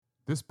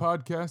This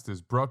podcast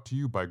is brought to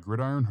you by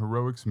Gridiron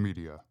Heroics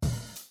Media.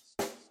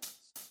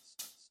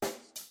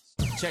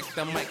 Check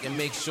the mic and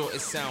make sure it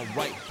sound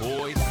right,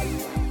 boys.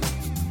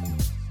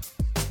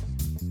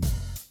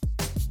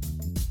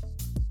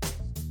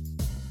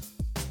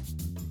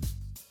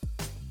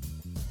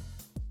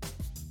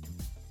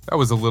 That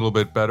was a little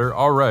bit better.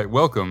 All right,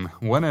 welcome,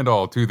 one and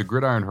all, to the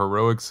Gridiron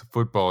Heroics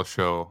Football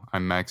Show.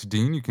 I'm Max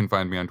Dean. You can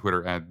find me on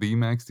Twitter at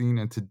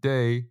 @TheMaxDean, and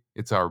today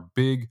it's our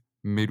big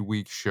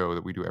midweek show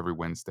that we do every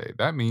Wednesday.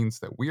 That means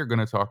that we are going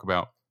to talk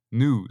about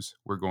news.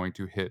 We're going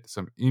to hit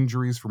some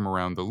injuries from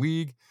around the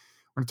league.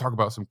 We're going to talk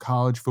about some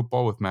college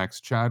football with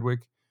Max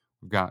Chadwick.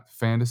 We've got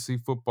fantasy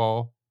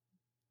football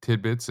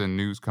tidbits and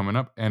news coming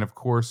up. And of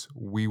course,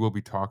 we will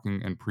be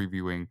talking and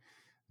previewing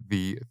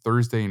the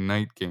Thursday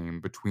night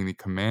game between the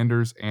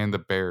Commanders and the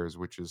Bears,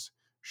 which is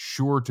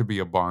sure to be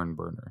a barn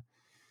burner.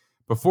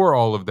 Before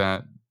all of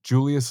that,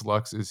 Julius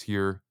Lux is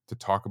here to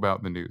talk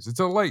about the news. It's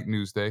a light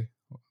news day.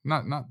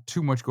 Not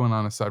too much going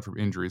on aside from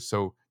injuries,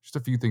 so just a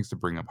few things to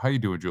bring up. How you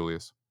doing,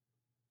 Julius?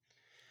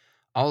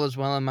 All is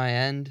well on my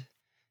end.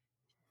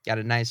 Got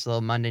a nice little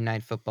Monday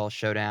Night Football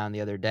showdown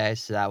the other day,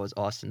 so that was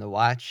awesome to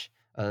watch.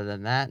 Other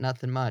than that,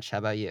 nothing much. How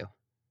about you?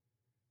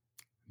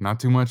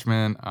 Not too much,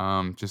 man.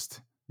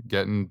 Just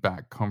getting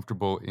back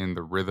comfortable in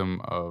the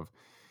rhythm of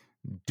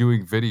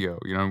doing video.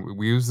 You know,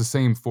 we use the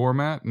same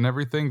format and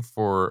everything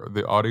for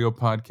the audio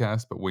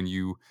podcast, but when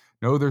you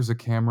know there's a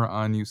camera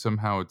on you,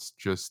 somehow it's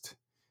just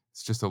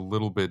a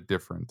little bit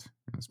different.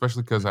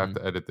 Especially because I have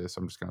to edit this.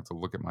 I'm just gonna have to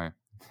look at my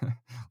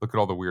look at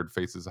all the weird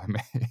faces I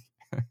make.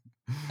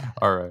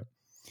 All right.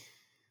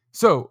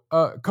 So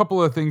a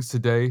couple of things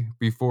today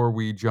before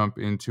we jump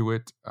into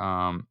it.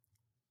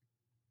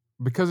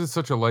 Because it's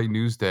such a light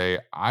news day,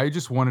 I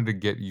just wanted to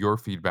get your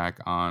feedback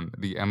on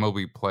the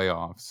MLB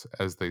playoffs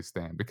as they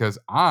stand, because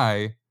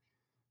I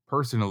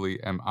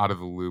personally am out of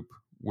the loop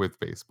with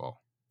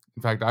baseball.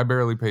 In fact, I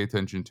barely pay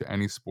attention to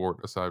any sport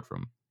aside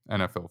from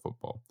NFL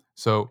football.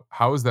 So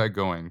how is that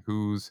going?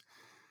 Who's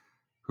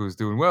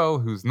doing well?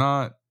 Who's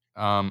not?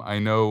 I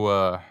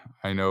know.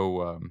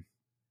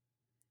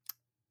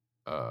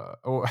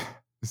 Oh,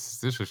 this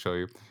should show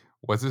you.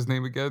 What's his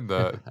name again?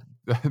 The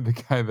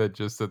guy that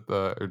just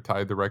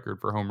tied the record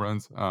for home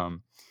runs.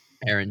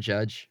 Aaron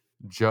Judge.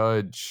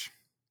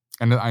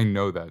 And I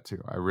know that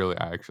too. I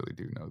actually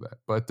do know that.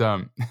 But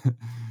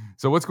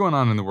so what's going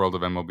on in the world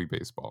of MLB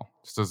baseball?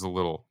 Just as a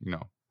little,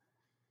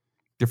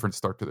 different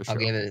start to the show.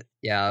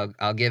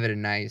 I'll give it a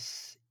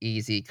nice,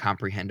 easy,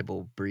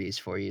 comprehensible breeze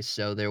for you.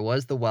 So there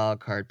was the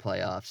wild card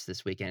playoffs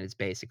this weekend. It's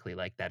basically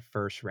like that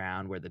first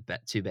round where the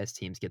two best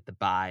teams get the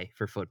bye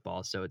for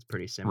football. So it's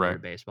pretty similar to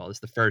baseball. It's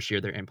the first year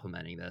they're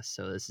implementing this.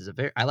 So this is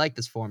I like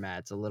this format.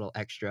 It's a little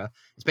extra.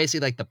 It's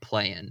basically like the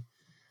play-in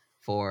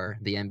for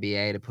the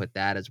NBA, to put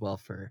that as well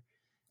for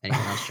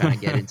anyone else trying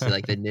to get into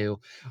like the new.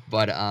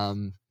 But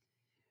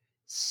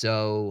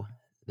so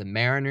the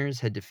Mariners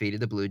had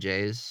defeated the Blue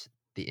Jays.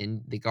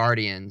 The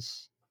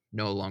Guardians,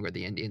 no longer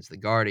the Indians, the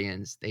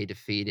Guardians, they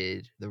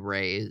defeated the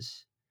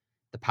Rays.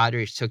 The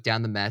Padres took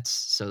down the Mets,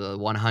 so the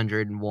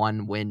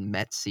 101 win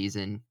Mets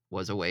season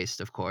was a waste,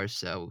 of course.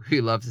 So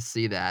we love to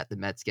see that. The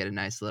Mets get a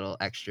nice little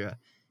extra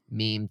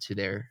meme to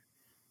their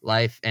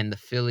life. And the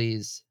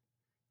Phillies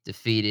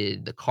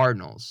defeated the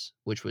Cardinals,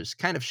 which was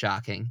kind of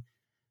shocking,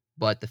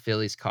 but the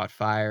Phillies caught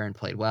fire and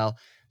played well.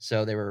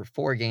 So there were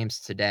 4 games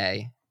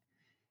today,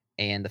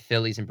 and the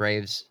Phillies and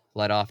Braves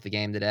led off the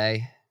game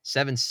today.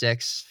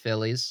 7-6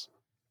 Phillies.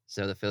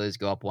 So the Phillies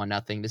go up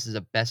 1-0. This is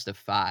a best of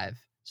 5.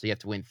 So you have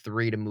to win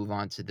 3 to move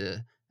on to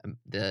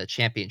the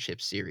championship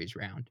series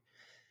round.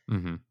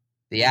 Mm-hmm.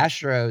 The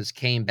Astros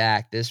came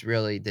back. This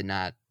really did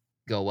not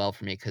go well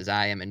for me because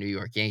I am a New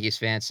York Yankees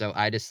fan. So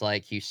I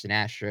dislike Houston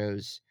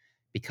Astros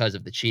because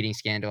of the cheating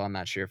scandal. I'm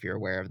not sure if you're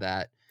aware of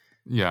that.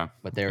 Yeah.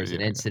 But there was an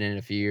incident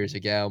a few years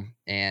ago,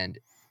 and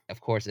of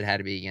course, it had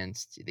to be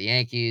against the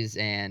Yankees,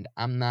 and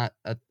I'm not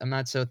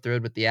so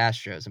thrilled with the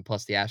Astros, and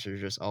plus the Astros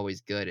are just always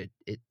good.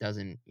 It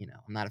doesn't,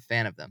 I'm not a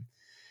fan of them.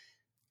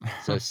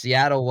 So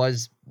Seattle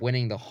was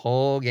winning the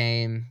whole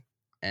game,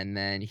 and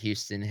then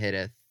Houston hit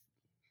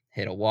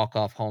a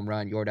walk-off home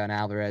run. Yordan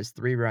Alvarez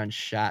 3-run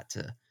shot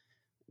to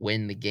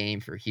win the game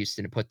for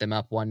Houston to put them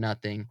up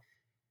 1-0.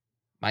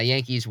 My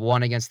Yankees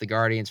won against the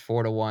Guardians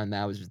 4-1.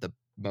 That was the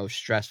most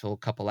stressful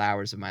couple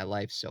hours of my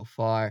life so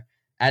far.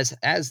 As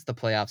the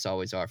playoffs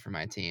always are for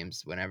my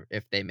teams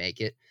if they make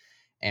it.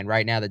 And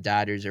right now the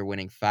Dodgers are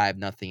winning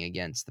 5-0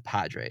 against the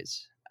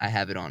Padres. I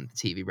have it on the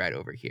TV right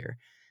over here.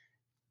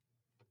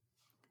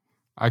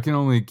 I can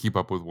only keep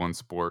up with one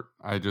sport.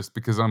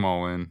 Because I'm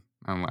all in.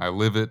 I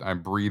live it. I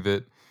breathe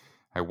it.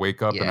 I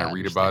wake up and I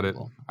read about it.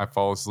 I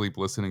fall asleep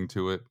listening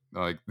to it.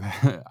 Like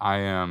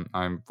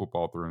I'm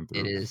football through and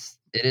through.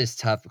 It is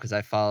tough because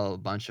I follow a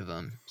bunch of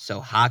them. So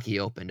hockey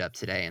opened up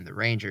today, and the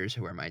Rangers,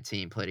 who are my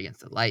team, played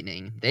against the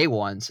Lightning. They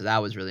won, so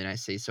that was really nice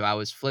to see. So I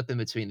was flipping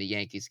between the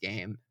Yankees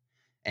game,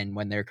 and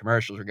when their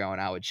commercials were going,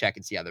 I would check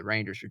and see how the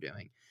Rangers were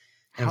doing.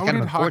 And it was kind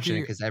of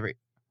unfortunate because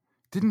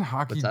didn't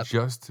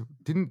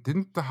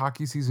the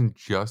hockey season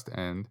just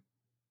end?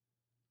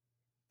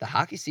 The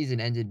hockey season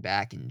ended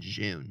back in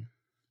June,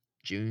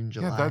 Yeah, that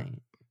July.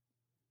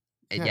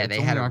 And yeah, yeah, it's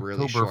they had only a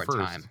really October short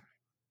 1st. time.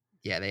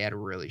 Yeah, they had a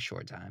really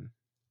short time.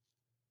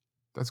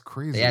 That's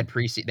They had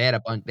crazy. they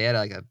had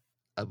like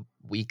a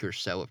week or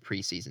so of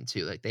preseason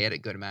too. Like they had a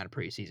good amount of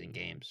preseason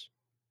games.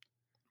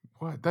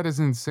 What? That is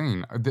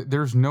insane.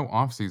 There's no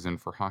off season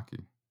for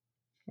hockey.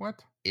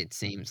 What? It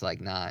seems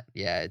like not.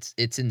 Yeah,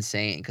 it's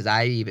insane because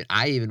I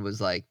even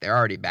was like, they're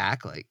already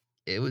back. Like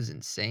it was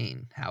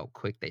insane how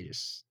quick they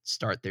just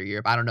start their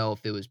year. I don't know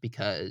if it was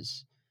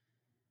because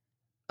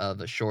of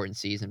a shortened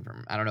season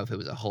from I don't know if it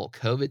was a whole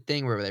COVID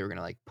thing where they were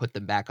gonna like put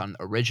them back on the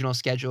original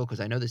schedule because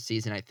I know the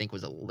season I think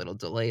was a little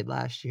delayed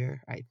last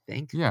year. I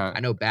think Yeah,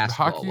 I know the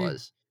basketball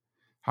was.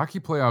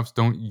 hockey playoffs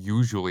don't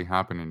usually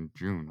happen in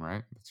June,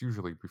 right? It's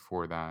usually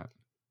before that.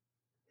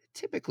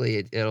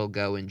 Typically, it'll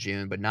go in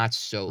June, but not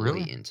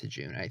Really? solely into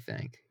June, I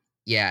think.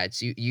 Yeah, it's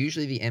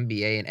usually the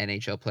NBA and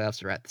NHL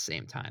playoffs are at the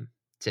same time,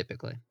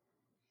 typically.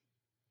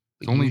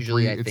 It's But only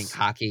usually, 3 I think it's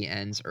hockey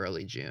ends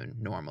early June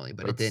normally,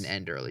 but it didn't that's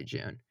end early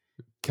June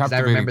because I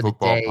captivating remember the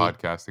football day.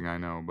 podcasting, I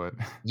know, but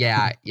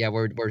Yeah, yeah,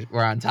 we're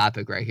on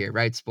topic right here,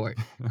 right, sport?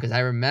 Because I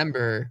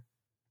remember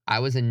I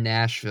was in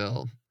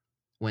Nashville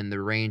when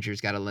the Rangers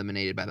got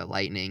eliminated by the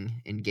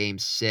Lightning in Game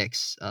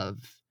 6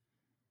 of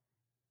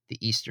the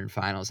Eastern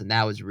Finals, and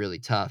that was really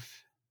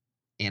tough.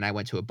 And I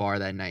went to a bar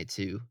that night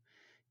to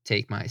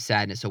take my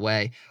sadness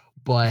away.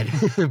 But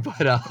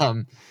but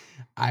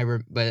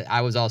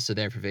I was also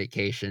there for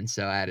vacation,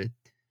 so I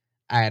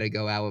had to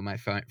go out with my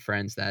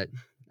friends that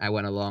I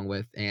went along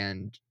with,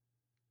 and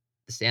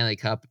the Stanley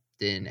Cup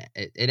didn't.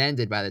 It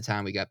ended by the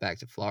time we got back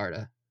to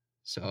Florida,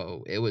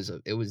 so it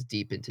was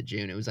deep into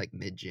June. It was like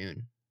mid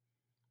June.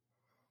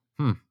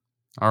 hmm.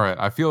 Alright,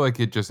 I feel like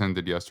it just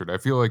ended yesterday. I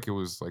feel like it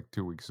was, like,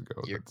 2 weeks ago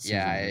that the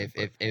Yeah, season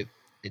ended, but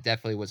it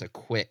definitely was a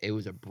quick. It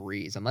was a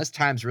breeze, unless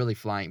time's really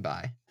flying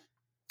by.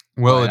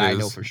 well, But it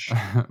is,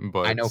 I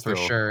but know for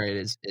still. sure it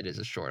is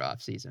a short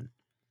off season.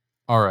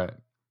 Alright,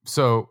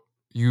 so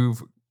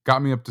you've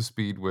got me up to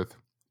speed with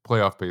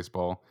playoff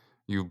baseball.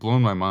 You've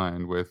blown my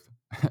mind with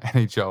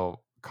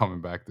NHL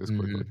coming back this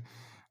quickly,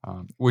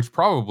 Mhm. which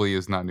probably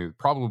is not new.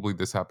 Probably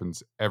this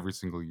happens every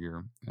single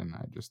year, and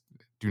I just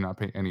do not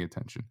pay any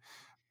attention.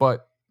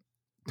 But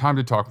time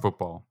to talk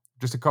football.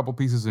 Just a couple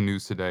pieces of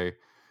news today.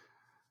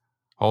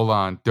 Hold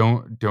on,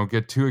 don't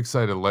get too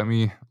excited. Let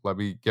me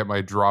get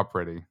my drop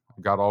ready.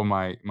 I got all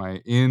my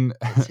in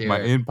Let's my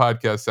hear it. in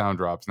podcast sound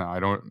drops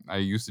now. I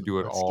used to do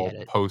it Let's get all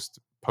it.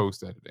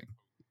 post editing.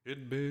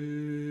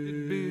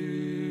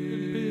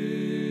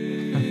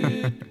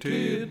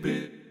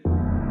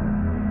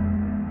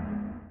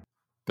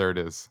 There it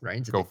is. Right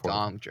into Go the for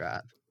gong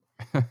drop.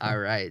 All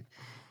right.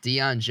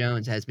 Deion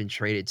Jones has been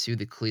traded to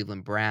the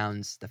Cleveland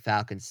Browns. The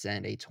Falcons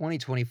send a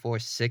 2024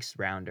 sixth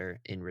rounder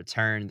in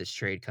return. This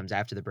trade comes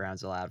after the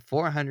Browns allowed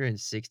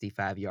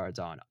 465 yards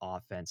on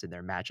offense in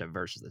their matchup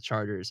versus the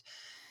Chargers.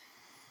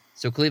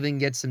 So Cleveland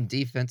gets some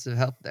defensive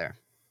help there.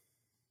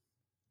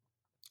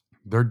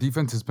 Their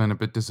defense has been a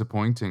bit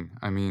disappointing.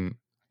 I mean,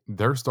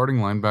 their starting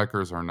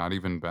linebackers are not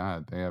even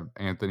bad. They have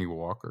Anthony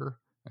Walker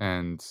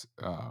and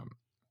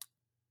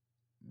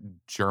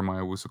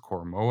Jeremiah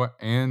Wusu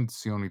and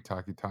Sione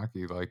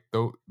Takitaki. Like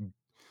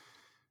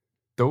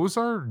those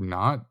are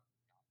not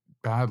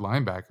bad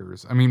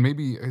linebackers. I mean,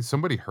 maybe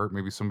somebody hurt,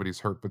 maybe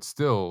somebody's hurt, but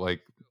still,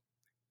 like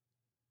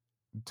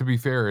to be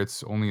fair,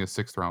 it's only a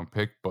 6th round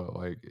pick, but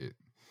like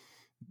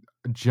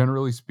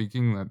generally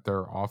speaking, that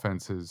their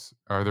offenses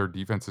or their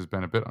defense has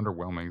been a bit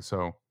underwhelming.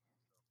 So,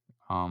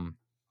 um,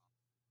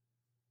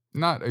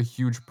 not a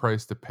huge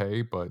price to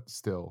pay, but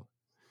still,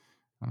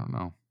 I don't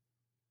know.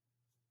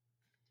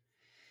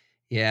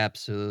 Yeah,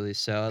 absolutely.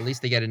 So at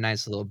least they get a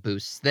nice little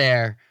boost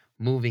there.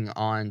 Moving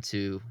on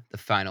to the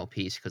final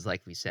piece, because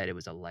like we said, it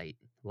was a light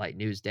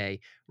news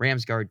day.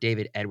 Rams guard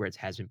David Edwards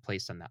has been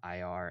placed on the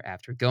IR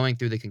after going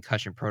through the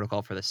concussion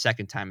protocol for the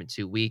second time in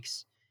 2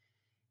 weeks.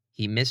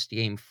 He missed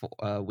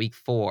week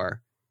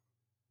 4.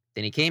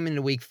 Then he came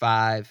into week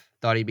 5,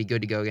 thought he'd be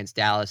good to go against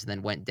Dallas, and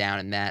then went down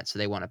in that. So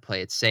they want to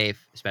play it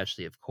safe,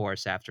 especially, of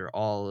course, after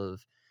all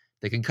of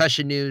the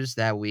concussion news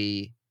that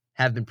we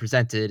have been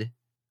presented.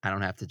 I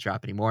don't have to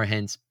drop any more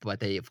hints, but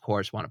they, of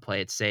course, want to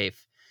play it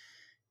safe.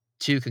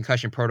 2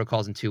 concussion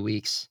protocols in 2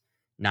 weeks,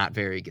 not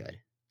very good.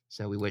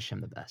 So we wish him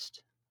the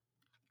best.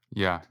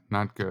 Yeah,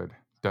 not good.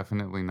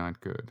 Definitely not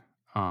good.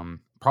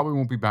 Probably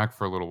won't be back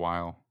for a little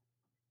while.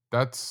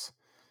 That's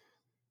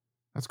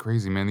that's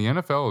crazy, man. The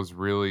NFL is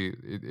really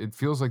it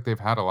feels like they've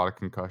had a lot of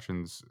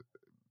concussions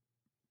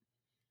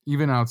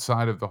even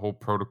outside of the whole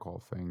protocol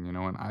thing,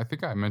 and I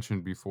think I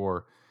mentioned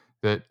before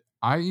that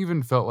I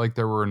even felt like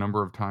there were a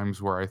number of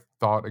times where I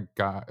thought it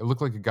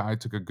looked like a guy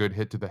took a good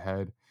hit to the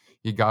head.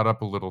 He got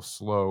up a little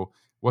slow,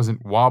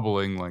 wasn't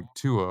wobbling like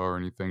Tua or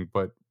anything,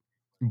 but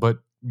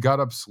got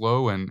up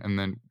slow and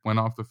then went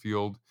off the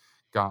field,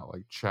 got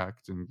like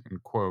checked in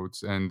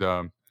quotes, and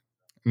then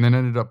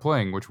ended up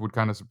playing, which would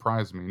kind of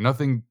surprise me.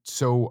 Nothing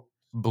so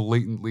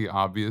blatantly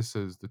obvious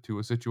as the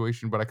Tua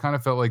situation, but I kind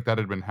of felt like that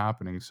had been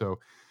happening. So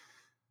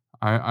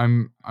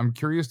I'm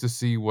curious to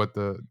see what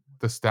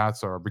the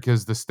stats are,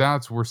 because the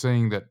stats were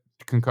saying that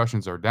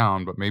concussions are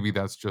down, but maybe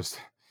that's just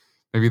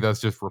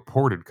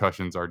reported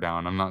concussions are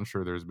down. I'm not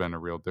sure there's been a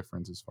real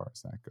difference as far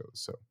as that goes.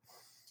 So,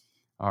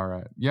 all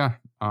right. Yeah.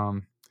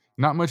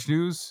 Not much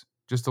news,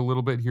 just a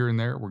little bit here and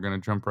there. We're going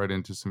to jump right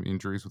into some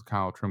injuries with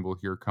Kyle Trimble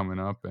here coming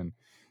up. And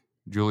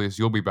Julius,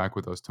 you'll be back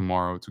with us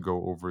tomorrow to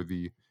go over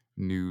the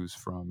news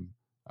from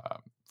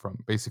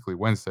basically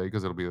Wednesday,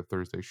 because it'll be a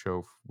Thursday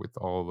show with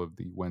all of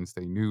the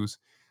Wednesday news.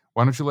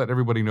 Why don't you let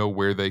everybody know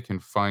where they can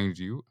find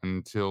you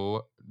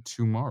until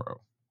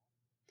tomorrow?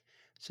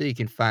 So you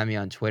can find me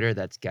on Twitter.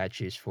 That's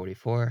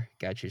GuyChoose44.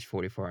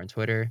 GuyChoose44 on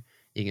Twitter.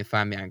 You can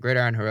find me on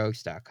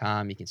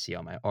gridironheroics.com. You can see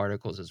all my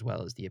articles as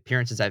well as the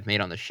appearances I've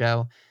made on the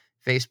show.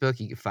 Facebook,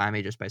 you can find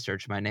me just by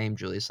searching my name,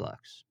 Julius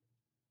Lux.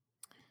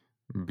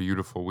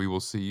 Beautiful. We will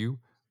see you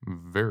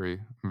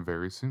very,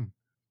 very soon.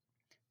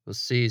 We'll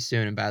see you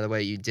soon. And by the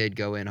way, you did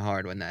go in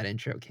hard when that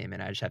intro came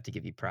in. I just have to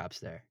give you props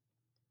there.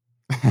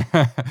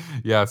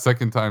 Yeah,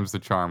 second time's the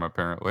charm,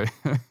 apparently.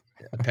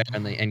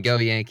 Apparently. And go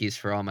Yankees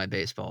for all my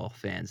baseball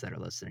fans that are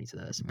listening to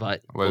this.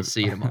 But we'll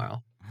see you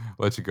tomorrow.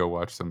 Let you go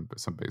watch some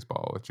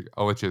baseball.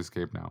 I'll let you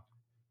escape now.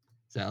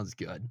 Sounds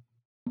good.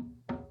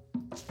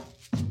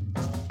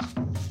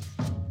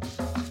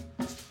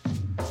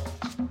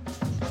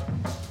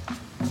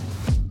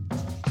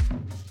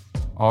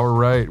 All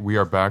right, we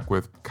are back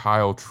with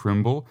Kyle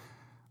Trimble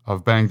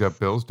of Banged Up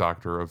Bills,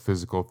 Doctor of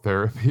Physical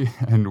Therapy,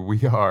 and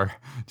we are,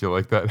 do you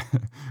like that?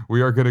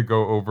 We are going to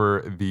go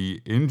over the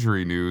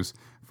injury news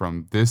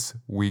from this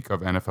week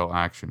of NFL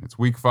action. It's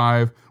week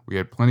 5. We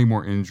had plenty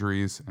more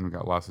injuries, and we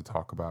got lots to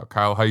talk about.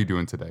 Kyle, how you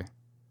doing today?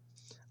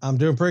 I'm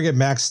doing pretty good,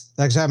 Max.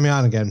 Thanks for having me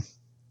on again.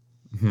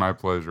 My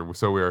pleasure.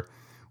 So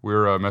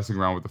we're messing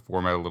around with the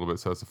format a little bit,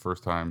 so that's the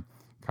first time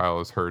Kyle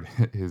has heard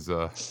his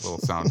little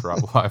sound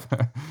drop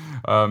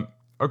live.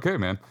 Okay,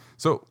 man.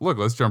 So, look,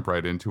 let's jump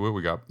right into it.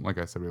 We got, like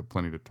I said, we have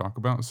plenty to talk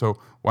about. So,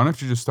 why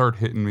don't you just start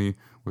hitting me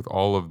with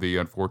all of the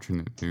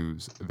unfortunate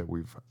news that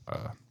we've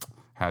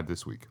had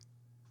this week?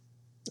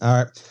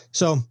 All right.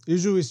 So,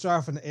 usually we start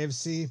off in the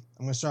AFC.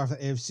 I'm going to start off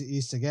the AFC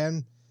East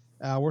again.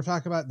 We're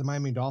talking about the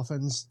Miami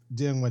Dolphins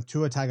dealing with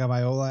Tua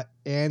Tagovailoa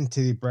and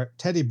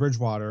Teddy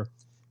Bridgewater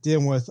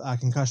dealing with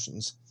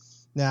concussions.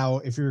 Now,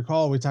 if you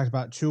recall, we talked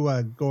about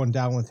Tua going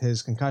down with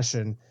his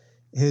concussion.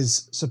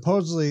 His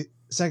supposedly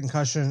second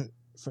concussion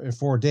in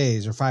 4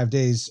 days or 5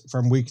 days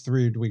from week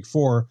 3 to week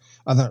 4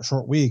 on that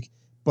short week.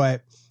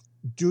 But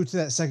due to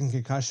that second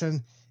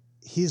concussion,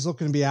 he's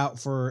looking to be out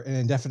for an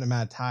indefinite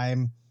amount of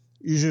time.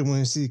 Usually when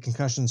we see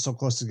concussions so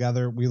close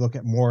together, we look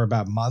at more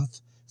about a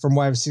month from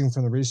what I've seen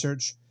from the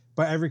research.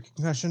 But every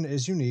concussion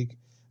is unique.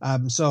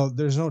 So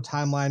there's no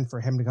timeline for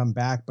him to come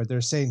back, but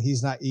they're saying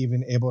he's not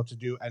even able to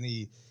do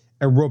any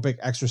aerobic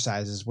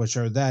exercises, which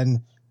are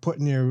then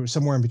putting you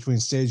somewhere in between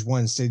stage 1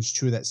 and stage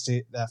 2,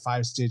 that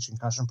 5-stage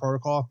concussion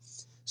protocol.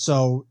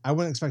 So I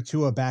wouldn't expect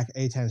Tua back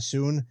anytime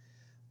soon.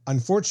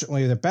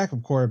 Unfortunately, the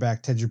backup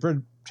quarterback,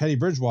 Teddy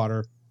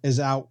Bridgewater, is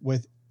out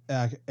with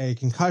a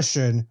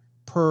concussion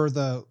per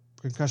the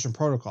concussion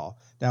protocol.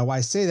 Now, why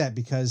I say that?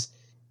 Because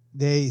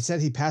they said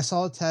he passed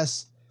all the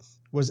tests,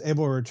 was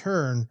able to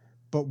return,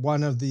 but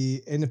one of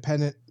the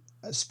independent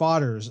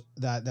spotters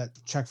that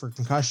check for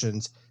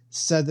concussions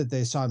said that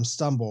they saw him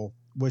stumble,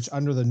 which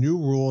under the new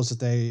rules that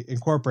they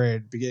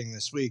incorporated beginning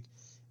this week,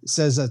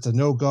 says that's a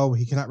no-go.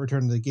 He cannot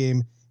return to the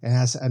game and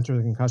has to enter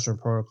the concussion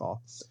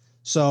protocol.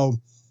 So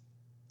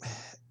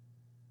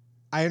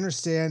I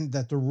understand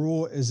that the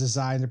rule is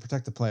designed to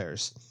protect the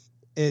players.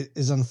 It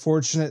is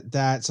unfortunate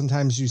that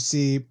sometimes you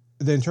see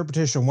the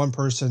interpretation of one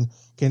person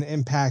can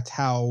impact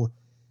how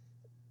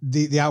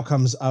the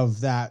outcomes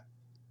of that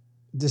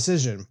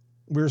decision.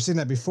 We were seeing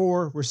that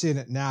before. We're seeing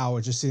it now.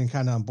 We're just seeing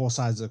kind of on both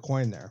sides of the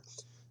coin there.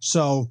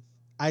 So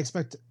I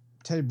expect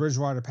Teddy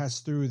Bridgewater to pass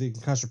through the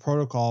concussion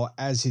protocol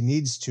as he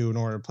needs to in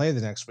order to play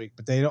the next week,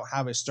 but they don't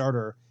have a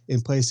starter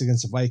in place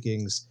against the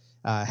Vikings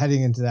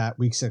heading into that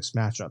week 6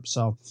 matchup.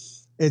 So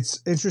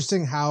it's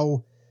interesting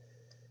how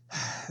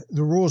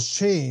the rules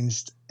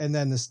changed, and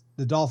then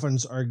the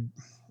Dolphins are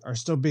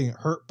still being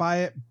hurt by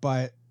it,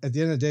 but at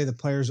the end of the day, the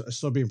players are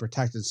still being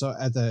protected. So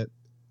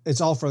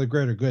it's all for the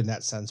greater good in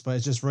that sense, but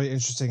it's just really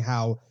interesting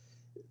how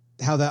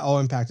that all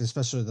impacted,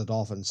 especially the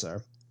Dolphins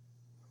there.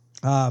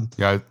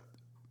 Yeah.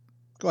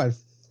 Go ahead.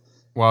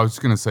 Well, I was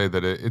just going to say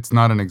that it's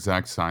not an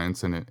exact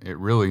science, and it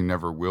really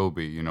never will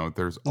be. You know,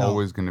 there's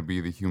always going to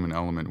be the human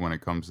element when it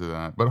comes to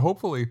that. But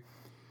hopefully,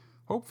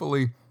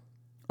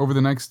 over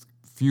the next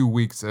few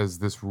weeks as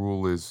this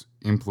rule is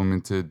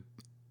implemented,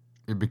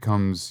 it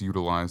becomes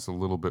utilized a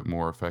little bit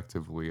more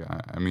effectively.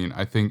 I mean,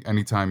 I think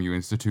anytime you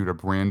institute a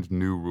brand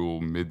new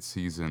rule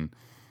mid-season,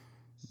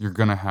 you're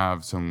going to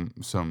have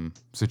some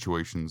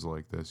situations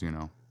like this, you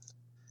know.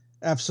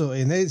 Absolutely.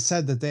 And they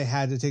said that they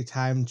had to take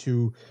time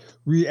to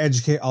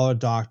re-educate all the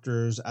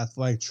doctors,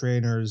 athletic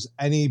trainers,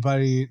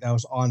 anybody that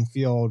was on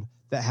field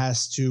that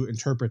has to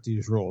interpret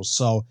these rules.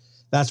 So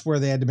that's where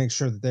they had to make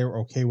sure that they were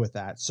okay with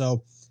that.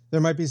 So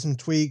there might be some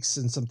tweaks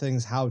and some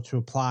things how to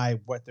apply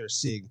what they're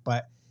seeing.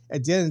 But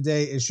at the end of the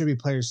day, it should be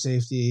player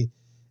safety.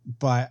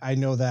 but I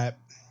know that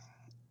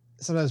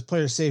sometimes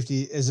player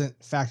safety isn't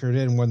factored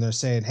in when they're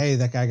saying, hey,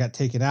 that guy got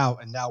taken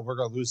out and now we're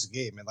going to lose the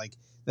game. And like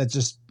that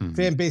just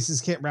fan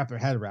bases can't wrap their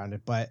head around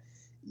it, but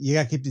you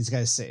got to keep these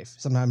guys safe.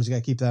 Sometimes you got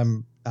to keep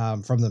them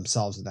from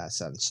themselves in that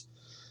sense.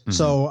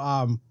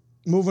 So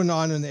moving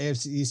on in the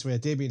AFC East, we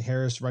had Damian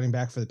Harris, running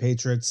back for the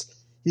Patriots.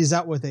 He's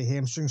out with a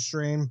hamstring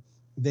strain.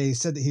 They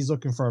said that he's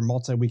looking for a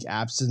multi-week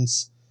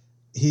absence.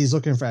 He's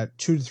looking for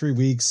 2 to 3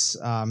 weeks.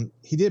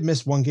 He did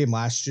miss one game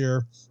last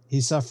year. He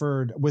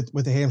suffered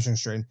with a hamstring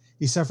strain.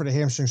 He suffered a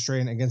hamstring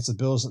strain against the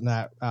Bills in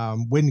that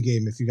win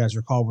game, if you guys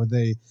recall, where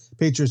the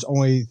Patriots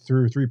only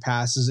threw 3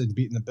 passes and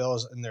beaten the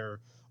Bills in their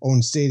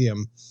own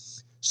stadium.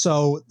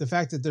 So the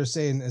fact that they're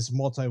saying it's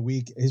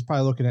multi-week, he's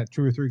probably looking at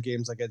 2 or 3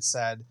 games, like I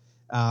said.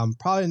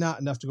 Probably not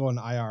enough to go on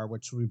IR,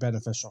 which will be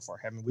beneficial for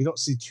him. We don't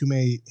see too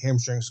many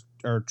hamstrings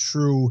or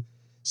true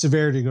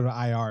severity go to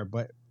IR,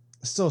 but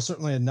still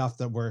certainly enough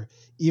that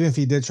even if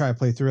he did try to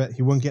play through it,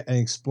 he wouldn't get an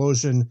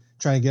explosion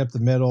trying to get up the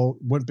middle,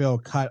 wouldn't be able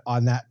to cut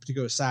on that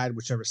particular side,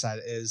 whichever side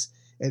it is,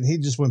 and he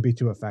just wouldn't be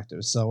too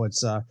effective. So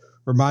it's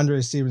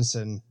Ramondre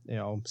Stevenson,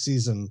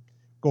 season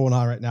going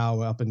on right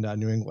now up in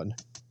New England.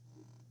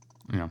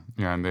 Yeah,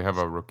 and they have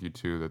a rookie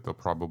too that they'll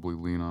probably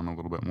lean on a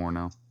little bit more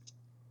now.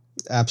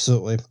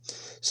 Absolutely.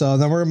 So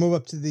then we're going to move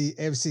up to the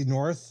AFC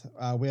North.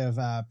 We have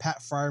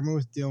Pat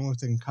Freiermuth dealing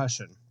with a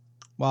concussion.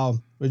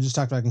 Well, we just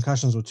talked about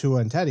concussions with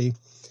Tua and Teddy.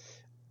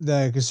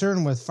 The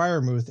concern with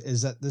Freiermuth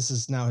is that this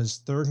is now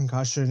his 3rd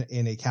concussion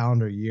in a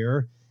calendar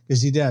year,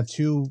 because he did have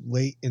 2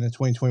 late in the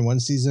 2021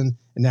 season,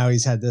 and now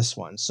he's had this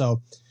one.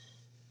 So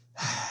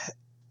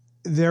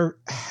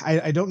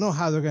I don't know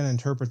how they're going to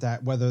interpret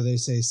that, whether they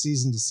say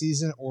season to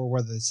season or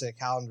whether they say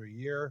calendar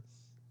year.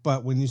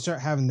 But when you start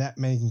having that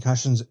many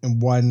concussions in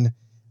one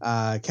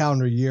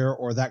calendar year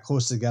or that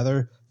close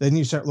together, then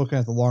you start looking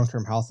at the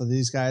long-term health of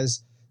these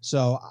guys.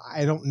 So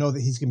I don't know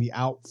that he's going to be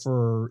out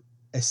for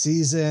a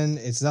season.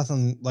 It's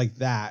nothing like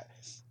that.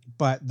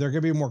 But they're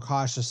going to be more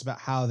cautious about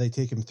how they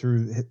take him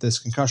through this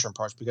concussion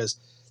approach, because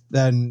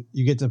then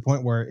you get to the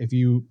point where if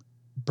you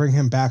bring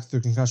him back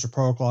through concussion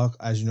protocol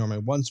as you normally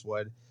once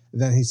would,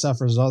 then he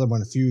suffers another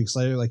one a few weeks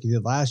later like he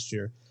did last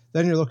year.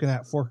 Then you're looking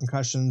at 4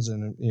 concussions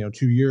in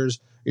 2 years.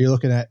 You're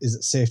looking at, is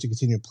it safe to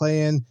continue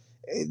playing?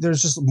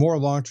 There's just more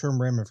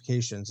long-term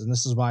ramifications, and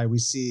this is why we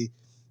see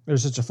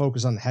there's such a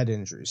focus on head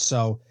injuries.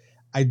 So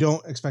I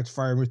don't expect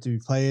Freiermuth to be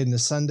playing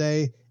this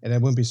Sunday, and I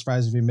wouldn't be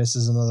surprised if he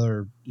misses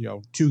another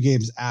 2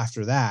 games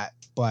after that.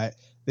 But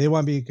they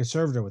want to be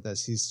conservative with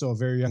this. He's still a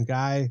very young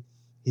guy.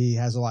 He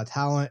has a lot of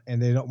talent, and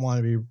they don't want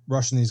to be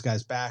rushing these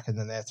guys back, and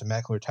then they have to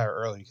medically retire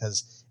early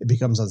because it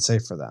becomes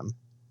unsafe for them.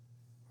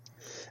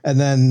 And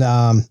then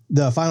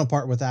the final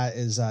part with that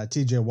is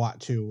TJ Watt,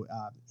 too.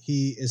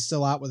 He is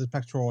still out with a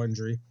pectoral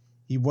injury.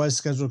 He was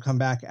scheduled to come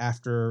back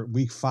after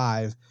week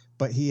 5,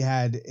 but he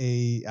had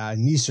a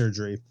knee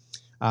surgery.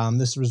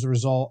 This was a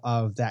result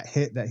of that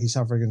hit that he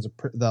suffered against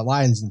the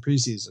Lions in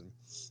preseason.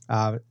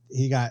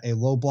 He got a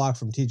low block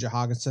from TJ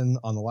Hawkinson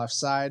on the left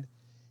side.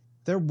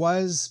 There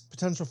was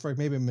potential for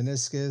maybe a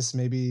meniscus,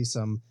 maybe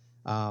some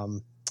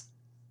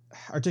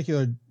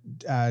articular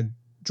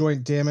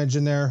joint damage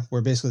in there,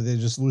 where basically they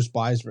just loose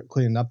buys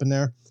cleaning up in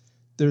there.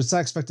 There's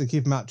not expected to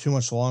keep him out too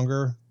much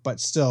longer,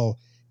 but still,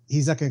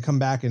 he's not going to come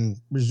back and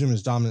resume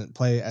his dominant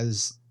play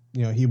as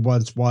he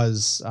once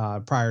was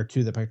prior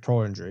to the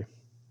pectoral injury.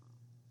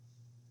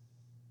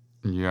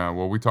 Yeah,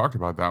 well, we talked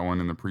about that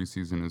one in the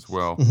preseason as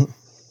well.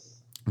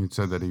 He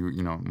said that he,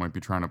 might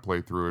be trying to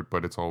play through it,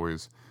 but it's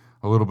always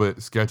a little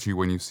bit sketchy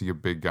when you see a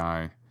big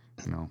guy,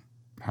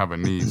 have a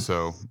knee.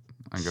 So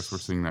I guess we're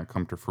seeing that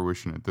come to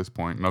fruition at this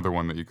point. Another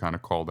one that you kind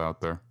of called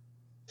out there.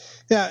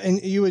 Yeah,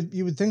 and you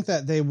would think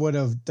that they would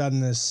have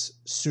done this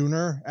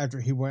sooner after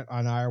he went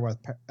on IR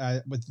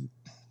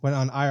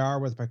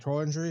with pectoral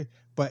injury,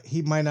 but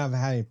he might not have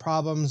had any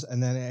problems.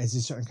 And then as he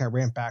started kind of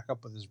ramped back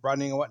up with his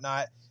running and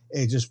whatnot,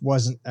 it just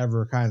wasn't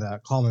ever kind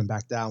of calming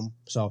back down.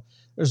 So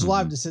there's a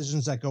lot of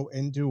decisions that go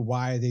into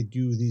why they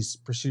do these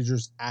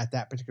procedures at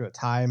that particular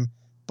time.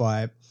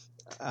 But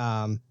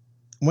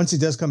once he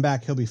does come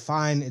back, he'll be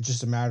fine. It's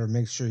just a matter of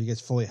making sure he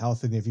gets fully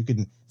healthy. And if you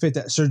can fit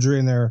that surgery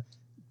in there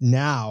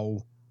now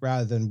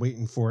rather than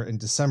waiting for it in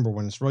December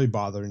when it's really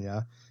bothering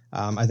you,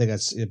 I think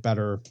that's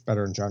better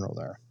in general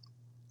there.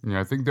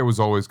 Yeah, I think there was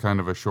always kind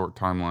of a short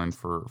timeline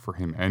for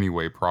him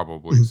anyway,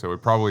 probably. So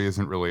it probably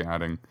isn't really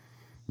adding,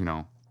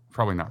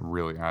 probably not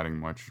really adding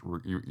much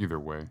either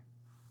way.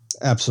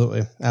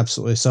 Absolutely.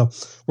 So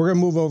we're going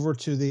to move over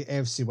to the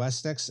AFC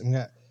West next. And we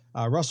got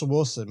Russell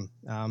Wilson.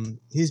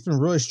 He's been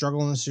really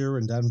struggling this year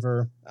in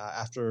Denver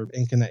after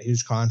inking that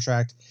huge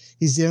contract.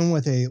 He's dealing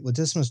with a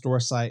latissimus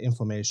dorsi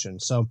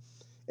inflammation. So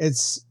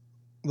it's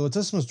the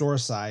latissimus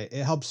dorsi.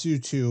 It helps you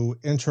to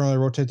internally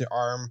rotate the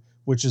arm,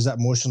 which is that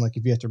motion like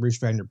if you have to reach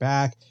behind your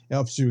back. It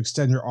helps you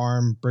extend your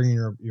arm, bringing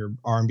your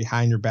arm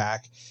behind your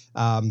back.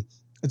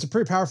 It's a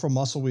pretty powerful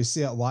muscle. We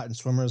see it a lot in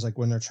swimmers, like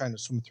when they're trying to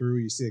swim through,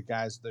 you see the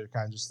guys, they're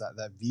kind of just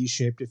that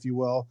V-shaped, if you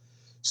will.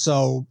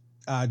 So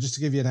just to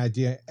give you an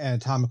idea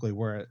anatomically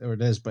where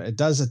it is, but it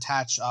does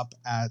attach up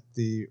at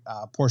the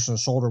portion of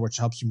the shoulder, which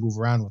helps you move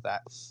around with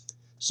that.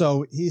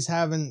 So he's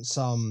having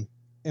some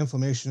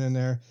inflammation in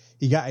there.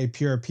 He got a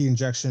PRP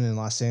injection in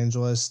Los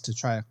Angeles to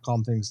try to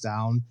calm things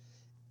down.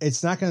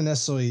 It's not going to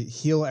necessarily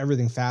heal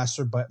everything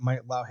faster, but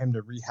might allow him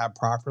to rehab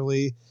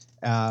properly.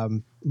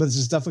 But this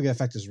is definitely going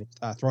to affect his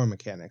throwing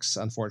mechanics,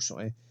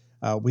 unfortunately.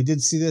 We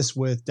did see this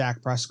with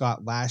Dak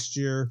Prescott last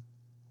year.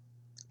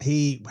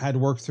 He had to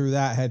work through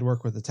that, had to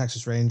work with the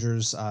Texas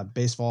Rangers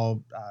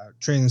baseball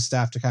training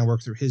staff to kind of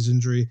work through his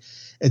injury.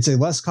 It's a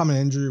less common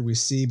injury we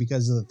see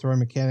because of the throwing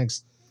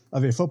mechanics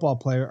of a football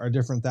player are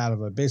different than that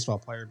of a baseball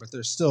player, but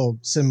there's still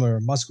similar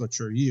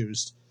musculature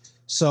used.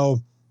 So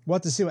we'll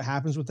have to see what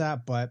happens with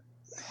that, but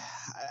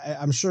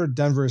I'm sure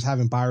Denver is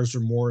having buyer's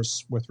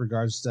remorse with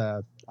regards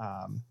to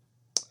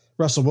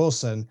Russell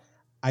Wilson.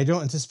 I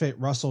don't anticipate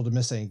Russell to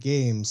miss any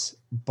games,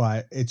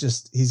 but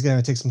he's going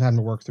to take some time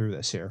to work through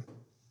this here.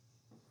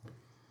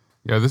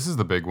 Yeah, this is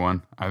the big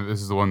one. This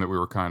is the one that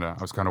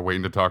I was kind of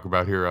waiting to talk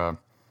about here.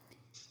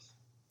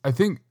 I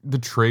think the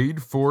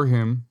trade for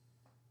him,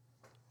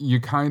 you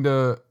kind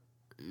of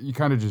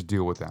just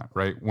deal with that,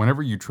 right?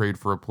 Whenever you trade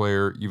for a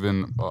player,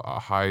 even a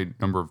high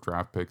number of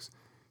draft picks,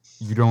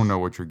 you don't know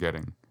what you're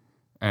getting.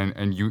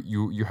 And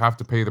you have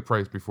to pay the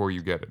price before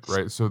you get it,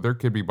 right? So there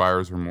could be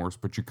buyer's remorse,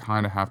 but you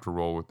kind of have to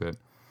roll with it.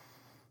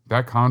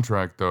 That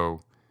contract,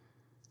 though,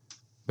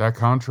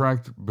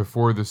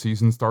 before the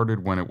season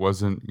started, when it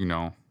wasn't,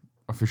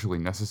 officially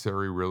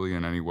necessary really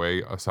in any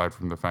way, aside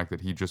from the fact that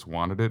he just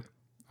wanted it,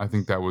 I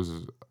think that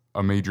was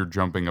a major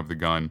jumping of the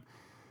gun.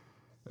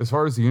 As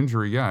far as the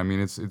injury, yeah, I mean,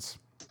 it's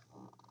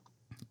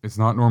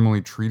not normally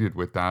treated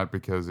with that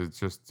because it's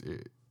just,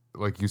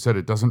 like you said,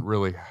 it doesn't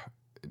really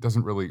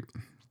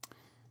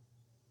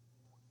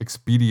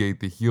expedite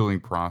the healing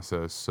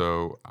process.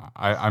 So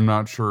I'm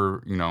not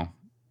sure,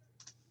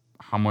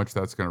 how much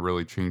that's going to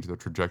really change the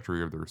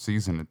trajectory of their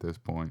season at this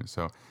point.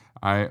 So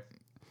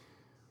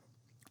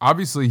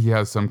obviously he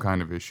has some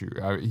kind of issue.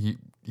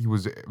 He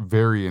was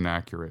very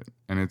inaccurate,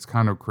 and it's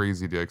kind of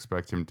crazy to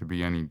expect him to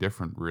be any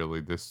different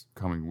really this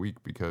coming week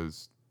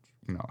because,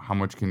 how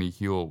much can he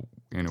heal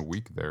in a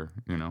week there,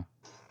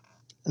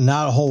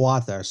 Not a whole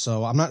lot there.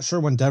 So I'm not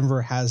sure when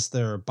Denver has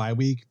their bye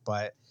week,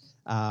 but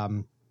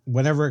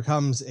whenever it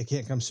comes, it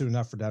can't come soon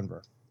enough for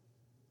Denver.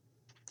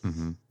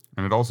 Mm-hmm.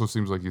 And it also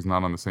seems like he's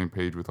not on the same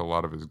page with a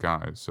lot of his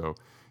guys. So,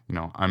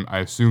 I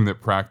assume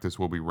that practice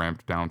will be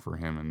ramped down for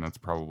him, and that's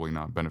probably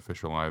not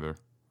beneficial either.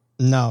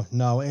 No.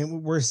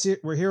 And we're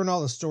hearing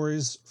all the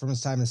stories from his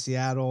time in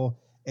Seattle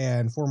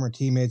and former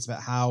teammates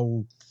about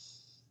how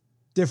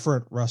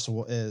different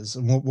Russell is,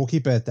 and we'll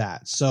keep it at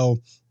that. So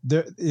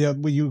there,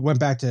 when you went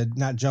back to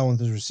not gelling with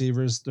his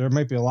receivers, there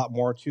might be a lot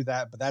more to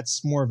that, but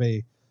that's more of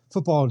a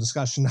football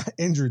discussion, not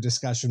injury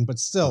discussion. But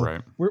still,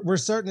 right. we're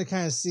starting to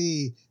kind of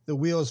see the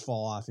wheels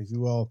fall off, if you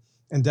will,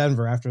 in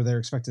Denver after they're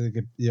expected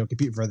to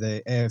compete for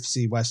the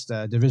AFC West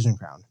division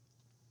crown.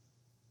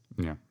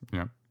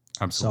 Yeah,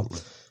 absolutely.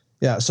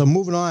 So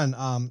moving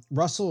on,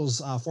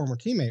 Russell's former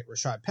teammate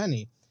Rashad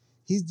Penny,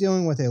 he's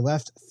dealing with a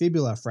left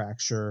fibula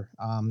fracture,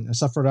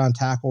 suffered on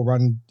tackle,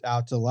 run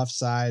out to the left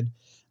side.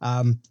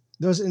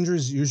 Those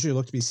injuries usually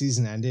look to be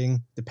season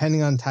ending.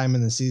 Depending on time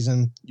in the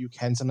season, you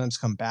can sometimes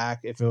come back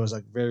if it was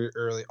like very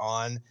early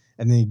on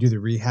and then you do the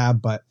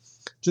rehab. But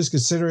just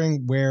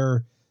considering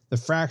where the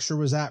fracture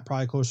was at,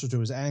 probably closer to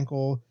his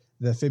ankle,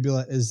 the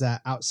fibula is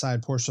that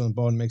outside portion of the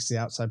bone, makes the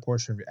outside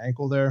portion of your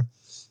ankle there.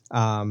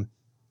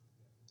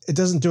 It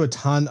doesn't do a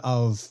ton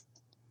of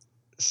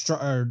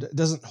it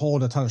doesn't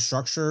hold a ton of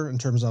structure in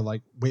terms of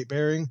like weight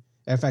bearing.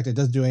 In fact, it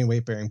doesn't do any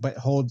weight bearing, but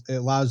it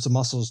allows the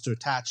muscles to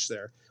attach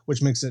there,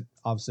 which makes it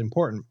obviously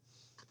important.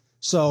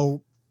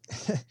 So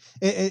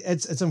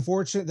it's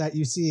unfortunate that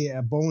you see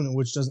a bone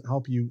which doesn't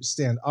help you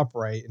stand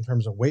upright in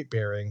terms of weight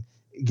bearing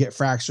get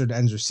fractured to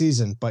end your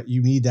season, but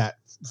you need that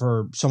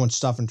for so much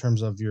stuff in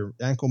terms of your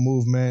ankle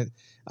movement.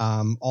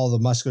 All the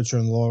musculature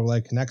in the lower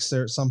leg connects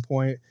there at some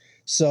point.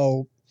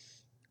 So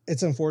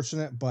it's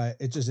unfortunate, but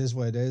it just is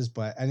what it is.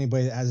 But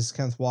anybody that has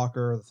Kenneth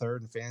Walker III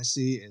in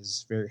fantasy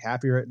is very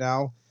happy right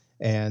now.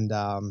 And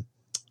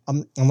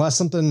unless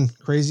something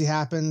crazy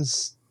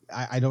happens,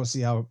 I don't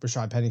see how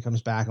Rashad Penny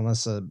comes back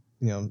unless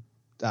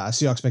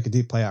Seahawks make a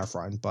deep playoff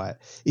run. But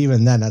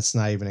even then, that's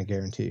not even a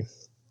guarantee.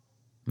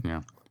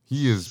 Yeah,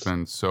 he has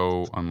been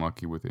so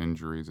unlucky with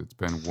injuries. It's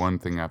been one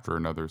thing after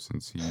another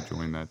since he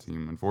joined that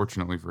team.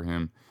 Unfortunately for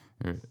him,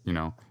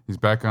 he's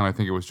back on. I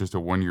think it was just a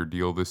 1-year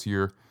deal this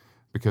year,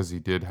 because he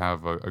did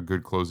have a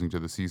good closing to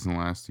the season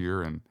last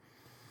year. And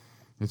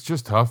it's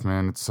just tough,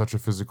 man. It's such a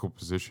physical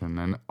position.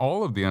 And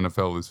all of the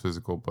NFL is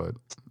physical, but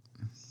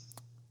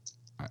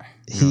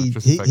it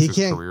just affects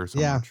his career so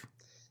much.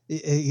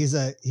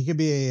 He could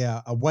be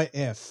a what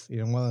if,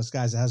 one of those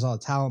guys that has all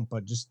the talent,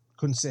 but just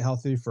couldn't stay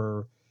healthy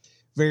for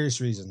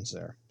various reasons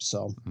there.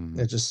 So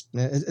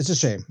it's a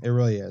shame. It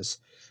really is.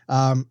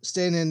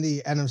 Staying in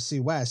the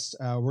NFC West,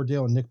 we're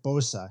dealing with Nick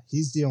Bosa.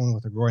 He's dealing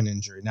with a groin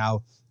injury.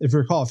 Now, if you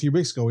recall, a few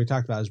weeks ago, we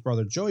talked about his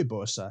brother, Joey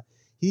Bosa.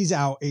 he's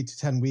out 8 to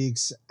 10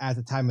 weeks at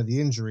the time of the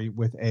injury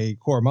with a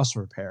core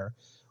muscle repair.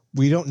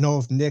 We don't know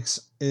if Nick's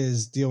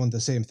is dealing with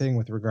the same thing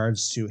with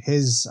regards to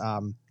his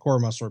core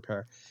muscle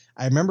repair.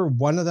 I remember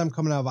one of them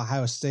coming out of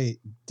Ohio State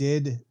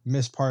did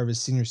miss part of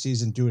his senior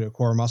season due to a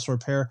core muscle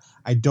repair.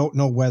 I don't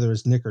know whether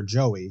it's Nick or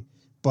Joey,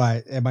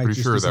 but it might Pretty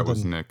just sure be that something.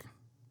 was Nick.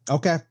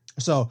 Okay.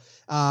 So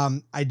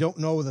I don't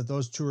know that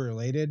those two are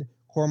related.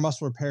 Core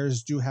muscle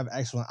repairs do have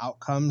excellent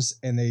outcomes,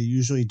 and they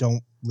usually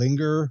don't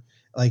linger,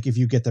 like if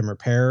you get them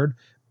repaired.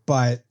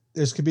 But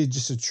this could be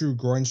just a true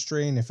groin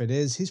strain. If it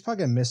is, he's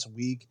probably going to miss a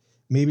week.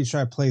 Maybe try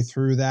to play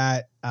through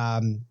that.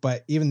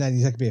 But even then,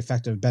 he's not going to be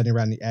effective bending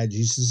around the edge.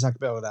 He's just not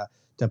going to be able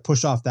to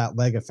push off that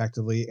leg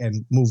effectively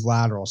and move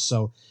lateral.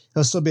 So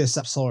he'll still be a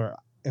step slower.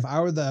 If I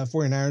were the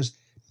 49ers,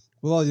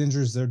 with all the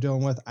injuries they're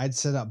dealing with, I'd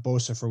set up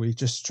Bosa for a week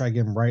just to try to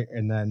get him right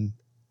and then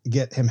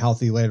get him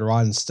healthy later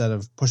on instead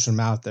of pushing him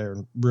out there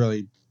and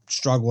really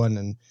struggling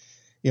and,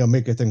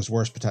 making things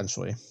worse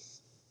potentially.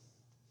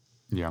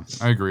 Yeah,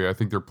 I agree. I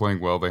think they're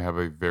playing well. They have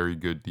a very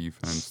good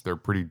defense. They're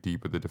pretty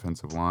deep at the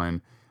defensive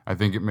line. I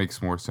think it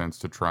makes more sense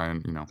to try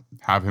and,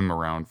 have him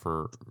around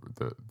for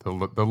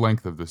the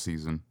length of the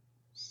season.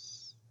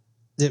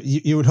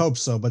 You would hope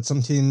so, but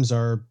some teams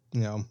are,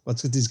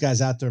 let's get these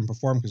guys out there and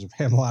perform because we're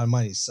paying a lot of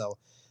money. So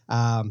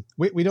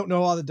we don't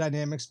know all the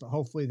dynamics, but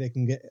hopefully they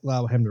can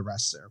allow him to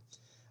rest there.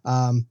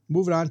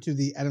 Moving on to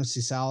the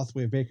NFC South,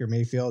 we have Baker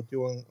Mayfield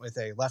dealing with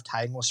a left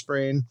high ankle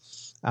sprain.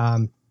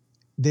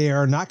 They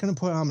are not going to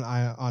put him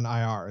on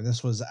IR, and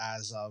this was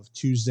as of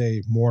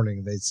Tuesday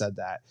morning. They said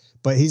that,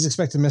 but he's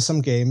expected to miss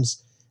some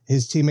games.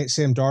 His teammate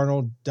Sam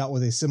Darnold dealt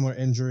with a similar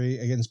injury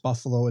against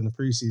Buffalo in the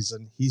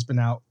preseason. He's been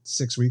out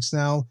 6 weeks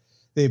now.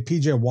 They have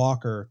PJ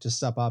Walker to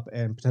step up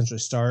and potentially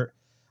start.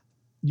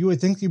 You would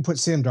think you put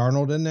Sam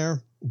Darnold in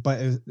there, but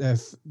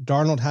if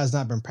Darnold has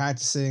not been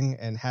practicing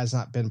and has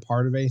not been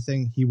part of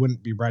anything, he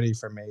wouldn't be ready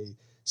from a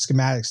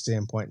schematic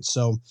standpoint.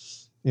 So,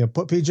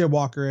 put PJ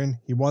Walker in.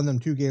 He won them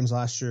 2 games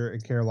last year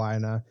in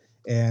Carolina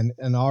and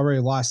already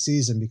lost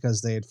season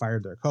because they had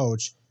fired their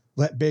coach.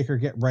 Let Baker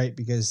get right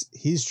because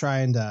he's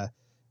trying to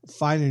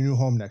find a new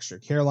home next year.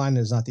 Carolina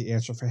is not the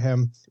answer for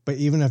him, but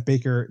even if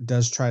Baker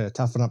does try to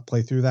toughen up,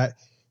 play through that,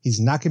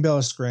 he's not going to be able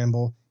to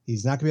scramble.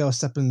 He's not going to be able to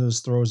step into those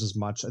throws as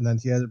much, and then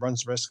he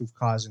runs the risk of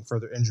causing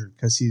further injury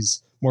because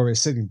he's more of a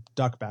sitting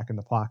duck back in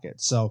the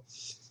pocket. So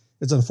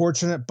it's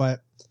unfortunate,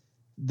 but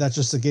that's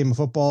just a game of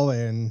football,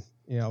 and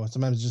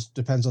sometimes it just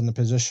depends on the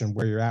position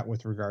where you're at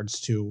with regards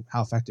to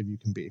how effective you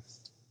can be.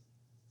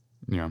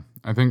 Yeah,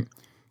 I think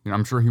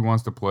I'm sure he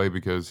wants to play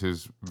because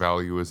his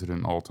value is at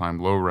an all-time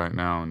low right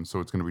now, and so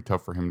it's going to be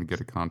tough for him to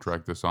get a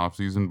contract this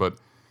offseason. But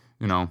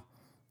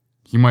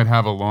he might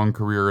have a long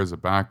career as a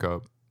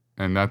backup.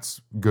 And that's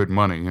good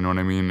money, you know what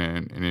I mean?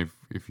 And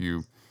if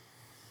you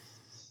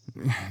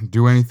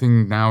do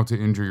anything now to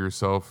injure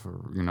yourself,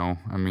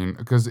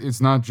 because it's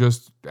not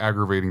just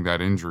aggravating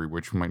that injury,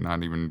 which might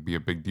not even be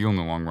a big deal in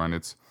the long run.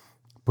 It's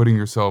putting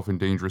yourself in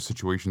dangerous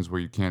situations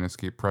where you can't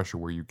escape pressure,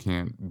 where you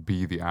can't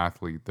be the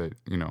athlete that,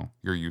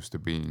 you're used to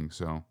being.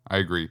 So I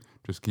agree.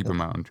 Just keep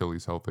him out until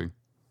he's healthy.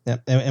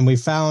 Yep. And we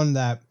found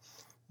that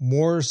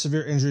more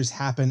severe injuries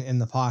happen in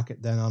the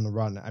pocket than on the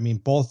run. I mean,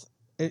 both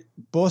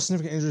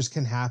significant injuries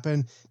can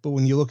happen, but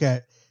when you look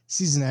at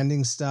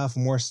season-ending stuff,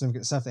 more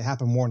significant stuff, they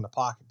happen more in the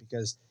pocket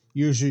because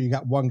usually you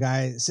got one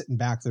guy sitting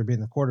back there being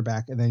the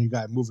quarterback, and then you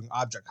got a moving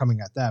object coming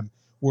at them.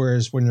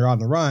 Whereas when you're on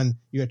the run,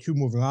 you got 2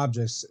 moving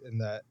objects,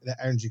 and the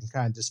energy can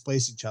kind of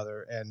displace each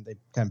other, and they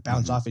kind of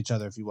bounce off each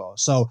other, if you will.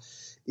 So,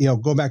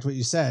 going back to what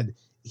you said,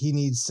 he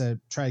needs to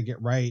try to get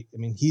right. I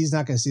mean, he's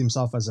not going to see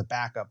himself as a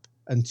backup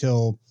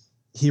until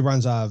he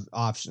runs out of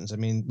options. I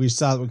mean, we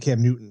saw it with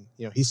Cam Newton.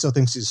 He still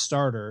thinks he's a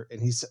starter,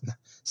 and he's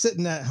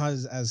sitting at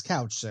his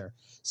couch there.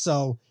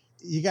 So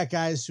you got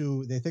guys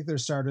who they think they're a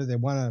starter. They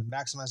want to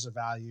maximize their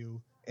value,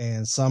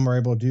 and some are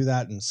able to do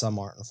that, and some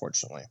aren't,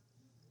 unfortunately.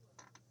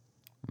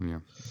 Yeah.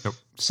 Yep.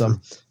 So,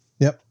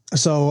 yep.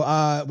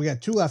 So we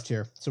got 2 left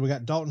here. So we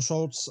got Dalton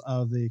Schultz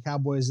of the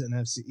Cowboys in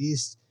NFC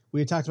East. We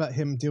had talked about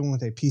him dealing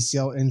with a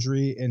PCL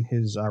injury in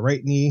his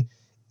right knee.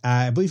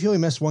 I believe he only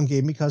missed 1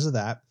 game because of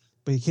that.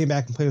 But he came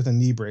back and played with a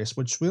knee brace,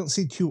 which we don't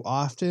see too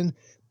often.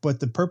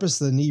 But the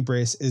purpose of the knee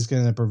brace is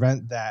going to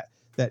prevent that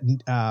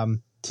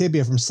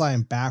tibia from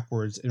sliding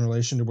backwards in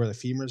relation to where the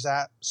femur's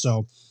at.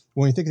 So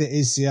when you think of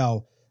the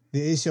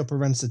ACL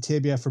prevents the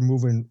tibia from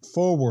moving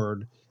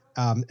forward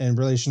in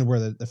relation to where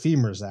the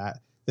femur's at.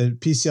 The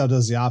PCL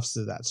does the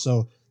opposite of that.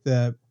 So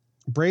the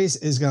brace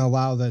is going to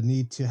allow the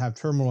knee to have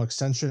terminal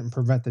extension and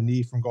prevent the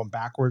knee from going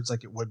backwards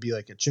like it would be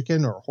like a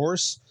chicken or a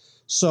horse.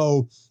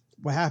 So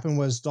what happened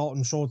was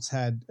Dalton Schultz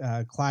had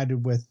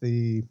collided with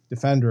the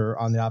defender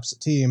on the opposite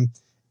team,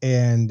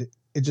 and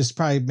it just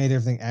probably made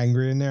everything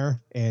angry in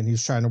there, and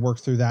he's trying to work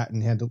through that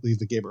and had to leave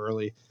the game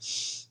early.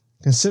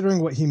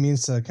 Considering what he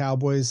means to the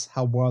Cowboys,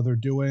 how well they're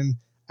doing,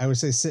 I would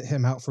say sit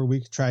him out for a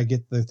week, try to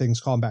get the things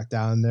calmed back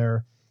down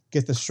there,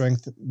 get the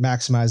strength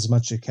maximized as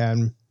much as you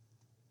can.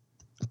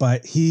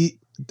 But he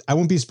I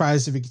wouldn't be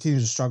surprised if he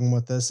continues to struggle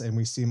with this and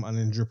we see him on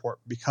an injury report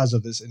because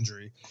of this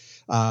injury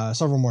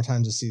several more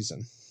times this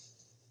season.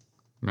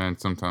 Man,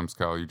 sometimes,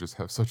 Kyle, you just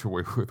have such a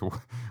way with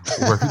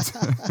words.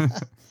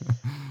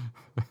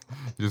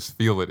 You just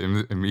feel it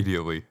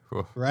immediately.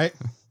 Right?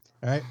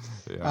 All right.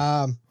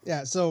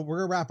 Yeah. So we're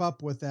going to wrap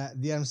up with the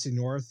NFC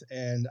North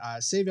and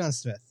Savion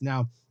Smith.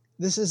 Now,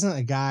 this isn't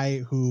a guy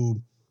who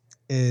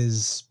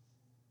is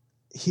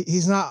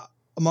he's not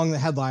among the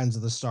headlines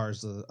of the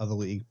stars of the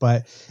league,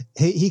 but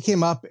he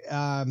came up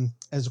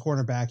as a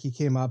cornerback. He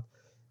came up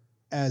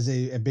as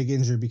a big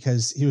injury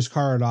because he was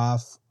carted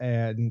off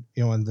and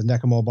the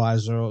neck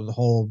immobilizer, the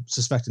whole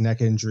suspected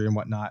neck injury and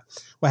whatnot.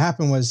 What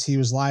happened was he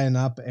was lying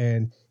up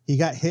and he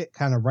got hit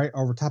kind of right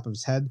over top of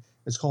his head.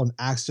 It's called an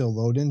axial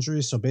load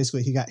injury. So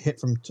basically he got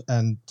hit from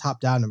top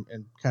down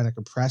and kind of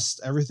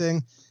compressed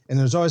everything. And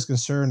there's always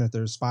concern if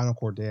there's spinal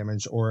cord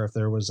damage or if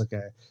there was like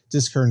a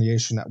disc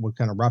herniation that would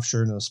kind of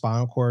rupture into the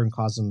spinal cord and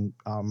cause them,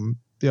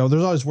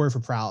 there's always worry for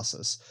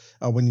paralysis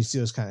when you see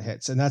those kind of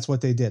hits. And that's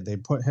what they did. They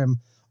put him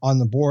on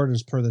the board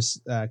as per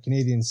the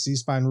Canadian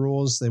C-spine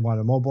rules. They want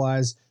to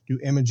mobilize, do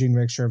imaging,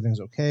 make sure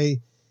everything's okay.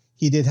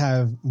 He did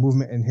have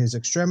movement in his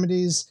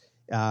extremities.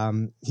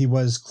 He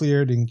was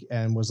cleared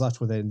and was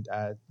left with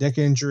a neck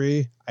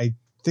injury. I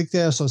think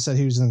they also said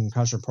he was in the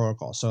concussion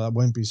protocol, so that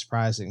wouldn't be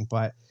surprising.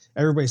 But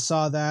everybody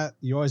saw that.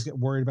 You always get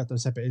worried about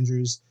those type of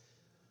injuries.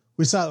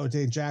 We saw it with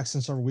Dave Jackson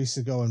several weeks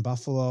ago in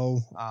Buffalo.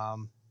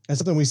 And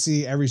something we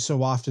see every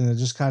so often that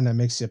just kind of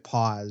makes you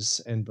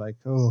pause and like,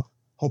 oh,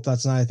 hope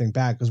that's not anything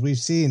bad, because we've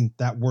seen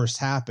that worst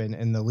happen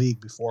in the league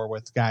before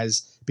with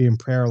guys being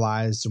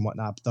paralyzed and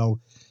whatnot, though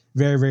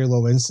very, very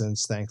low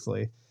incidence,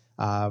 thankfully.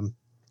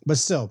 But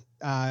still,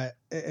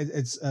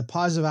 it's a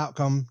positive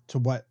outcome to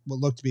what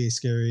looked to be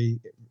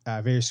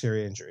a very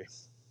scary injury.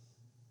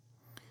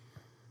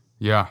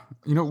 Yeah.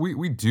 We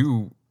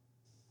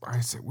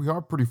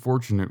are pretty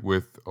fortunate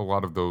with a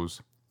lot of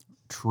those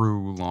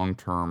true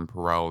long-term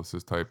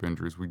paralysis type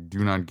injuries. We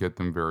do not get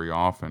them very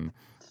often,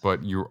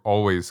 but you're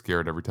always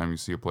scared every time you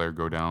see a player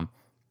go down.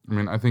 I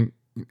mean, I think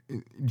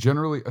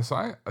generally,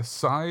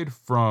 aside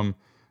from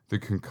the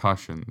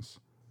concussions,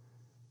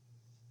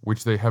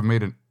 which they have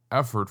made an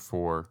effort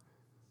for,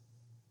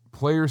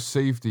 player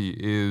safety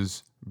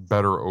is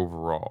better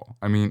overall.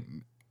 I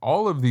mean,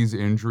 all of these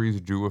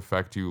injuries do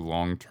affect you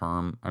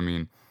long-term. I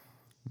mean,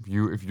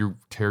 if you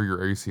tear your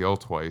ACL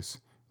twice,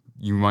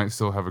 you might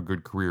still have a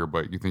good career,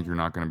 but you think you're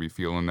not going to be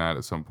feeling that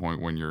at some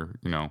point when you're,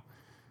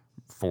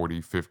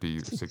 40, 50,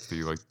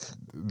 60, like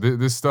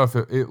this stuff,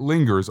 it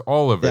lingers,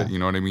 all of it. You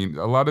know what I mean?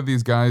 A lot of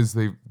these guys,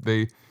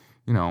 they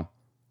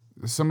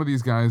some of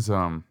these guys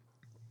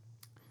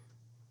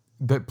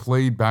that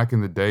played back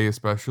in the day,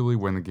 especially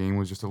when the game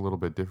was just a little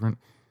bit different,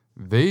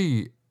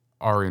 they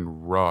are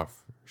in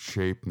rough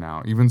shape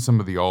now. Even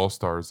some of the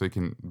all-stars, they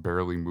can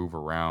barely move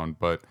around,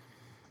 but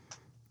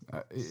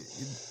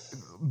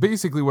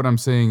basically what I'm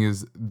saying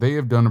is they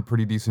have done a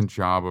pretty decent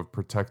job of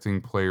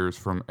protecting players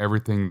from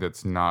everything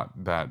that's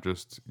not that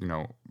just,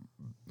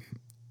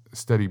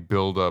 steady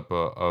buildup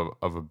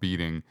of a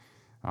beating,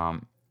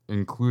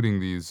 including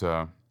these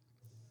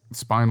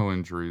spinal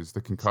injuries. The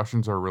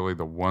concussions are really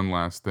the one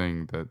last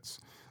thing that's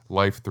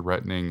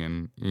life-threatening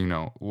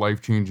and,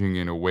 life-changing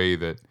in a way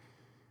that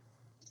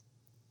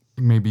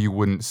maybe you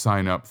wouldn't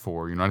sign up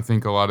for. I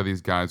think a lot of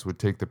these guys would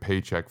take the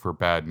paycheck for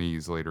bad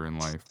knees later in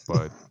life,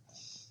 but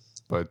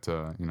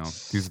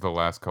these are the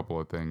last couple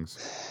of things.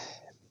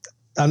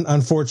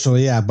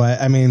 Unfortunately, yeah.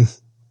 But I mean,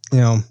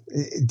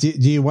 do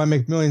you want to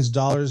make millions of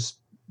dollars,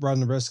 run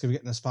the risk of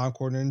getting a spinal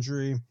cord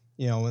injury,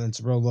 when it's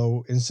a real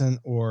low incident,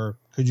 or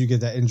could you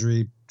get that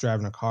injury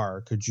driving a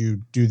car? Could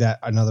you do that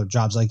on other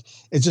jobs? Like,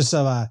 it's just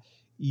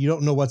you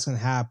don't know what's going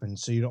to happen,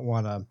 so you don't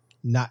want to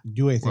not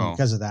do anything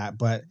because of that.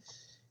 But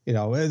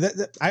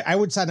I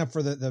would sign up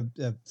for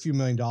the few $1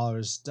 million.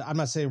 I'm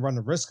not saying run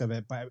the risk of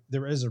it, but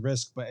there is a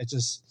risk. But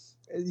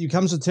it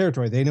comes with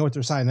territory. They know what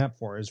they're signing up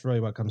for. Is really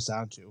what it comes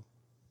down to.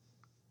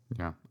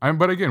 Yeah,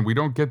 but again, we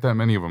don't get that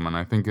many of them, and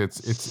I think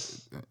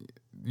it's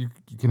you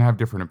can have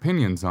different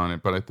opinions on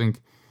it, but I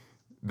think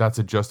that's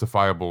a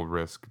justifiable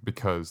risk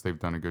because they've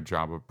done a good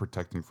job of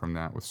protecting from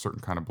that with certain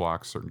kind of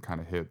blocks, certain kind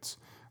of hits.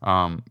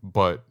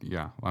 But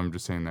yeah, I'm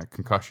just saying that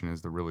concussion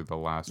is really the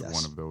last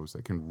one of those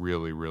that can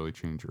really, really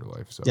change your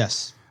life. So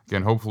yes.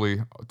 Again,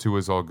 hopefully Tua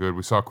is all good.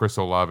 We saw Chris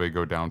Olave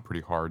go down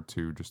pretty hard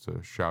too, just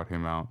to shout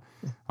him out.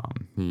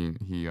 He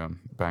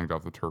banged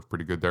off the turf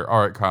pretty good there.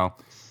 All right, Kyle,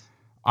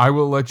 I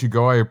will let you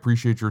go. I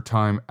appreciate your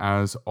time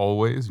as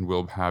always, and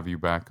we'll have you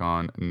back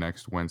on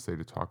next Wednesday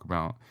to talk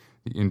about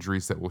the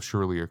injuries that will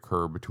surely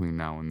occur between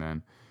now and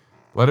then.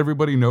 Let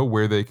everybody know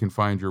where they can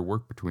find your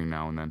work between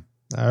now and then.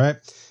 All right.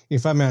 You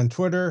can find me on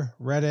Twitter,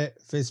 Reddit,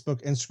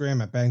 Facebook,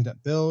 Instagram at Banged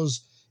Up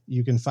Bills.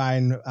 You can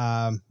find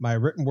my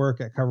written work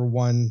at Cover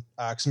One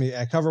at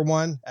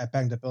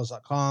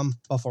bangedupbills.com,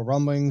 Buffalo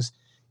Rumblings.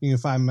 You can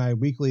find my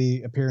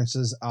weekly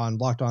appearances on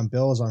Locked On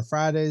Bills on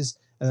Fridays,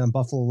 and then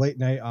Buffalo Late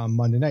Night on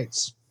Monday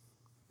nights.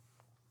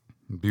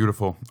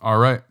 Beautiful. All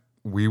right.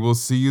 We will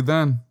see you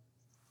then.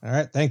 All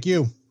right. Thank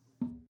you.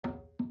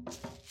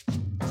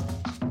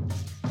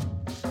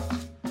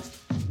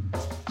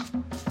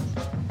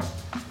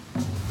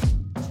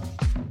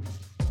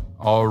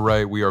 All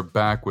right, we are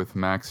back with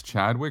Max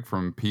Chadwick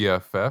from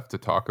PFF to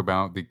talk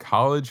about the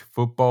college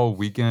football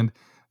weekend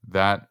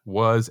that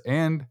was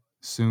and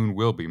soon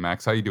will be.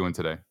 Max, how you doing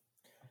today?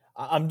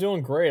 I'm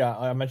doing great.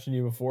 I mentioned to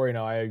you before,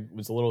 I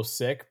was a little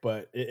sick,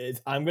 but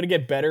I'm gonna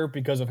get better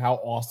because of how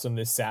awesome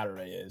this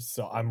Saturday is.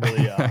 So I'm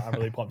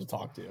really pumped to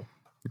talk to you.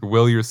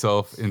 Will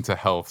yourself into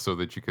health so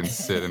that you can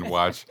sit and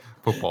watch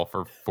football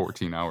for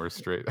 14 hours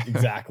straight.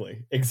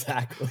 Exactly.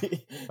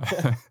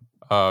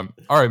 All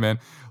right, man.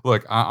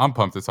 Look, I'm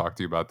pumped to talk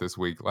to you about this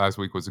week. Last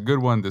week was a good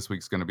one. This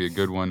week's going to be a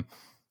good one.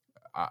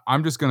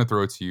 I'm just going to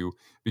throw it to you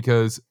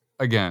because,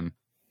 again,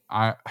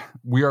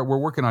 we're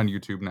working on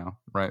YouTube now,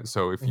 right?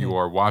 So if you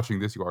are watching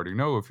this, you already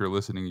know. If you're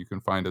listening, you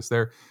can find us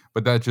there.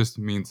 But that just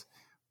means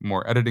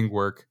more editing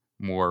work,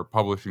 more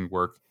publishing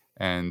work,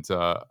 and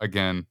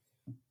again,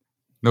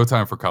 no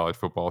time for college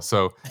football.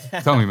 So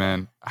tell me,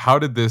 man, how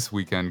did this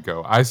weekend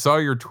go? I saw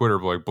your Twitter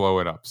blow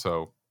it up.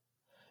 So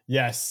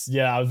Yes,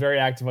 yeah, I was very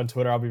active on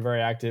Twitter. I'll be very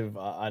active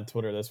on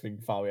Twitter this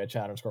week. Follow me at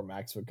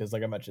 @Max because,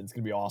 like I mentioned, it's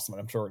gonna be awesome, and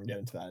I'm sure we're gonna get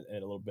into that in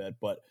a little bit.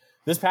 But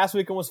this past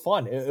weekend was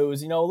fun. It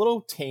was, a little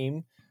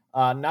tame.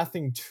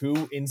 Nothing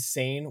too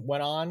insane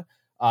went on.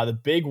 The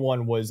big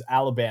one was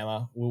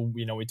Alabama.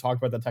 We talked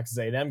about the Texas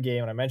A&M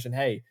game, and I mentioned,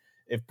 hey,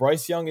 if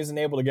Bryce Young isn't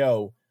able to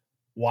go,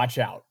 watch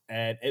out.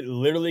 And it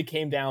literally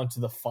came down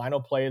to the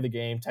final play of the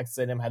game. Texas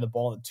A&M had the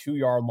ball on the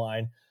 2-yard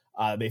line.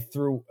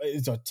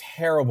 It's a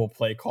terrible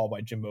play call by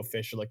Jimbo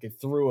Fisher. Like, they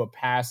threw a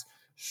pass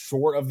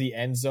short of the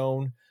end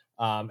zone,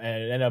 and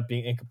it ended up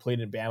being incomplete,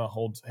 and Bama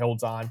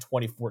holds on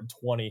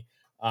 24-20.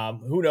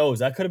 Who knows?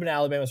 That could have been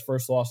Alabama's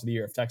first loss of the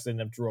year if Texas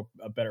A&M drew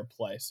a better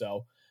play.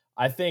 So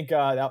I think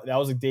that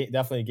was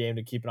definitely a game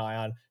to keep an eye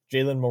on.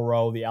 Jalen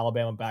Moreau, the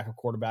Alabama backup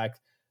quarterback,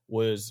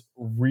 was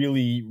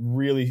really,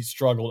 really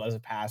struggled as a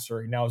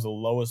passer. He now has the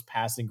lowest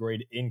passing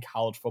grade in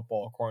college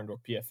football, according to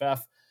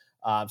PFF.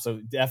 So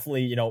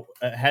definitely,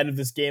 ahead of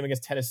this game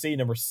against Tennessee,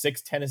 number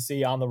 6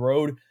 Tennessee on the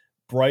road,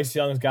 Bryce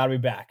Young's got to be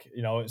back,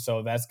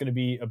 so that's going to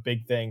be a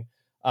big thing.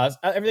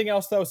 Everything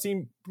else, though,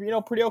 seemed,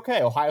 pretty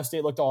okay. Ohio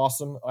State looked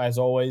awesome, as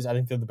always. I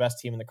think they're the best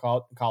team in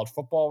the college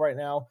football right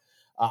now.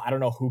 I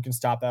don't know who can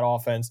stop that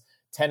offense.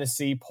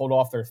 Tennessee pulled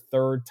off their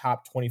third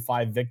top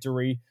 25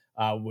 victory,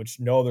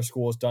 which no other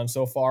school has done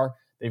so far.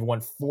 They've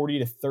won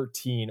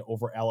 40-13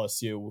 over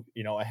LSU,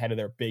 ahead of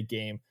their big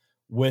game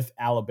with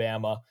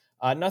Alabama.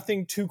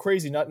 Nothing too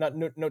crazy,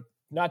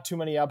 not too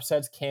many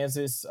upsets.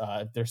 Kansas,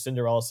 their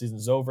Cinderella season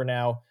is over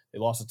now. They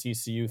lost to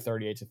TCU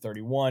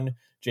 38-31.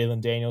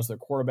 Jalen Daniels, their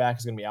quarterback,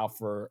 is going to be out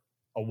for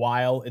a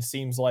while, it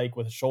seems like,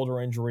 with a shoulder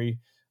injury.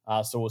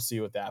 So we'll see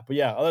with that. But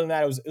yeah, other than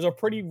that, it was a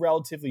pretty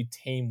relatively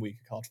tame week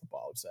of college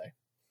football, I would say.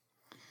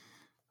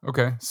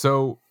 Okay,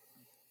 so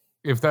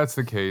if that's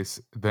the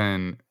case,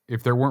 then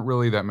if there weren't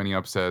really that many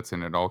upsets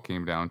and it all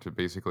came down to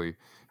basically,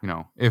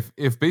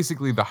 if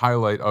basically the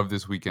highlight of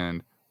this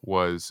weekend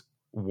was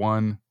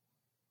one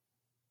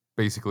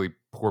basically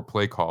poor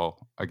play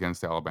call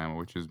against Alabama,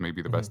 which is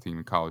maybe the best team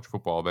in college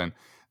football, then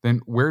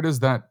where does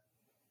that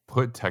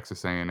put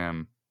Texas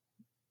A&M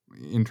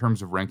in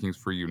terms of rankings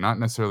for you? Not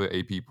necessarily the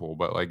AP poll,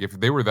 but like if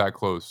they were that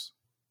close,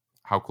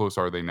 how close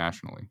are they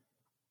nationally?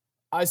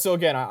 So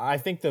again, I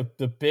think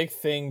the big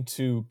thing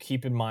to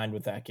keep in mind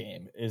with that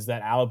game is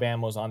that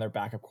Alabama was on their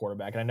backup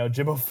quarterback. And I know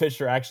Jimbo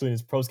Fisher actually in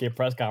his post-game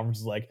press conference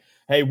is like,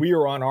 hey, we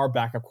were on our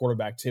backup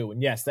quarterback too.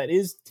 And yes, that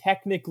is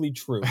technically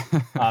true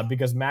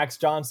because Max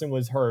Johnson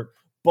was hurt.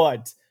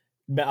 But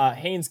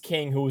Haynes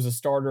King, who was a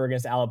starter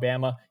against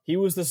Alabama, he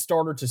was the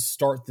starter to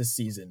start the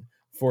season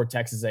for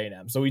Texas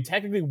A&M. So he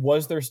technically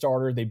was their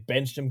starter. They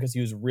benched him because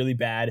he was really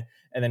bad.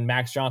 And then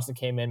Max Johnson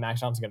came in. Max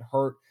Johnson got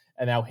hurt.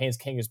 And now Haynes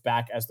King is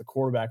back as the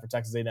quarterback for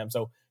Texas A&M.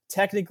 So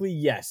technically,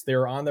 yes,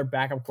 they're on their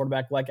backup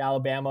quarterback like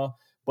Alabama,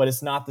 but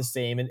it's not the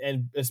same.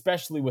 And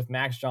especially with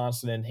Max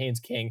Johnson and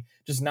Haynes King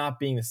just not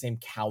being the same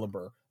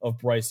caliber of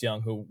Bryce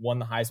Young, who won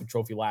the Heisman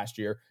Trophy last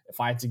year. If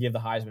I had to give the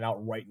Heisman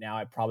out right now,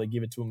 I'd probably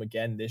give it to him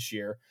again this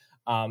year.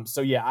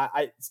 So yeah,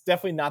 it's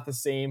definitely not the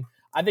same.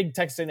 I think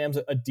Texas A&M's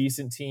a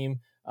decent team.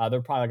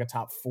 They're probably like a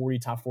top 40,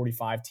 top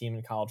 45 team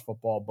in college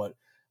football, but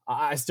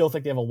I still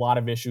think they have a lot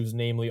of issues,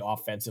 namely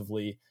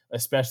offensively,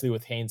 especially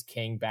with Haynes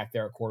King back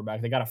there at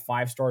quarterback. They got a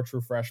 5-star true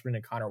freshman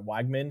in Connor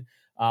Wagman,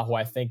 who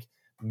I think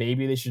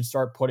maybe they should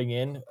start putting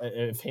in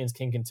if Haynes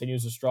King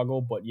continues to struggle.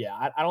 But yeah,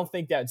 I don't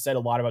think that said a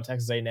lot about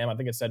Texas A&M. I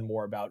think it said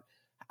more about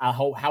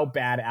how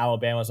bad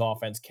Alabama's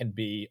offense can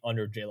be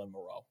under Jalen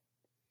Moreau.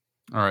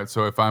 All right,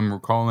 so if I'm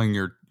recalling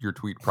your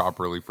tweet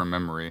properly from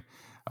memory,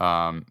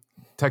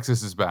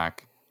 Texas is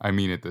back. I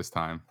mean it this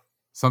time.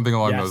 Something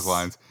along those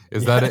lines.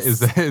 Is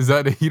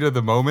that a heat of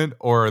the moment,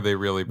 or are they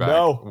really back?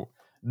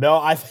 No,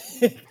 I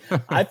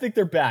think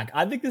they're back.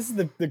 I think this is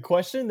the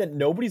question that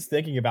nobody's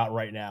thinking about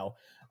right now.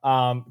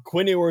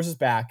 Quinn Ewers is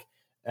back,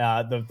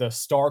 the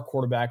star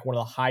quarterback, one of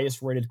the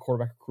highest rated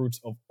quarterback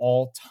recruits of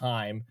all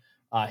time.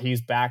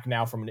 He's back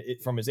now from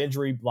his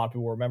injury. A lot of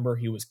people remember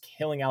he was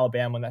killing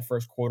Alabama in that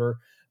first quarter.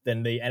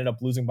 Then they ended up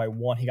losing by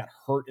 1. He got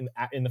hurt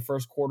in the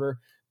first quarter.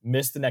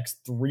 Missed the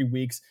next 3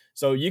 weeks.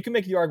 So you can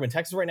make the argument.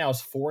 Texas right now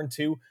is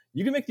 4-2.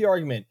 You can make the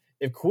argument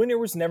if Quinn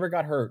Ewers never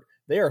got hurt,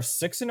 they are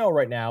 6-0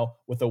 right now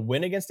with a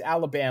win against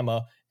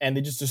Alabama, and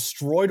they just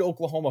destroyed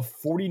Oklahoma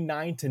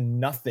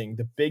 49-0,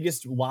 the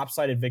biggest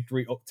lopsided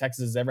victory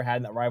Texas has ever had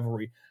in that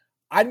rivalry.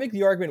 I'd make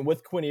the argument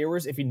with Quinn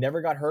Ewers, if he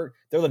never got hurt,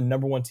 they're the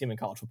number one team in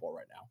college football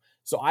right now.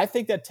 So I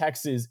think that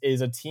Texas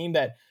is a team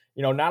that,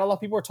 not a lot of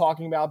people are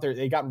talking about.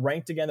 They got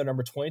ranked again. They're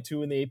number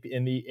 22 in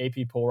the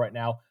AP poll right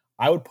now.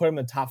 I would put them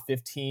in the top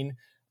 15,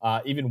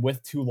 even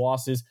with 2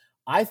 losses.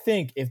 I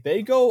think if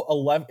they go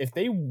 11, if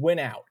they win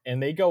out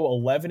and they go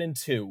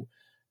 11-2,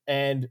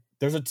 and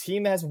there's a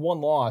team that has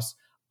 1 loss,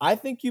 I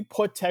think you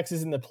put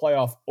Texas in the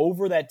playoff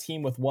over that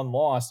team with 1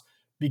 loss,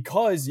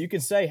 because you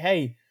can say,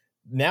 hey,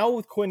 now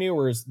with Quinn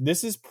Ewers,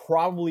 this is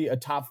probably a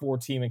top 4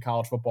 team in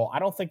college football. I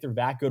don't think they're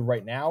that good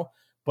right now,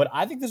 but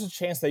I think there's a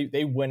chance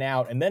they win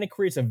out, and then it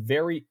creates a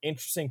very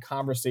interesting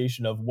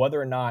conversation of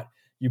whether or not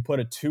you put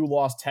a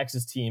 2-loss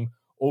Texas team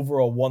over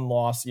a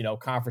 1-loss,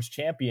 conference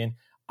champion.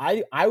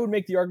 I would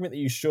make the argument that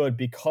you should,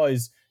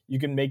 because you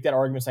can make that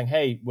argument saying,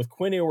 hey, with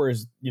Quinn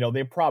Ewers,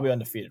 they're probably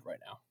undefeated right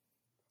now.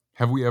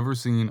 Have we ever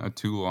seen a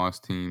 2-loss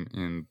team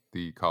in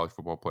the college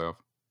football playoff?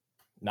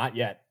 Not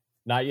yet.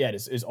 Not yet.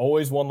 It's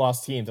always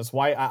 1-loss teams. That's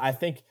why I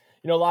think,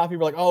 a lot of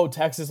people are like, oh,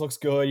 Texas looks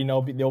good.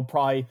 They'll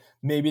probably,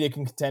 maybe they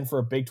can contend for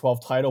a Big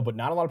 12 title, but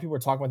not a lot of people are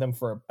talking about them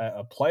for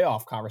a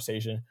playoff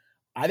conversation.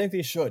 I think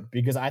they should,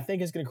 because I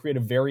think it's going to create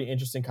a very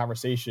interesting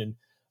conversation,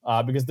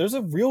 because there's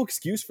a real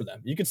excuse for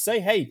them. You could say,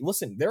 hey,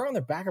 listen, they're on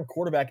their backup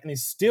quarterback, and they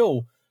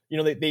still,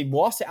 they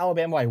lost to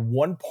Alabama by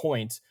 1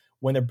 point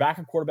when their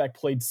backup quarterback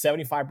played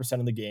 75%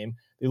 of the game.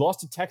 They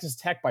lost to Texas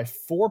Tech by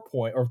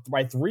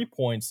 3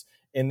 points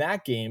in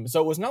that game. So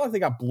it was not like they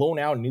got blown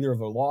out in either of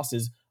their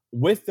losses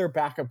with their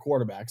backup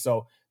quarterback.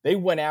 So they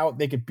went out,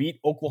 they could beat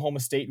Oklahoma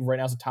State, who right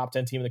now is a top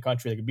 10 team in the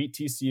country. They could beat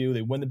TCU.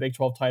 They win the Big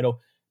 12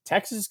 title.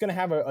 Texas is going to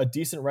have a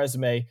decent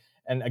resume.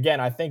 And again,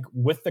 I think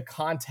with the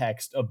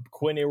context of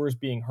Quinn Ewers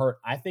being hurt,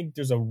 I think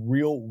there's a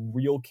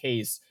real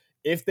case,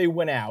 if they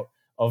win out,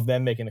 of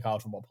them making the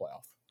college football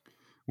playoff.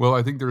 Well,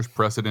 I think there's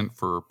precedent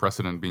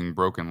being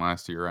broken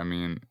last year. I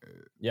mean,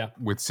 yeah,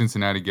 with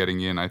Cincinnati getting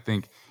in, I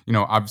think,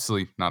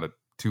 obviously not a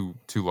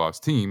two-loss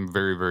team,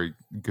 very, very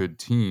good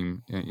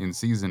team in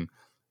season.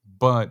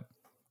 But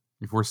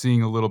if we're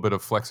seeing a little bit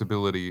of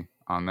flexibility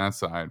on that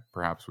side,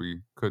 perhaps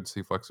we could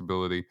see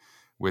flexibility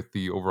with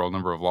the overall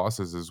number of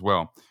losses as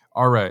well.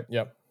 All right.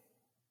 Yep.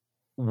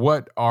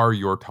 What are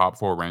your top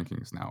 4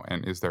 rankings now?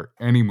 And is there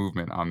any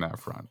movement on that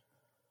front?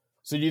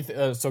 So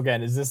so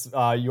again, is this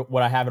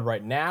what I have it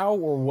right now,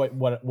 or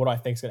what I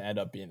think is going to end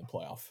up being the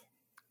playoff?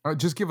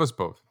 Just give us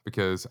both,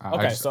 because I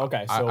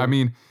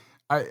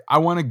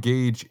want to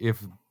gauge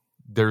if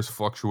there's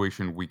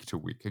fluctuation week to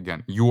week.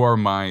 Again, you are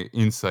my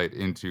insight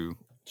into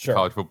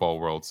college football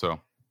world. So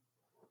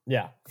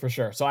yeah, for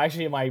sure. So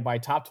actually my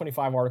top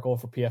 25 article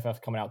for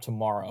PFF coming out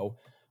tomorrow.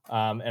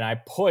 And I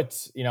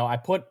put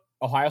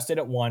Ohio State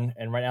at 1,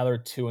 and right now they're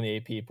 2 in the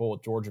AP poll,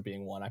 with Georgia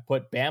being 1. I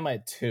put Bama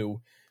at 2.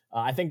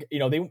 I think,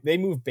 they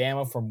moved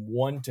Bama from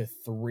 1 to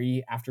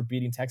 3 after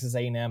beating Texas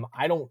A&M.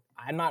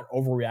 I'm not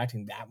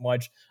overreacting that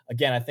much.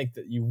 Again, I think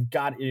that you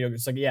got,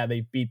 it's like, yeah,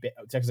 they beat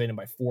Texas A&M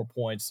by 4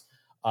 points.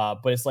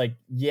 But it's like,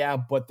 yeah,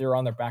 but they're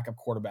on their backup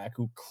quarterback,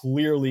 who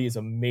clearly is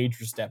a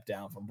major step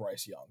down from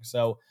Bryce Young.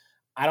 So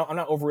I'm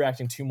not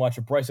overreacting too much.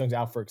 If Bryce Young's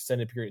out for an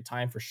extended period of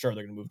time, for sure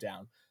they're going to move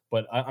down.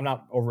 But I'm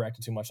not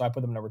overreacting too much. So I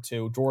put them number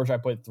 2. Georgia, I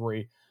put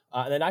 3.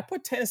 And then I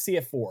put Tennessee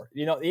at 4.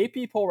 The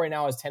AP poll right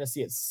now is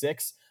Tennessee at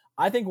 6.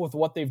 I think with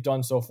what they've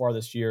done so far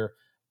this year,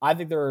 I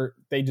think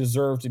they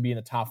deserve to be in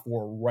the top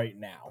 4 right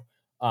now.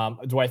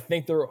 Do I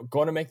think they're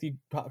going to make the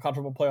college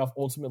football playoff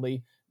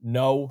ultimately?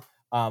 No.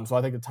 So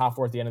I think the top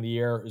 4 at the end of the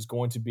year is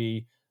going to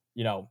be,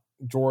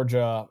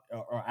 Georgia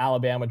or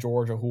Alabama,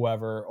 Georgia,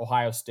 whoever,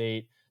 Ohio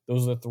State.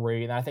 Those are the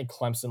 3. And I think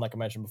Clemson, like I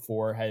mentioned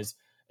before, has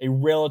a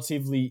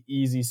relatively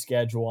easy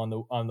schedule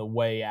on the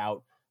way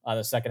out on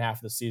the second half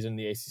of the season in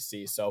the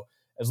ACC. So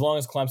as long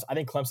as I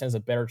think Clemson has a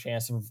better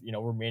chance of,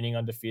 remaining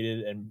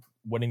undefeated and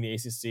winning the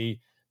ACC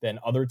than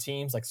other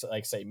teams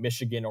like say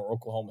Michigan or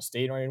Oklahoma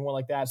State or anyone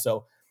like that.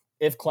 So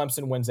if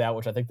Clemson wins out,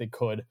 which I think they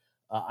could,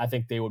 I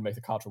think they would make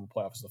the college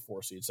football playoff as the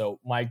 4 seed. So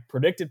my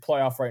predicted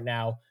playoff right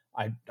now,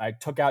 I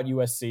took out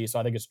USC. So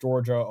I think it's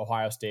Georgia,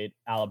 Ohio State,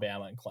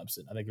 Alabama, and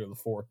Clemson. I think they're the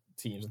 4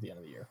 teams at the end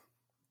of the year.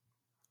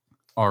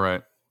 All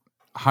right.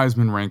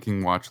 Heisman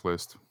ranking watch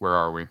list. Where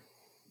are we?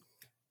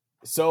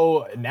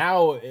 So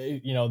now,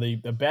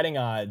 the betting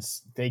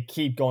odds, they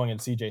keep going in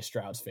CJ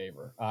Stroud's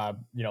favor.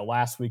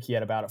 Last week he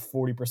had about a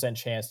 40%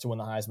 chance to win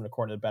the Heisman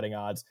according to the betting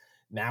odds.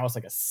 Now it's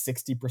like a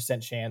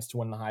 60% chance to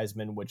win the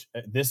Heisman, which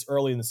this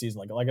early in the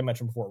season, like I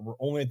mentioned before, we're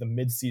only at the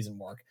mid-season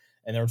mark,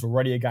 and there's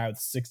already a guy with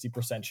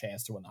 60%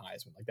 chance to win the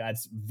Heisman. Like,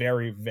 that's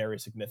very, very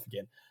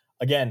significant.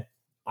 Again,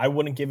 I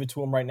wouldn't give it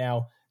to him right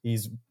now.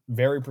 He's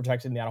very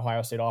protected in the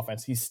Ohio State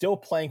offense. He's still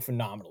playing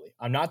phenomenally.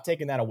 I'm not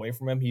taking that away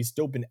from him. He's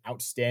still been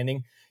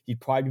outstanding.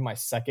 He'd probably be my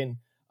second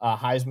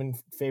Heisman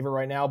favorite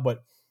right now,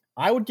 but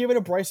I would give it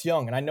to Bryce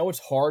Young. And I know it's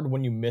hard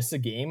when you miss a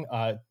game,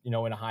 in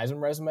a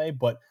Heisman resume,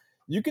 but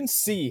you can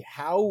see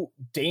how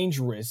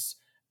dangerous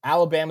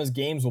Alabama's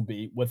games will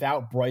be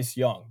without Bryce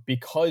Young,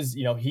 because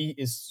he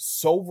is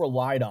so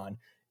relied on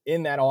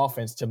in that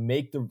offense to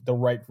make the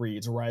right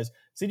reads. Whereas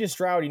CJ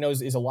Stroud,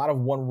 is a lot of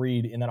one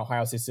read in that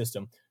Ohio State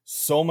system.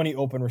 So many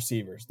open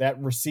receivers.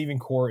 That receiving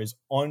core is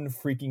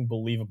unfreaking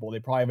believable. They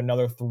probably have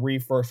another 3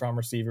 first-round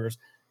receivers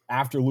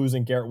after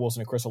losing Garrett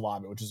Wilson and Chris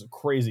Olave, which is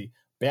crazy.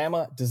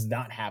 Bama does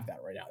not have that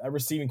right now. That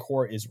receiving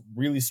core is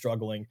really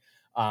struggling.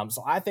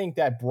 So I think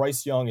that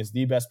Bryce Young is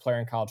the best player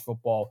in college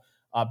football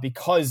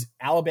because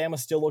Alabama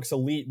still looks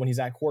elite when he's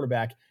at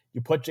quarterback. You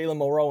put Jalen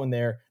Monroe in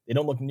there, they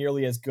don't look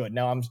nearly as good.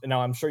 Now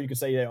I'm sure you could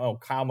say,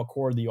 Kyle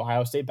McCord, the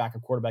Ohio State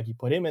backup quarterback, you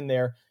put him in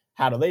there.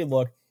 How do they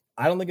look?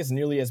 I don't think it's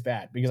nearly as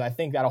bad because I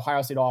think that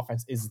Ohio State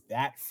offense is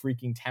that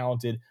freaking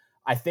talented.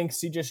 I think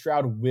CJ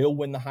Stroud will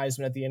win the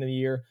Heisman at the end of the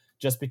year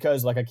just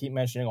because, like I keep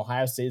mentioning,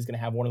 Ohio State is going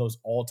to have one of those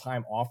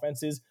all-time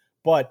offenses.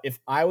 But if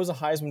I was a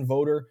Heisman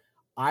voter,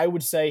 I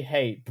would say,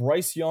 hey,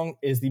 Bryce Young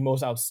is the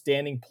most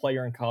outstanding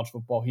player in college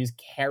football. He's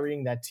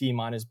carrying that team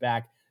on his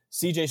back.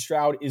 CJ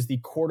Stroud is the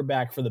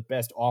quarterback for the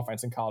best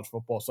offense in college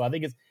football. So I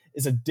think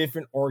it's a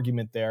different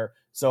argument there.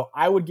 So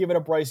I would give it a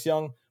Bryce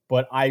Young,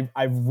 but I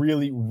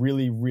really,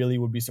 really, really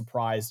would be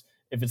surprised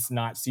if it's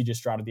not CJ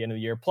Stroud at the end of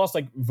the year. Plus,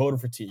 like, voter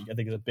fatigue, I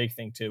think, is a big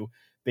thing too.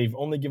 They've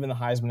only given the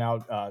Heisman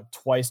out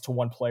twice to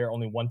one player,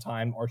 only one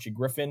time. Archie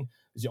Griffin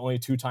is the only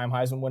 2-time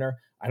Heisman winner.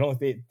 I don't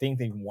think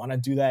they want to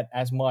do that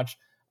as much.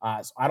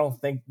 So I don't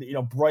think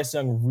Bryce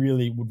Young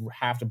really would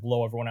have to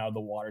blow everyone out of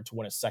the water to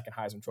win a second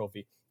Heisman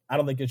Trophy. I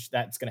don't think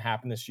that's going to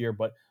happen this year.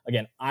 But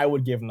again, I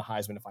would give him the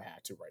Heisman if I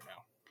had to right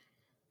now.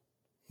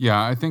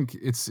 Yeah, I think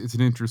it's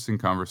an interesting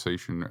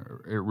conversation.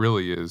 It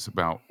really is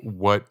about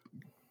what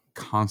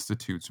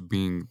constitutes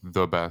being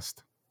the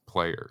best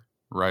player,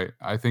 right?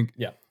 I think,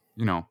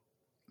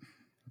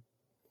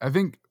 I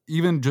think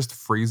even just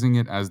phrasing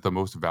it as the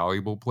most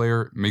valuable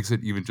player makes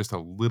it even just a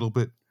little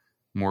bit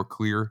more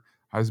clear.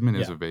 Heisman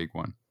is a vague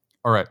one.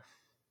 All right.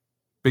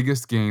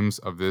 Biggest games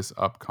of this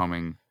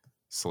upcoming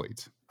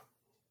slate.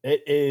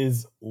 It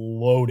is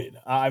loaded.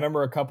 I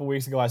remember a couple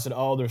weeks ago I said,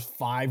 there's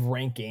 5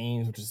 ranked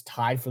games, which is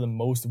tied for the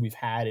most that we've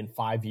had in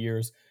 5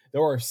 years.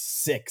 There are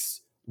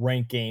 6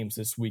 ranked games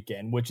this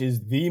weekend, which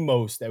is the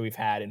most that we've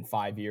had in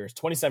 5 years.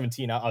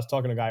 2017, I was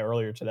talking to a guy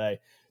earlier today.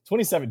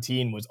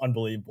 2017 was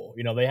unbelievable.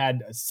 They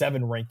had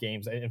 7 ranked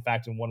games, in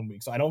fact, in 1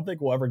 week. So I don't think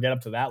we'll ever get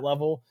up to that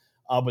level,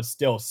 but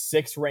still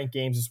 6 ranked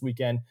games this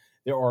weekend.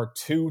 There are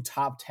 2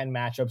 top 10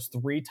 matchups,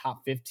 3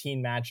 top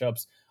 15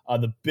 matchups.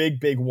 The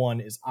big one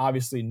is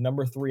obviously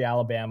number 3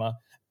 Alabama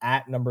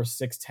at number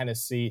 6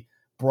 Tennessee.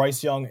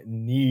 Bryce Young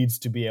needs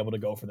to be able to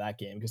go for that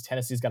game because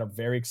Tennessee's got a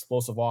very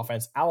explosive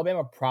offense.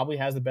 Alabama probably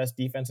has the best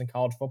defense in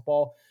college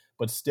football,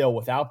 but still,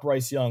 without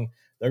Bryce Young,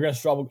 they're going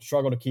to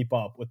struggle to keep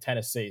up with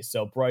Tennessee.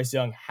 So Bryce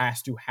Young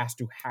has to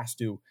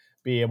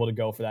be able to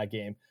go for that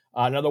game.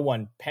 Another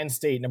one, Penn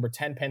State, number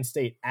 10 Penn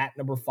State at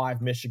number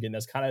 5 Michigan.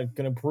 That's kind of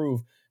going to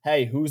prove,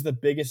 hey, who's the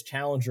biggest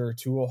challenger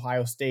to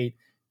Ohio State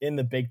in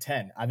the Big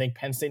Ten. I think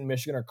Penn State and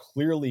Michigan are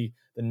clearly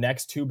the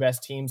next 2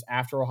 best teams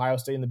after Ohio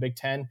State in the Big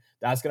Ten.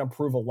 That's going to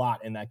prove a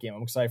lot in that game.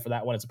 I'm excited for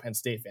that one as a Penn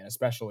State fan,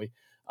 especially.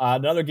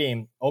 Another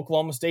game,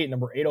 Oklahoma State,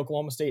 number 8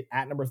 Oklahoma State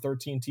at number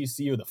 13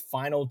 TCU, the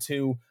final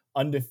 2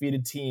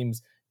 undefeated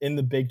teams in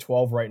the Big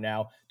 12 right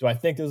now. Do I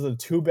think those are the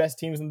 2 best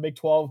teams in the Big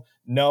 12?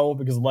 No,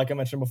 because like I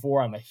mentioned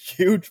before, I'm a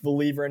huge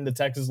believer in the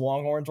Texas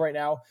Longhorns right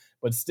now.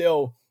 But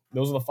still,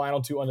 those are the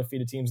final 2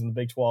 undefeated teams in the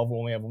Big 12. We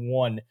only have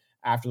 1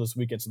 after this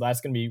weekend. So that's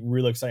going to be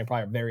really exciting.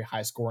 Probably a very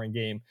high scoring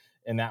game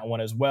in that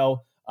one as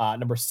well.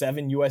 Number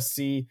 7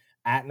 USC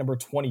at number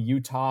 20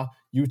 Utah.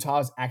 Utah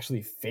is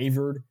actually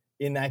favored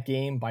in that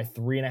game by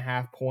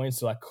 3.5 points.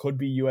 So that could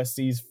be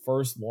USC's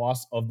first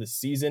loss of the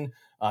season.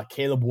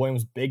 Caleb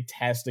Williams, big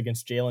test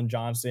against Jalen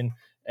Johnson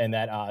and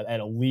that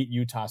elite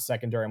Utah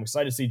secondary. I'm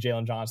excited to see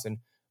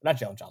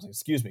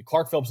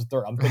Clark Phillips III.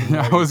 I'm thinking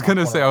I was going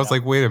to say, I was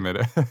like, wait a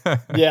minute.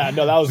 Yeah,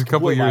 no, that was a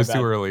couple of years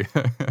too early.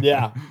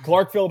 Yeah,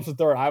 Clark Phillips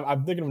III.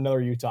 I'm thinking of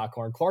another Utah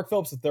corner. Clark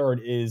Phillips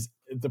III is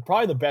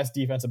probably the best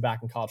defensive back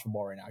in college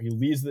football right now. He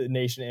leads the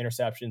nation in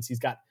interceptions. He's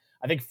got,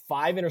 I think,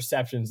 5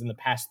 interceptions in the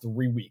past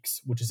 3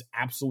 weeks, which is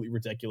absolutely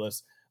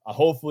ridiculous.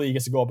 Hopefully he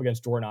gets to go up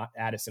against Jordan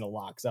Addison a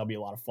lot because that'll be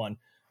a lot of fun.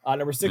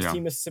 Number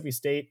 16, Mississippi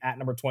State at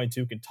number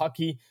 22,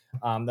 Kentucky.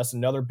 That's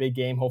another big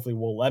game. Hopefully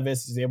Will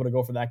Levis is able to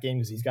go for that game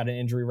because he's got an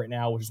injury right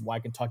now, which is why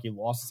Kentucky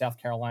lost to South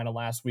Carolina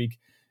last week.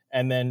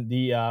 And then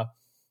the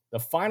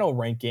final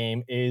ranked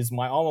game is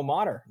my alma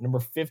mater, number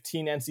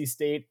 15, NC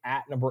State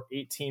at number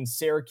 18,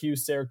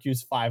 Syracuse.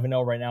 Syracuse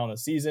 5-0 right now in the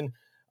season.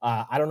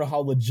 I don't know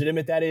how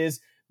legitimate that is.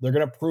 They're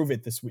going to prove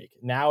it this week.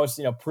 Now it's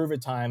prove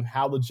it time,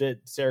 how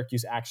legit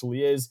Syracuse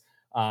actually is.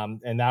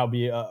 And that'll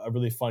be a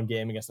really fun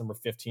game against number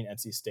 15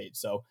 NC State.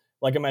 So,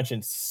 like I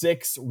mentioned,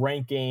 6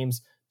 ranked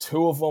games,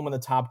 2 of them in the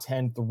top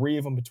 10, 3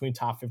 of them between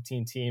top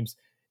 15 teams.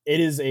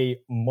 It is a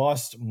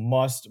must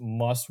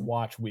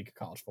watch week of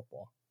college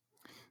football.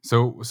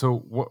 So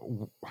what?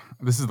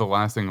 This is the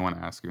last thing I want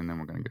to ask you, and then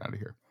we're going to get out of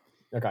here.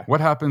 Okay. What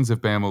happens if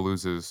Bama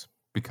loses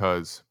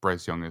because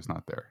Bryce Young is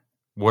not there?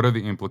 What are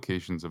the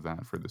implications of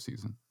that for the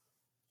season?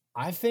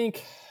 I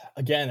think,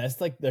 again,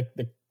 that's like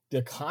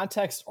the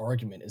context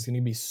argument is going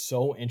to be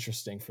so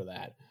interesting for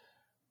that.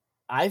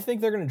 I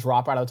think they're going to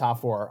drop out of the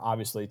top 4.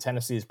 Obviously,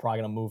 Tennessee is probably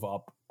going to move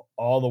up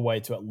all the way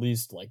to at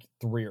least like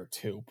 3 or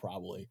 2,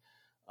 probably.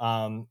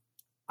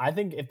 I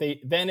think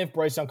if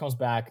Bryce Young comes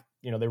back,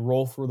 they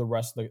roll through the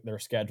rest of their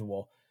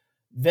schedule.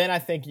 Then I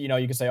think, you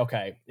can say,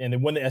 okay, and they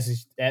win the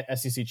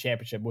SEC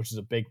championship, which is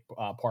a big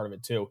part of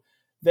it too.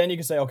 Then you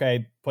can say,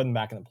 okay, put them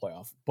back in the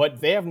playoff.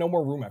 But they have no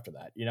more room after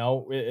that.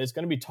 It's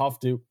going to be tough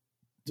to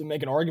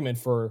make an argument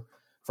for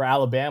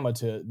Alabama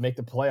to make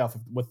the playoff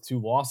with 2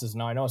 losses.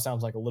 Now, I know it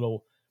sounds like a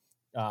little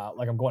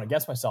like I'm going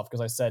against myself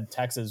because I said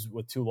Texas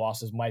with 2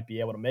 losses might be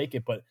able to make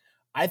it, but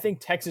I think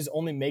Texas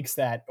only makes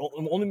that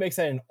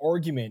an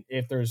argument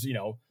if there's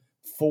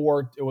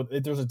 4,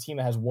 if there's a team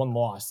that has 1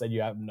 loss that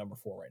you have number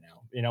 4 right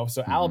now.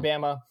 So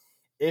Alabama,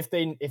 if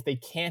they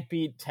can't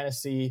beat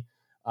Tennessee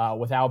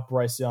without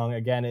Bryce Young,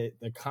 again,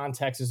 the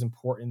context is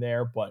important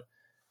there, but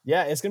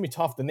yeah, it's gonna be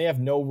tough. Then they have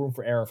no room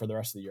for error for the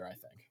rest of the year, I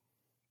think.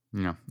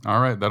 Yeah. All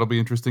right. That'll be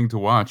interesting to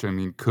watch. I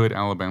mean, could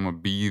Alabama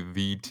be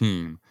the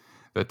team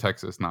that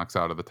Texas knocks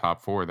out of the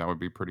top 4? That would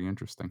be pretty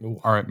interesting. Ooh,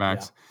 all right,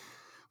 Max. Yeah.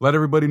 Let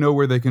everybody know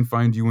where they can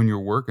find you and your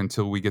work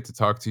until we get to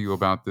talk to you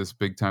about this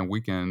big time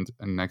weekend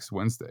next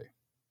Wednesday.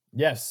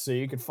 Yes, so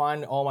you can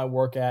find all my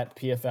work at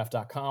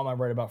pff.com. I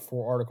write about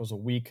 4 articles a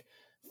week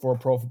for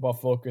Pro Football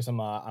Focus. I'm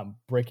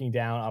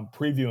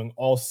previewing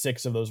all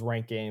 6 of those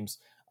ranked games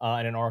in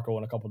an article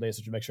in a couple of days,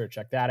 so you make sure to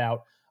check that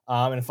out.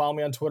 And follow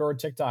me on Twitter or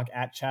TikTok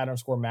at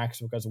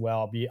 @Chad_Maxbook as well.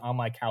 I'll be on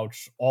my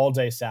couch all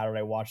day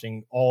Saturday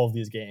watching all of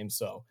these games,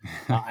 so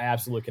I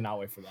absolutely cannot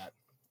wait for that.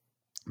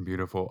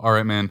 Beautiful. All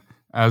right, man.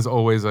 As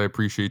always, I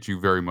appreciate you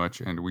very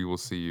much, and we will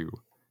see you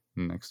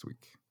next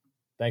week.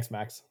 Thanks,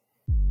 Max.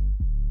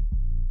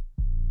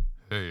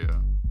 Hey,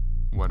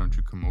 why don't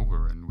you come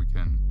over and we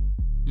can,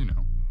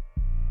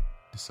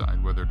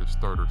 decide whether to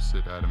start or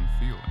sit Adam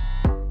Thielen.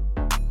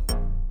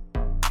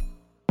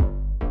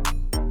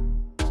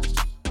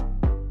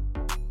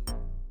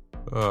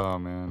 Oh,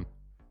 man.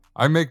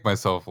 I make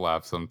myself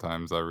laugh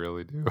sometimes. I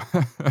really do.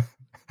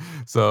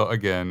 So,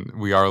 again,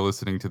 we are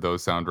listening to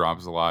those sound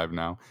drops live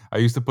now. I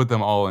used to put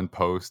them all in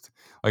post.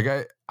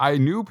 Like, I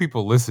knew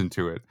people listened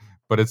to it,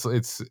 but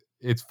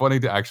it's funny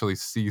to actually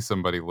see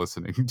somebody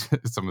listening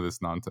to some of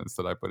this nonsense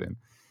that I put in.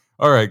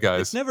 All right,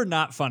 guys. It's never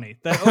not funny.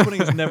 That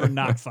opening is never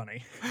not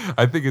funny.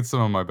 I think it's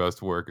some of my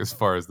best work as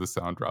far as the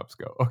sound drops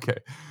go. Okay.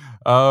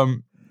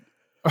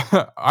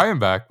 I am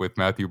back with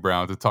Matthew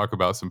Brown to talk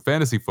about some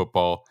fantasy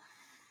football.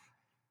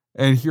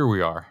 And here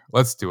we are.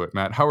 Let's do it,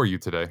 Matt. How are you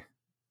today?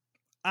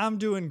 I'm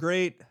doing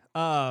great.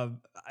 I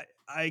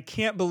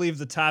can't believe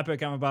the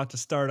topic I'm about to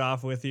start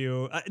off with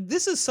you.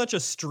 This is such a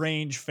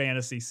strange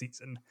fantasy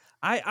season.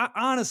 I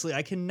honestly,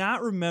 I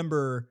cannot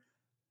remember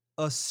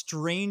a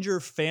stranger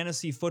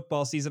fantasy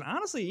football season,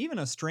 honestly, even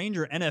a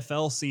stranger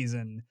NFL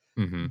season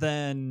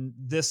than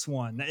this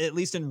one, at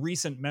least in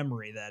recent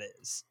memory, that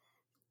is.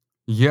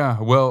 Yeah,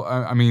 well,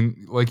 I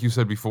mean, like you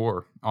said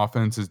before,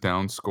 offense is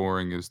down,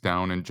 scoring is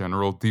down in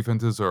general.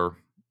 Defenses are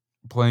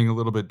playing a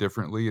little bit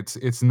differently.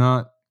 It's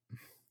not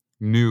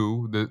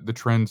new. The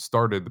trend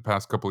started the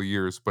past couple of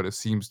years, but it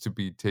seems to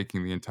be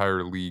taking the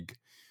entire league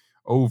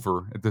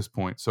over at this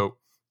point. So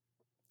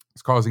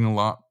it's causing a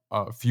lot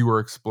fewer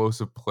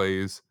explosive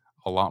plays,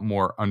 a lot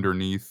more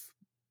underneath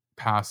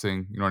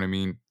passing. You know what I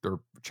mean? They're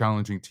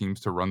challenging teams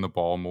to run the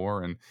ball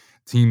more, and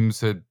teams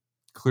had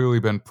clearly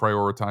been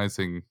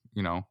prioritizing,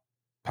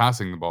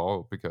 passing the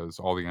ball because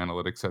all the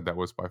analytics said that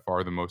was by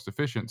far the most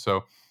efficient.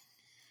 So,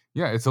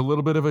 yeah, it's a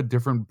little bit of a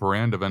different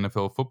brand of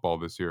NFL football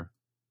this year.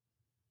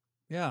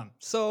 Yeah.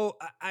 So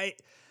I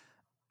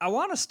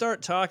want to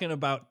start talking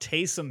about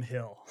Taysom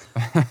Hill.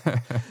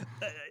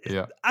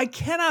 Yeah. I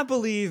cannot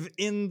believe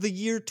in the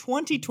year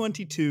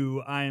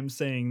 2022 I am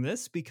saying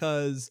this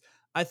because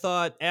I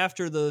thought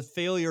after the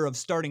failure of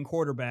starting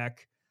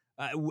quarterback,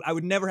 I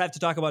would never have to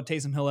talk about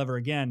Taysom Hill ever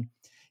again.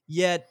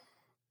 Yet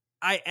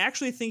I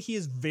actually think he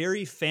is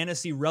very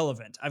fantasy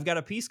relevant. I've got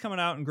a piece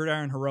coming out in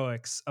Gridiron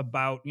Heroics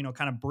about,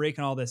 kind of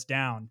breaking all this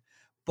down.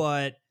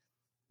 But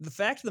the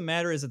fact of the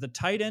matter is at the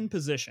tight end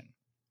position,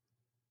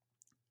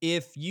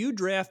 if you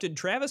drafted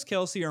Travis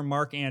Kelce or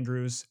Mark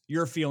Andrews,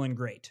 you're feeling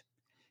great.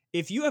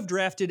 If you have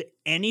drafted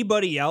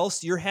anybody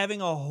else, you're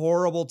having a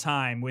horrible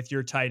time with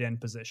your tight end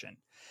position.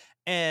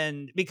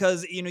 And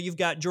because, you've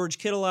got George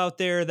Kittle out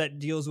there that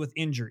deals with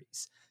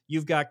injuries.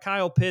 You've got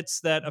Kyle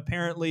Pitts that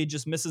apparently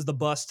just misses the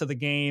bus to the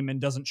game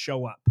and doesn't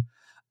show up.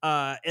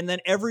 And then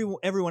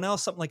everyone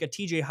else, something like a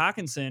TJ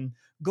Hawkinson,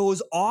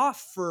 goes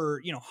off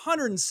for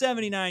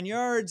 179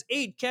 yards,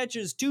 8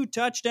 catches, 2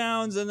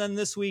 touchdowns, and then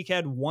this week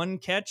had 1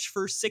 catch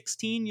for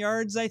 16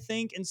 yards, I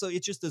think. And so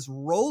it's just this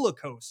roller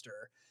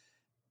coaster.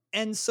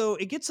 And so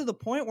it gets to the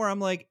point where I'm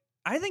like,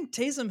 I think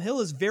Taysom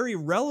Hill is very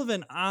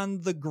relevant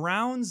on the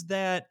grounds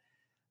that,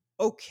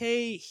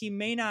 okay, he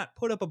may not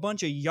put up a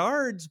bunch of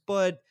yards,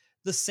 but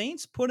the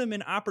Saints put him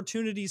in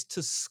opportunities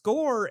to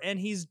score, and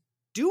he's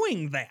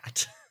doing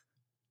that.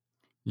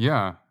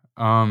 Yeah.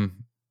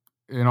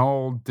 In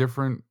all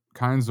different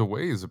kinds of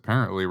ways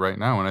apparently right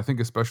now. And I think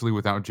especially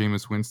without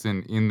Jameis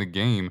Winston in the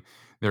game,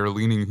 they're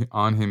leaning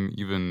on him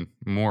even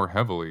more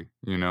heavily.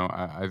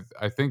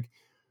 I think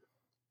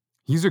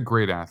he's a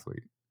great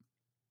athlete.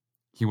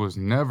 He was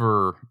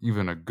never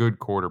even a good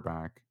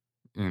quarterback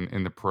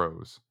in the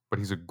pros, but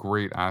he's a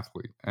great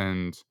athlete.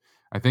 And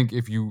I think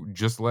if you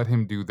just let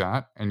him do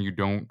that and you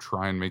don't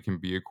try and make him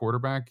be a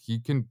quarterback, he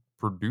can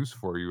produce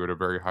for you at a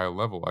very high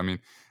level. I mean,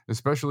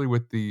 especially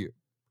with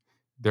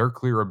their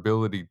clear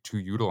ability to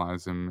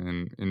utilize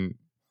him, and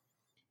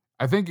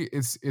I think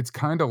it's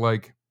kind of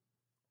like,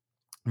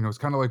 it's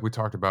kind of like we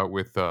talked about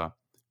with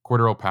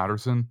Cordell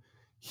Patterson.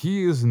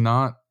 He is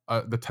not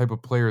the type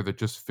of player that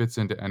just fits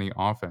into any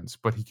offense,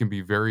 but he can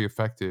be very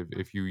effective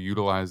if you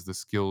utilize the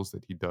skills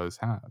that he does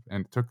have.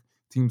 And it took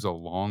teams a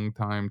long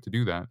time to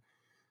do that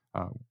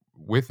uh,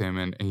 with him,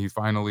 and he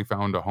finally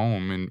found a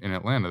home in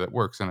Atlanta that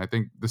works. And I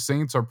think the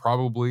Saints are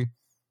probably,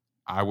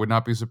 I would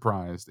not be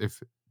surprised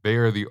if they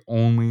are the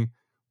only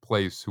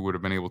place who would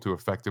have been able to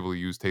effectively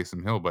use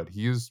Taysom Hill, but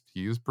he is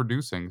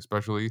producing,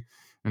 especially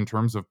in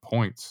terms of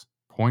points.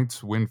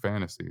 Points win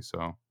fantasy,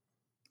 so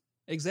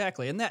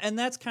Exactly. And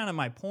that's kind of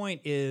my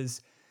point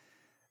is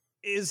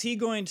he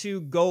going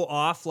to go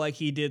off like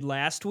he did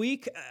last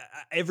week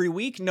every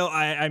week? No,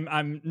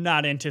 I'm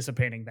not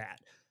anticipating that.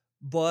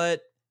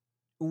 But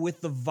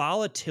with the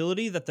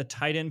volatility that the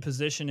tight end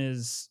position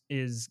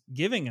is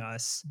giving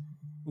us,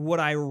 would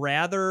I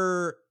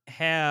rather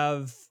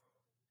have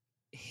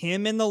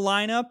him in the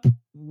lineup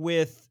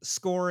with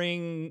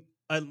scoring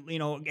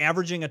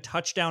averaging a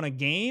touchdown a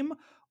game,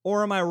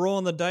 or am I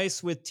rolling the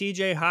dice with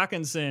TJ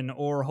Hawkinson,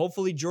 or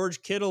hopefully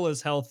George Kittle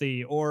is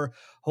healthy, or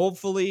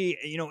hopefully,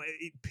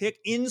 pick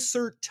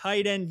insert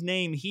tight end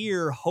name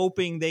here,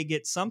 hoping they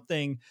get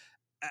something?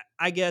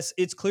 I guess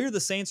it's clear the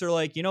Saints are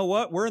like, you know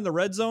what? We're in the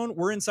red zone.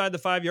 We're inside the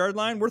 5-yard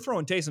line. We're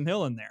throwing Taysom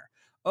Hill in there.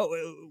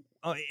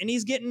 And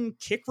he's getting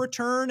kick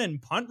return and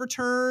punt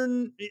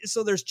return.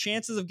 So there's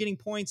chances of getting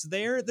points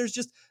there.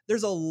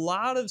 There's a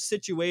lot of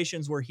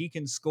situations where he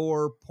can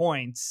score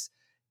points.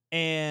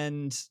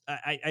 And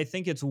I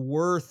think it's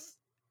worth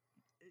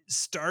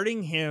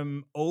starting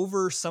him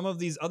over some of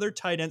these other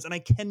tight ends. And I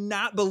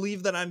cannot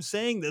believe that I'm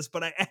saying this,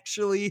 but I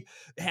actually,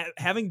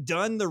 having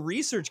done the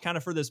research kind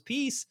of for this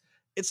piece,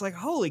 it's like,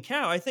 holy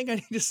cow, I think I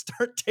need to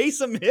start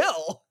Taysom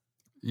Hill.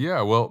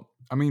 Yeah, well,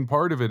 I mean,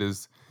 part of it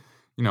is,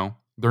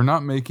 they're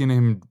not making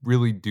him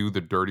really do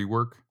the dirty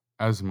work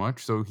as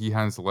much, so he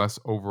has less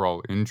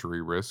overall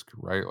injury risk,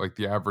 right? Like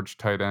the average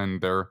tight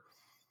end, they're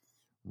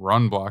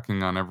run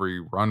blocking on every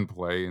run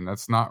play, and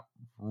that's not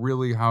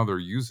really how they're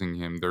using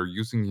him. They're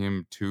using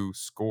him to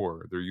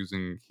score. They're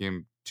using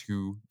him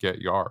to get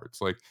yards.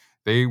 Like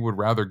they would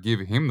rather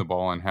give him the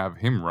ball and have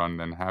him run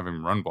than have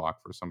him run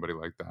block for somebody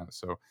like that.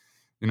 So,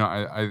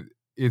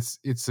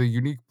 it's a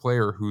unique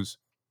player who's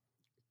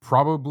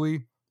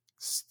probably,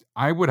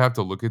 I would have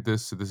to look at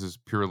this. So this is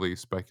purely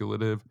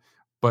speculative,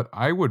 but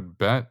I would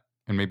bet,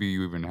 and maybe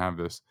you even have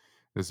this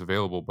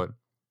available, but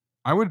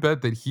I would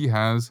bet that he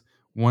has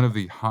one of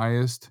the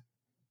highest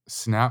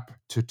snap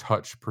to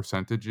touch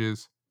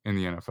percentages in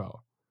the NFL.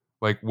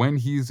 Like when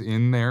he's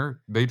in there,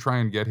 they try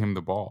and get him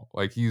the ball.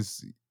 Like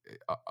he's,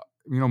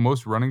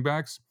 most running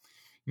backs,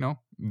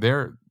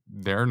 they're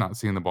not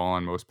seeing the ball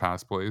on most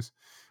pass plays,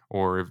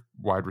 or if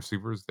wide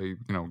receivers, they,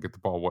 get the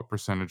ball what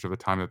percentage of the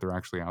time that they're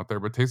actually out there.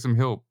 But Taysom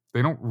Hill,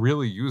 they don't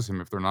really use him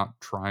if they're not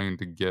trying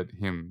to get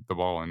him the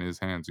ball in his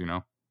hands,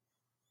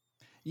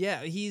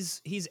 Yeah,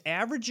 he's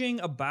averaging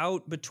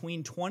about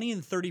between 20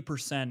 and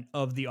 30%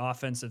 of the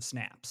offensive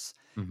snaps.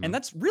 Mm-hmm. And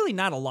that's really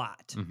not a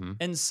lot. Mm-hmm.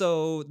 And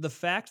so the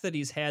fact that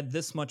he's had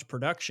this much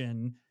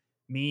production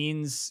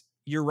means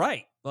you're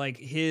right. Like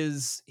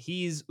he's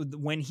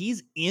when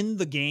he's in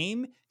the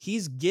game,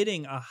 he's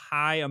getting a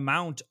high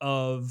amount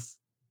of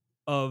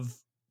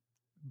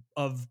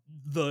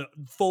the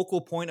focal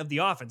point of the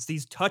offense.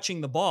 He's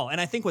touching the ball. And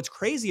I think what's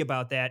crazy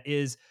about that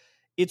is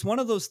it's one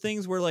of those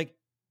things where like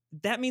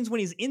that means when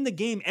he's in the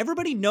game,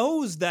 everybody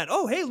knows that,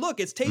 oh, hey,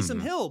 look, it's Taysom Mm-hmm.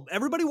 Hill.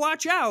 Everybody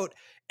watch out.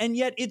 And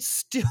yet it's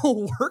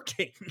still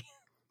working.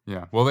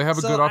 Yeah. Well, they have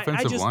a So good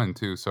offensive line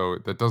too, so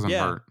that doesn't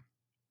hurt.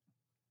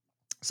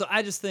 So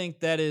I just think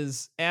that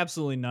is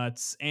absolutely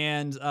nuts.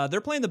 And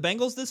they're playing the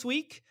Bengals this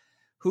week,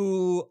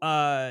 who,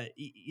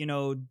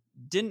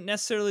 didn't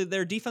necessarily,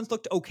 their defense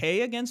looked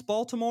okay against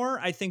Baltimore.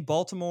 I think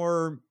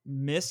Baltimore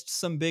missed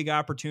some big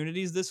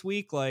opportunities this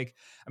week. Like,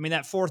 I mean,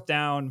 that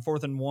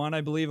 4th and 1,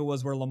 I believe it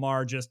was, where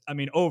Lamar just,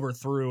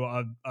 overthrew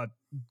a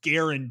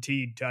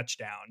guaranteed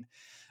touchdown.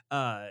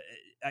 I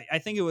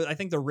think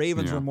the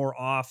Ravens were more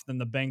off than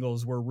the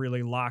Bengals were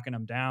really locking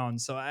them down.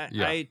 So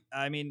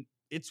I mean,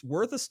 it's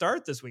worth a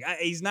start this week.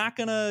 He's not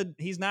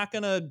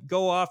gonna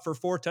go off for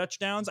 4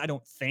 touchdowns, I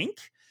don't think.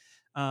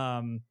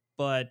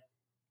 But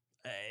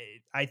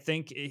I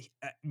think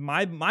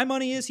my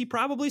money is he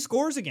probably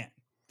scores again.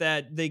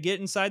 That they get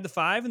inside the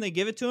 5 and they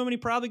give it to him, and he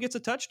probably gets a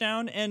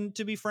touchdown. And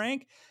to be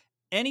frank,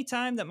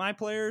 anytime that my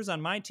players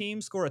on my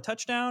team score a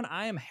touchdown,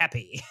 I am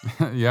happy.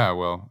 Yeah,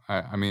 well,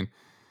 I mean,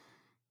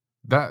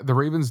 that the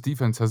Ravens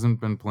defense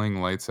hasn't been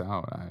playing lights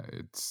out.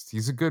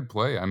 He's a good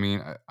play. I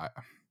mean,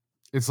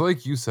 it's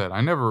like you said,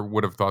 I never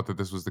would have thought that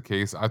this was the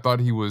case. I thought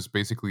he was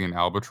basically an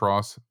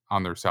albatross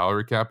on their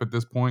salary cap at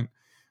this point,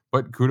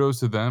 but kudos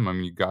to them. I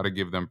mean, you got to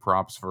give them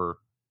props for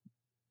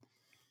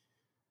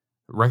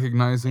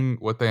recognizing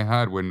what they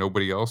had when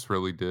nobody else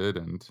really did.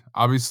 And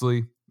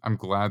obviously, I'm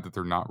glad that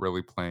they're not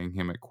really playing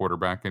him at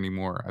quarterback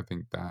anymore. I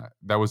think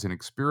that was an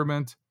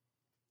experiment.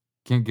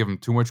 Can't give him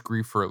too much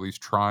grief for at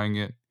least trying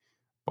it,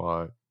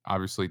 but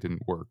obviously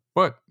didn't work.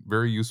 But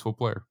very useful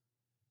player.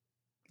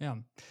 Yeah.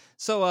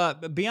 So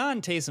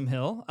beyond Taysom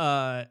Hill,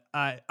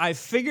 I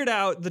figured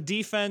out the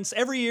defense.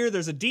 Every year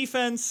there's a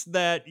defense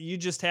that you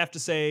just have to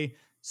say,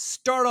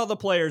 start all the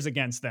players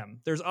against them.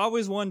 There's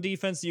always one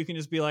defense you can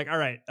just be like, all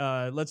right,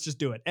 let's just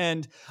do it.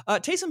 And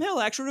Taysom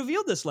Hill actually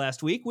revealed this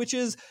last week, which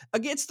is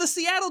against the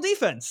Seattle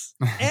defense.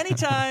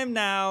 Anytime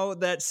now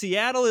that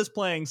Seattle is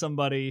playing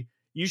somebody,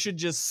 you should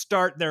just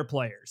start their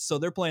players. So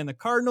they're playing the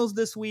Cardinals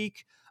this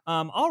week.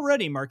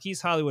 Already,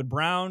 Marquise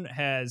Hollywood-Brown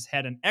has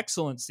had an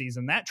excellent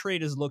season. That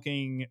trade is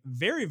looking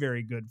very,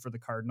 very good for the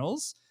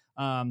Cardinals.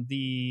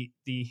 The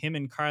him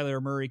and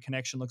Kyler Murray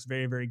connection looks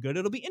very, very good.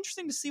 It'll be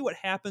interesting to see what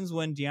happens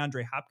when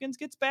DeAndre Hopkins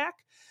gets back.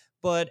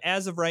 But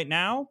as of right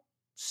now,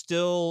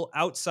 still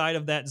outside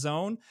of that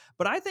zone.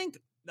 But I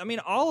mean,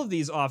 all of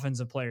these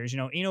offensive players,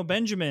 Eno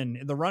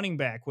Benjamin, the running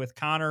back, with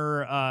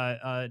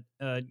Connor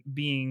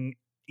being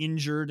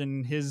injured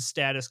and his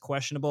status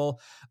questionable,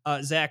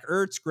 Zach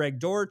Ertz, Greg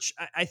Dortch,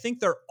 I think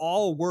they're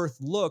all worth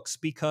looks,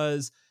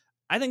 because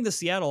I think the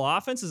Seattle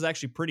offense is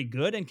actually pretty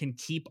good and can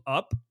keep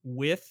up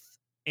with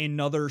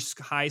another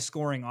high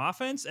scoring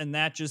offense. And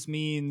that just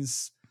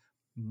means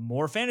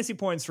more fantasy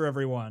points for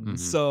everyone. Mm-hmm.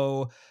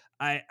 So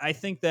I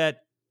think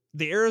that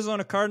the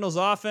Arizona Cardinals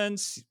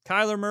offense,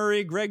 Kyler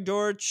Murray, Greg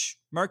Dortch,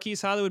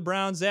 Marquise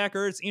Hollywood-Brown, Zach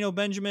Ertz, Eno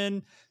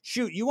Benjamin.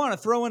 Shoot, you want to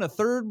throw in a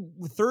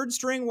third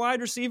string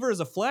wide receiver as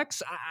a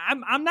flex?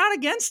 I'm not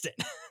against it.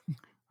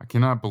 I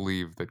cannot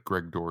believe that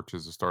Greg Dortch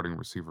is a starting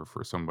receiver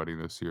for somebody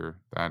this year.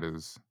 That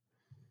is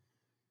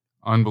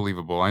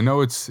unbelievable. I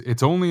know it's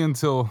only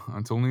until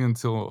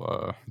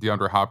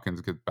DeAndre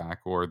Hopkins gets back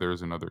or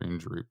there's another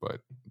injury,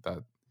 but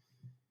that.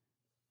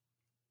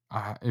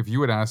 If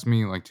you had asked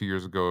me like 2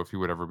 years ago if he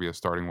would ever be a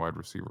starting wide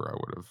receiver, I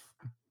would have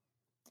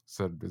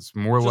said it's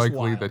more Just likely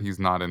wild. that he's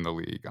not in the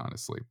league,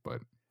 honestly. But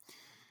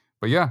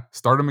yeah,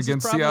 start him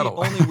against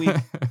Seattle.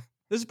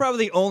 This is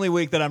probably the only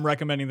week that I'm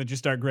recommending that you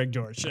start Greg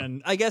Dortch.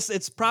 And I guess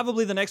it's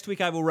probably the next week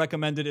I will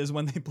recommend it is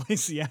when they play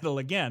Seattle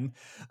again.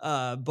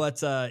 But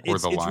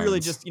it's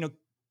really just, yeah.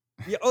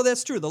 Oh,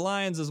 that's true. The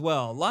Lions as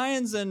well.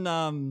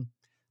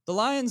 The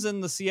Lions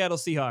and the Seattle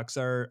Seahawks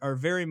are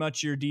very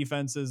much your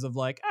defenses of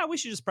like, we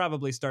should just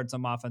probably start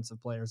some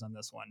offensive players on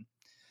this one.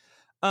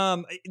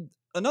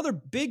 Another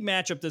big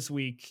matchup this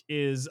week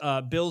is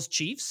Bills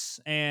Chiefs,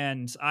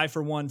 and I,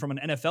 for one, from an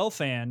NFL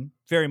fan,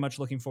 very much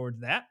looking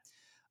forward to that.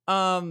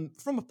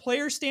 From a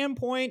player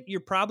standpoint,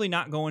 you're probably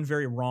not going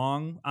very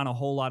wrong on a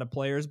whole lot of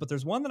players, but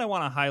there's one that I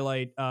want to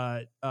highlight,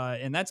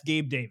 and that's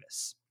Gabe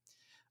Davis.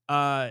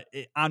 On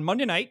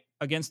Monday night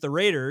against the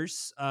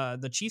Raiders,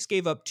 the Chiefs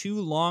gave up 2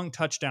 long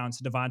touchdowns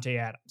to Devontae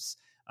Adams,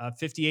 a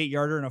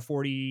 58-yarder and a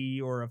 40,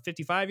 or a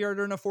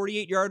 55-yarder and a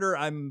 48-yarder.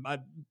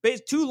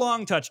 2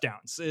 long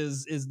touchdowns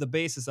is the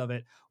basis of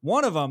it.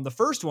 One of them, the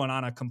first one,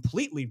 on a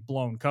completely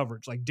blown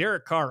coverage, like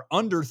Derek Carr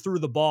underthrew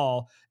the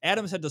ball.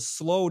 Adams had to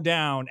slow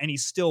down, and he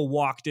still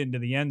walked into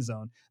the end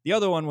zone. The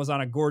other one was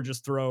on a gorgeous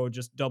throw,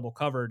 just double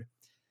covered.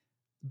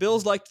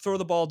 Bills like to throw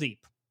the ball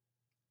deep.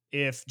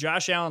 If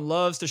Josh Allen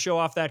loves to show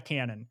off that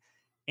cannon,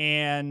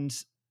 and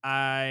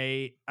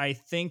I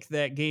think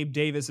that Gabe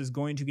Davis is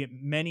going to get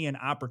many an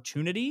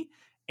opportunity.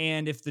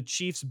 And if the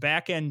Chiefs'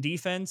 back end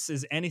defense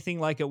is anything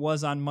like it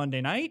was on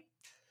Monday night,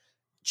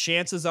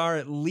 chances are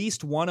at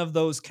least one of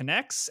those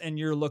connects and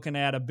you're looking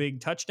at a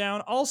big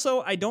touchdown.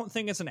 Also, I don't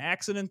think it's an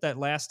accident that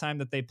last time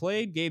that they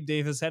played, Gabe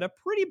Davis had a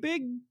pretty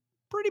big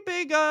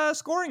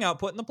scoring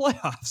output in the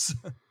playoffs.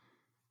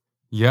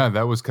 Yeah,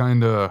 that was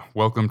kind of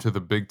welcome to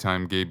the big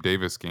time Gabe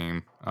Davis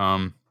game.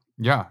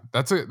 Yeah,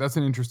 that's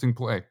an interesting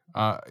play.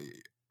 I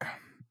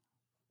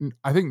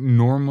think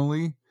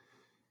normally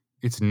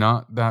it's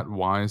not that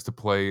wise to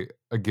play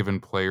a given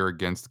player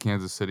against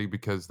Kansas City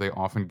because they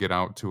often get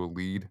out to a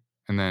lead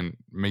and then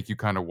make you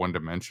kind of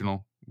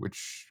one-dimensional,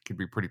 which can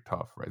be pretty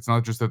tough, right? It's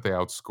not just that they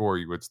outscore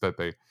you, it's that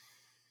they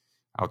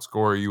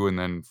outscore you and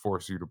then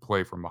force you to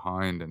play from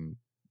behind and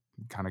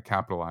kind of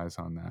capitalize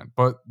on that.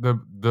 But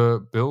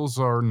the Bills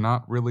are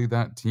not really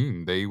that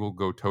team. They will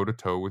go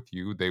toe-to-toe with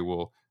you. They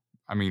will,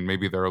 I mean,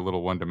 maybe they're a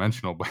little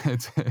one-dimensional,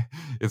 but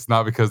it's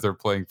not because they're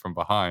playing from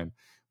behind.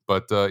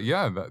 But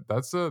yeah,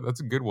 that's a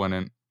good one.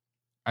 And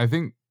I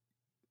think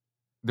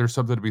there's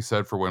something to be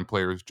said for when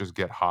players just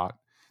get hot.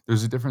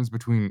 There's a difference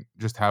between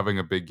just having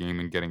a big game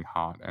and getting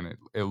hot. And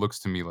it looks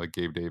to me like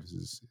Gabe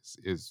Davis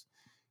is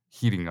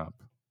heating up.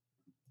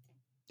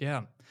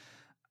 Yeah.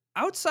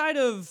 Outside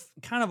of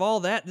kind of all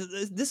that,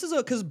 this is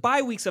because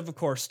bye weeks have, of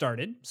course,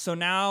 started. So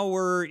now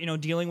we're,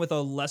 dealing with a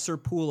lesser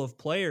pool of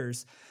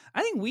players.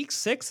 I think week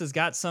 6 has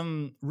got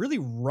some really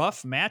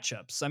rough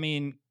matchups. I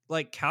mean,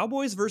 like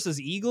Cowboys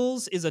versus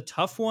Eagles is a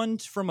tough one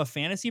from a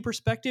fantasy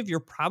perspective. You're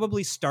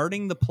probably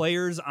starting the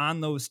players on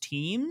those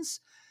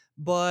teams,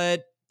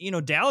 but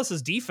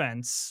Dallas's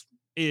defense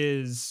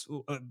is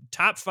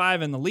top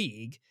 5 in the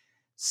league.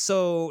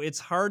 So it's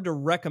hard to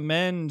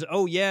recommend,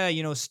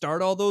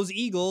 start all those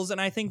Eagles.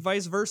 And I think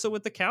vice versa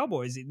with the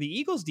Cowboys. The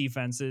Eagles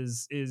defense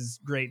is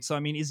great. So,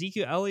 I mean,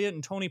 Ezekiel Elliott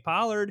and Tony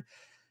Pollard,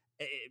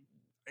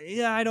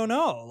 yeah, I don't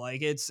know.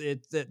 Like it's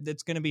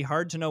going to be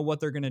hard to know what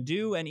they're going to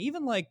do. And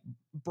even like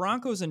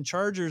Broncos and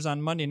Chargers on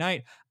Monday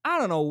night, I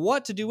don't know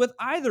what to do with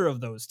either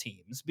of those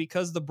teams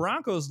because the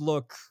Broncos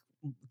look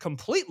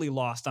completely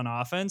lost on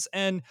offense,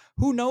 and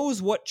who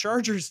knows what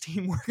Chargers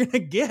team we're going to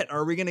get.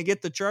 Are we going to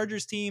get the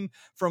Chargers team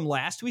from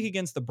last week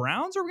against the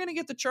Browns, or are we going to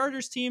get the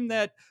Chargers team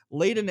that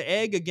laid an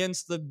egg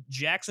against the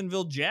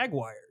Jacksonville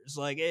Jaguars?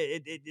 Like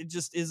it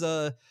just is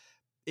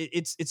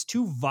it's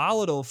too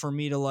volatile for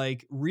me to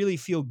like really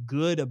feel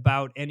good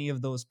about any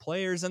of those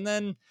players. And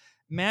then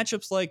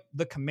matchups like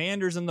the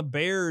Commanders and the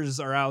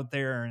Bears are out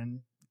there, and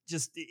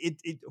just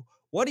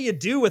what do you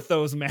do with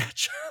those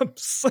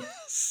matchups?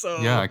 So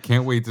Yeah, I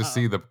can't wait to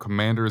see the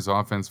Commanders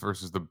offense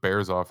versus the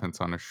Bears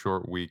offense on a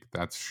short week.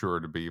 That's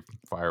sure to be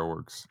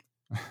fireworks.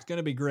 It's going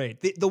to be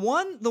great. The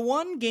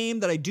one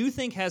game that I do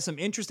think has some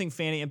interesting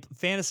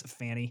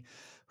fantasy.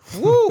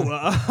 Woo!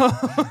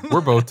 We're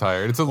both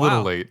tired. It's a little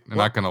Wow. late. I'm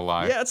not gonna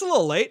lie. Yeah, it's a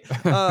little late.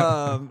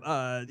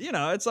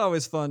 It's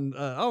always fun.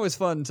 Always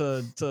fun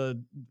to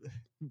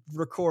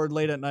record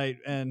late at night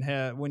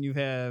and when you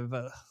have.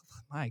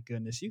 My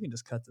goodness, you can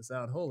just cut this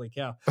out. Holy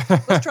cow!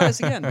 Let's try this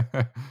again.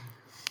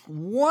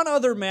 One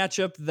other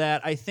matchup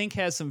that I think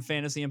has some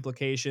fantasy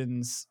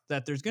implications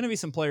that there's going to be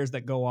some players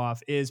that go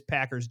off is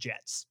Packers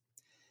Jets.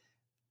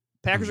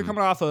 Packers are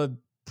coming off a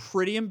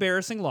pretty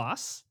embarrassing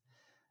loss.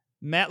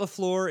 Matt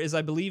LaFleur is,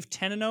 I believe,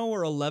 10-0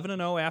 or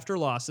 11-0 after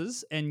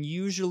losses and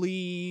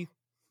usually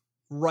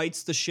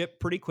rights the ship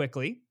pretty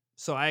quickly.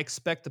 So I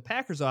expect the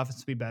Packers offense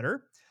to be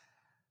better.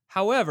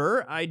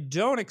 However, I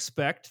don't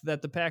expect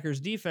that the Packers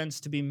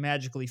defense to be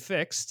magically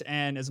fixed.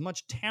 And as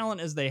much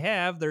talent as they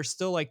have, they're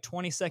still like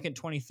 22nd,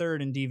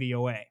 23rd in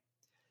DVOA.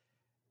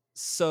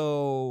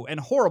 So, and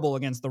horrible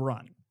against the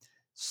run.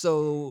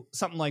 So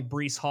something like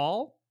Breece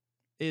Hall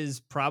is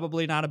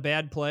probably not a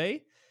bad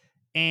play.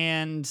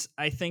 And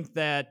I think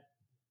that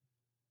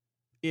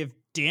if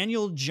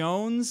Daniel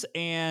Jones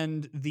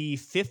and the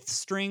 5th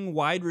string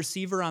wide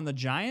receiver on the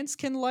Giants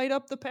can light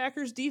up the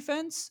Packers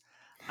defense,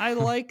 I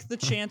like the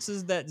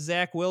chances that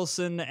Zach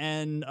Wilson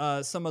and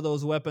some of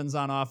those weapons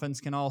on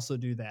offense can also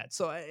do that.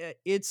 So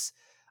it's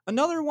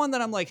another one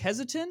that I'm like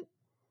hesitant,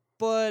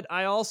 but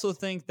I also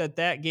think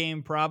that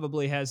game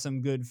probably has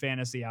some good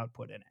fantasy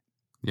output in it.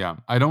 Yeah,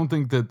 I don't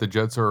think that the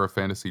Jets are a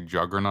fantasy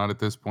juggernaut at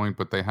this point,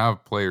 but they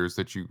have players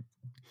that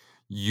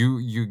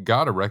you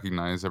got to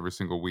recognize every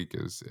single week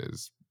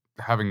is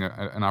having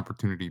an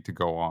opportunity to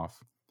go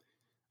off.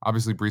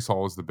 Obviously, Breece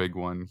Hall is the big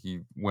one. He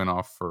went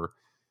off for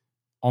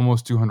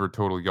almost 200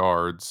 total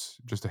yards,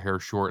 just a hair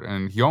short,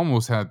 and he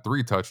almost had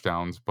 3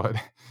 touchdowns, but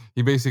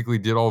he basically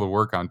did all the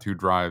work on 2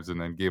 drives and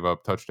then gave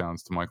up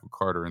touchdowns to Michael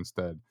Carter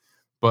instead.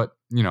 But,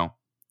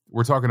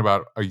 we're talking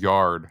about a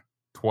yard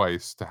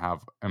twice to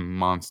have a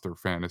monster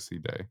fantasy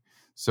day.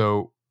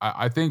 So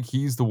I think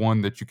he's the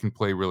one that you can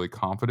play really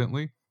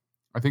confidently.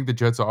 I think the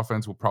Jets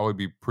offense will probably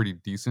be pretty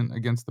decent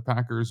against the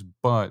Packers,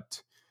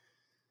 but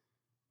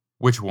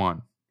which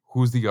one?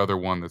 Who's the other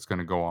one that's going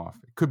to go off?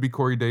 It could be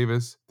Corey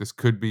Davis. This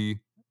could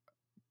be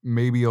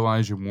maybe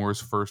Elijah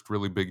Moore's first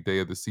really big day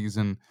of the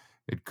season.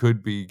 It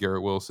could be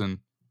Garrett Wilson.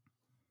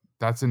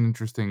 That's an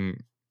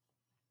interesting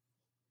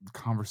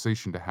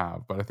conversation to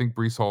have, but I think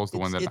Breece Hall is the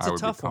one that I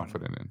would be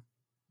confident in.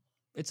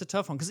 It's a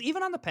tough one because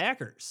even on the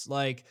Packers,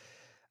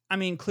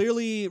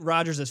 clearly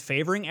Rodgers is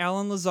favoring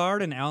Allen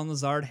Lazard, and Allen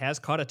Lazard has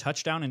caught a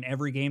touchdown in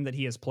every game that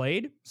he has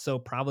played, so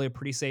probably a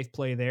pretty safe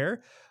play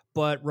there.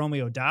 But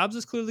Romeo Doubs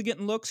is clearly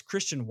getting looks.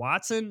 Christian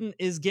Watson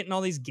is getting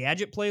all these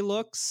gadget play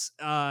looks,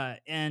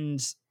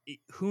 and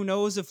who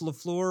knows if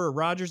LaFleur or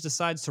Rodgers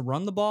decides to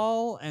run the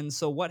ball. And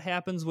so what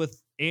happens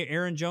with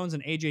Aaron Jones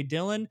and AJ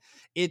Dillon?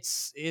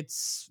 It's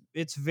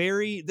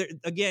very,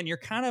 again, you're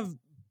kind of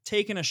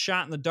taking a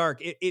shot in the dark.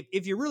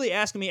 If you're really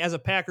asking me as a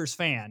Packers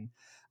fan,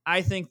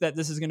 I think that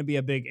this is going to be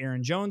a big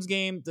Aaron Jones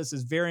game. This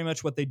is very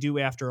much what they do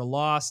after a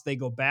loss. They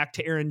go back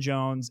to Aaron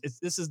Jones.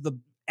 This is the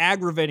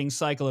aggravating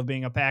cycle of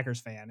being a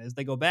Packers fan, is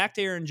they go back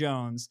to Aaron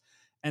Jones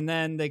and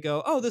then they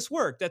go, oh, this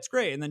worked. That's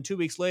great. And then 2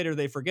 weeks later,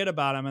 they forget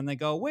about him and they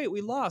go, wait,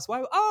 we lost.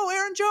 Why? Oh,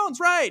 Aaron Jones,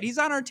 right. He's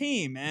on our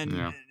team.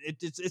 And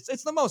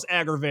it's the most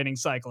aggravating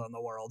cycle in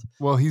the world.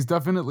 Well, he's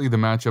definitely the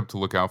matchup to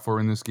look out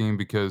for in this game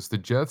because the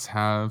Jets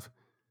have,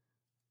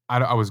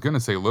 I was going to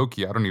say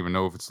low-key. I don't even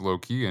know if it's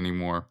low-key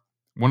anymore.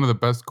 One of the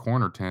best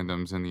corner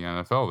tandems in the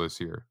NFL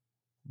this year.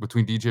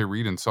 Between DJ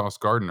Reed and Sauce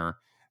Gardner,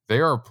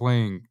 they are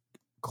playing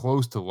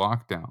close to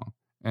lockdown.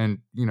 And,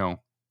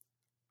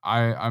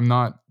 I'm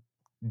not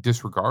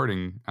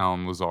disregarding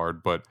Allen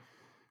Lazard, but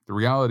the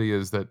reality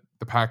is that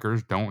the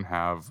Packers don't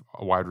have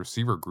a wide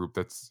receiver group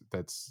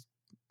that's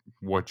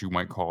what you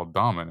might call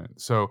dominant.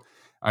 So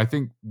I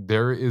think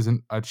there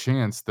isn't a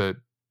chance that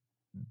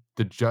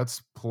the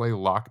Jets play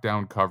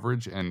lockdown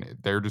coverage, and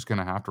they're just going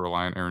to have to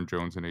rely on Aaron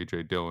Jones and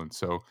AJ Dillon.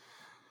 So,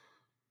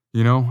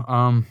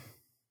 the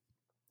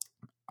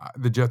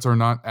Jets are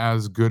not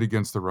as good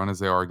against the run as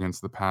they are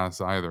against the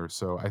pass either.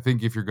 So I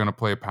think if you're going to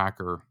play a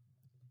Packer,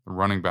 the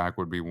running back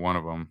would be one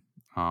of them.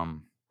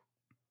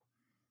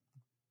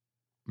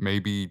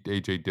 Maybe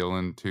AJ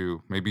Dillon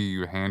too. Maybe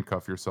you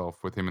handcuff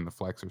yourself with him in the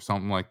flex or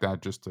something like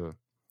that, just to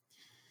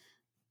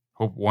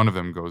hope one of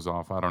them goes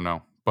off. I don't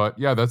know. But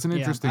yeah, that's an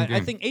interesting game. I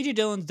think AJ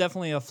Dillon's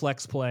definitely a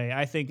flex play.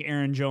 I think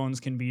Aaron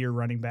Jones can be your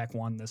running back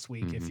one this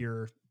week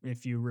Mhm.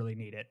 if you really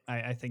need it.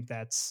 I think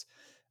that's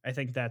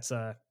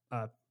a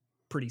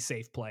pretty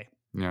safe play.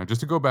 Yeah,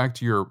 just to go back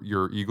to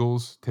your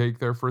Eagles take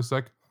there for a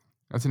sec.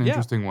 That's an Yeah.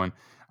 interesting one.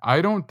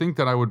 I don't think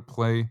that I would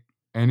play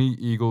any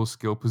Eagles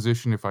skill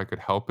position if I could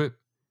help it.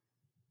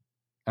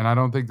 And I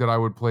don't think that I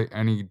would play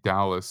any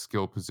Dallas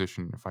skill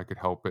position if I could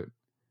help it.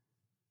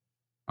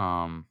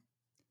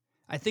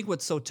 I think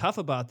what's so tough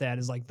about that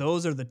is like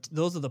those are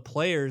the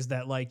players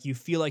that like you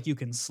feel like you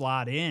can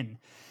slot in.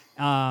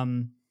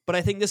 But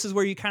I think this is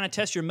where you kind of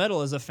test your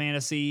mettle as a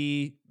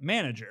fantasy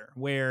manager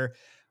where,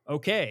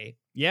 okay,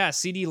 yeah,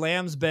 CD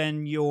Lamb's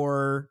been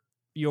your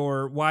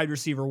wide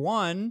receiver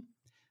one.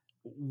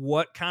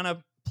 What kind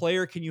of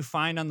player can you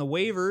find on the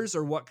waivers,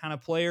 or what kind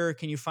of player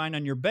can you find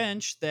on your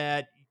bench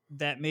that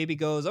maybe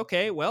goes,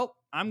 okay, well,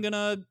 I'm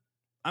gonna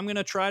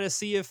try to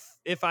see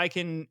if I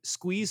can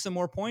squeeze some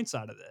more points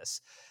out of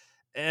this.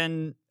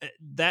 And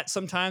that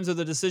sometimes are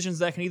the decisions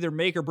that can either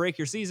make or break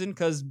your season,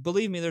 because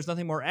believe me, there's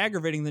nothing more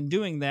aggravating than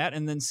doing that.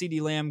 And then CD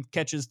Lamb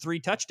catches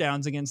 3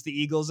 touchdowns against the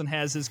Eagles and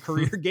has his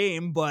career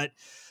game. But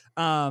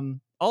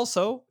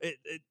also,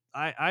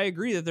 I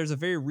agree that there's a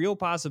very real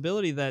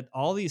possibility that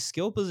all these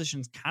skill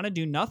positions kind of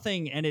do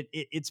nothing. And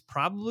it's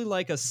probably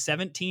like a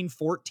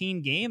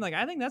 17-14 game. Like,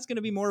 I think that's going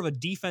to be more of a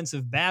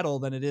defensive battle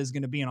than it is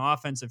going to be an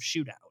offensive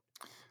shootout.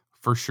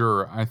 For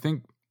sure. I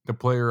think the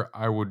player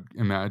I would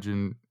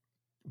imagine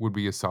would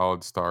be a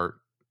solid start,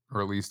 or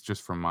at least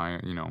just from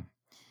my,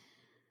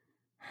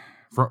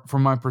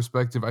 from my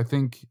perspective, I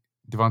think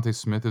Devontae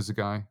Smith is a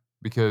guy,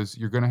 because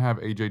you're going to have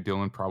AJ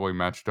Dillon probably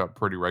matched up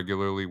pretty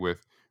regularly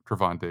with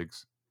Trevon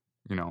Diggs,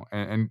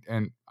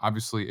 and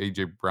obviously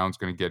AJ Brown's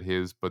going to get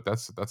his, but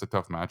that's a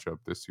tough matchup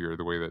this year,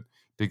 the way that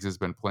Diggs has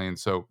been playing.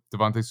 So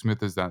Devontae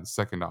Smith is that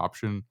second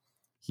option.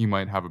 He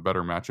might have a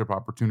better matchup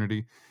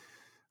opportunity.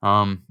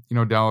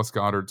 Dallas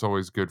Goedert's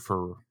always good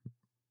for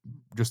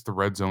just the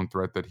red zone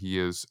threat that he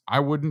is.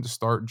 I wouldn't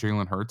start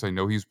Jalen Hurts. I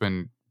know he's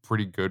been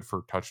pretty good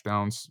for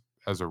touchdowns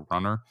as a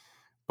runner,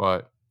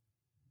 but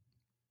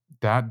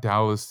that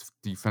Dallas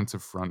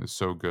defensive front is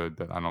so good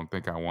that I don't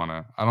think I want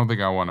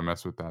to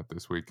mess with that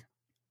this week.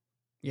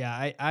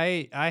 Yeah,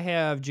 I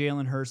have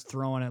Jalen Hurts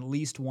throwing at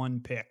least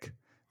 1 pick.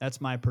 That's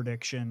my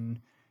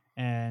prediction.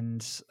 And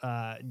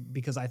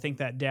because I think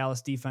that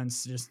Dallas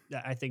defense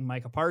I think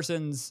Micah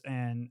Parsons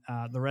and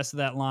the rest of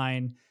that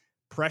line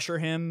pressure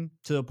him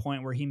to the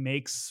point where he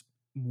makes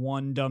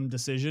one dumb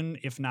decision,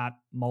 if not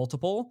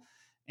multiple.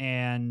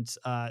 And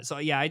so,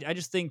 yeah, I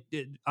just think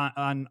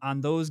on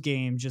those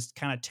games, just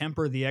kind of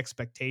temper the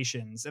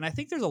expectations. And I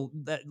think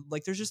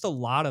there's just a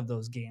lot of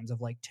those games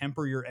of like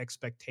temper your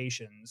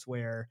expectations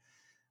where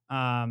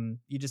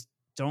you just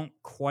don't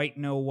quite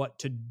know what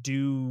to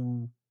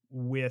do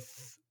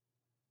with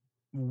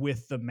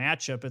the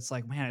matchup. It's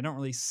like, man, I don't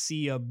really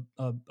see a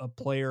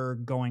player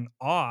going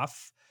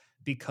off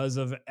because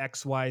of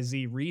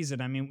XYZ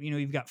reason. I mean,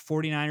 you've got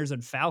 49ers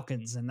and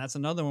Falcons, and that's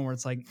another one where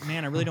it's like,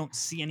 man, I really don't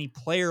see any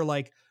player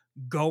like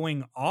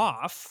going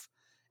off.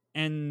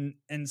 And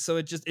so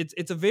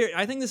it's a very,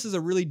 I think this is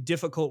a really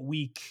difficult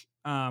week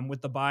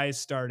with the buys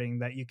starting,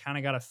 that you kind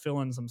of got to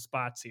fill in some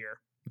spots here.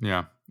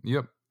 Yeah.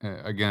 Yep.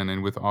 Again,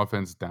 and with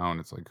offense down,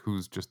 it's like,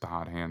 who's just the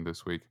hot hand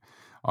this week?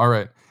 All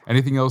right.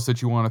 Anything else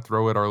that you want to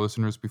throw at our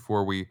listeners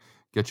before we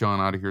get you on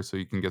out of here so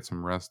you can get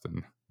some rest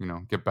and,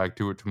 get back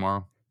to it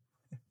tomorrow?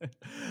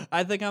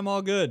 I think I'm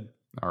all good.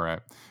 All right.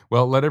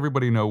 Well, let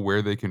everybody know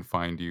where they can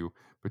find you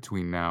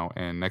between now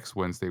and next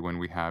Wednesday when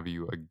we have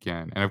you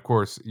again. And of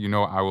course,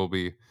 I will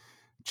be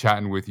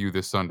chatting with you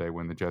this Sunday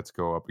when the Jets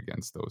go up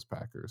against those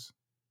Packers.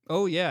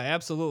 Oh, yeah,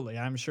 absolutely.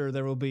 I'm sure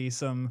there will be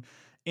some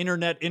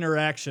internet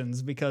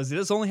interactions, because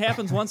this only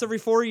happens once every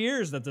 4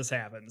 years that this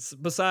happens,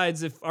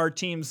 besides if our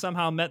team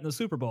somehow met in the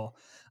Super Bowl.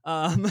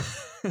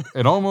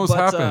 It almost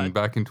happened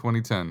back in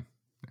 2010. It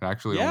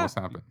actually almost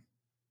happened.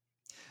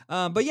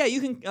 But yeah, you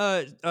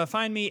can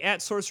find me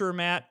at Sorcerer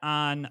Matt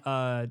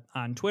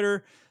on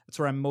Twitter. That's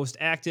where I'm most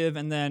active.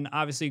 And then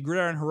obviously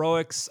Gridiron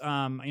Heroics,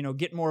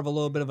 get more of a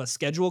little bit of a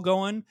schedule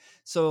going.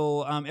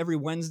 So every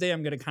Wednesday,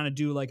 I'm going to kind of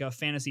do like a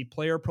fantasy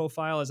player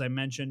profile. As I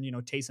mentioned,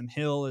 Taysom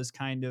Hill is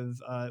kind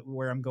of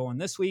where I'm going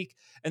this week.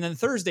 And then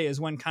Thursday is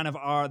when kind of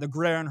the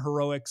Gridiron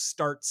Heroics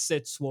start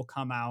sits will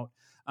come out.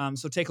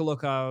 So take a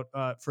look out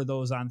for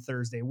those on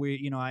Thursday.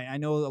 I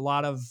know a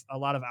lot of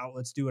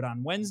outlets do it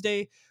on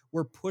Wednesday.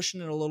 We're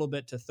pushing it a little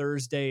bit to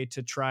Thursday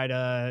to try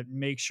to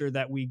make sure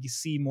that we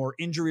see more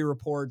injury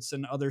reports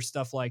and other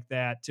stuff like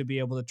that to be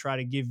able to try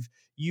to give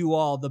you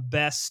all the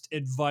best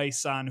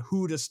advice on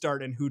who to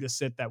start and who to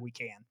sit that we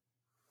can.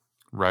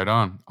 Right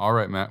on. All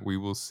right, Matt, we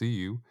will see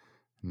you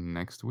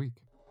next week.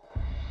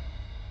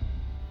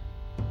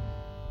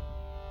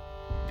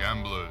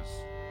 Gamblers,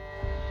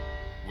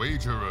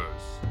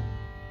 wagerers,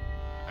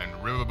 and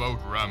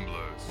riverboat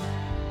ramblers.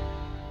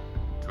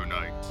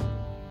 Tonight,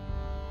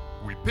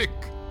 we pick.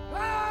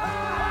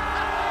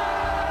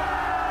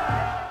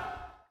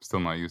 Still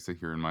not used to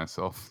hearing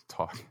myself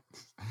talk.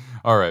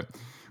 All right.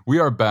 We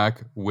are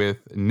back with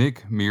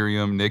Nick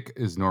Merriam. Nick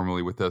is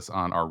normally with us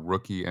on our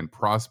rookie and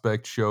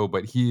prospect show,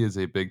 but he is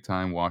a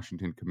big-time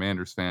Washington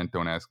Commanders fan.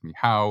 Don't ask me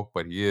how,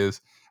 but he is.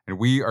 And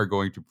we are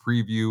going to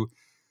preview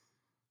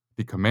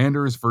the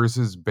Commanders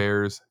versus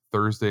Bears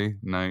Thursday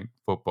night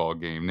football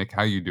game. Nick,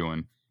 how you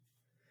doing?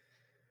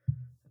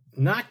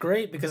 Not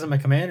great because I'm a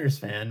Commanders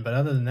fan, but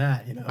other than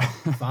that,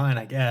 fine,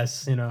 I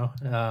guess.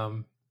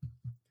 To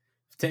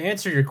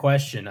answer your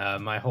question,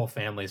 my whole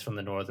family is from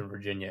the Northern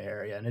Virginia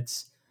area, and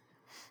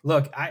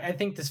I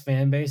think this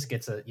fan base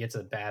gets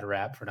a bad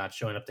rap for not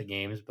showing up to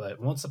games. But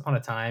once upon a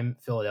time,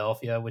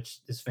 Philadelphia,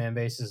 which this fan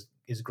base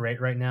is great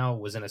right now,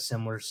 was in a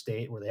similar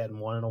state where they hadn't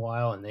won in a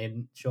while and they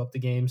didn't show up to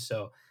games.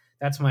 So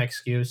that's my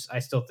excuse. I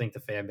still think the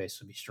fan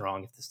base would be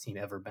strong if this team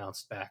ever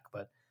bounced back,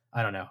 but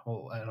I don't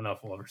know. I don't know if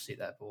we'll ever see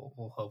that, but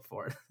we'll hope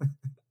for it.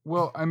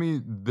 Well, I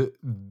mean,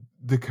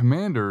 the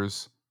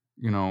Commanders,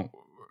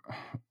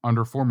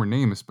 under former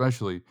name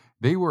especially,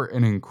 they were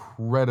an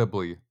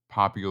incredibly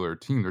popular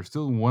team. They're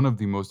still one of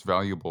the most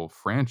valuable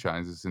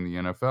franchises in the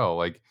NFL.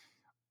 Like,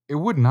 it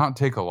would not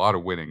take a lot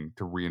of winning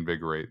to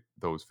reinvigorate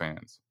those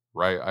fans,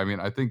 right? I mean,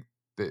 I think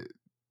that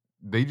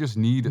they just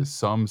need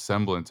some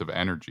semblance of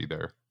energy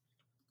there.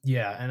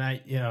 Yeah,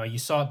 and you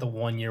saw it the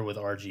 1 year with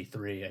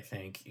RG3. I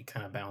think he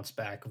kind of bounced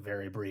back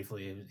very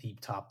briefly. He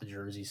topped the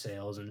jersey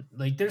sales, and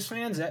there's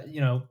fans that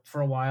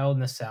for a while in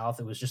the South,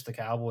 it was just the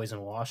Cowboys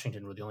and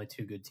Washington were the only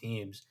two good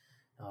teams.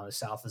 The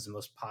South is the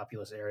most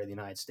populous area of the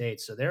United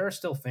States, so there are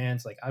still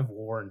fans. Like I've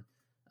worn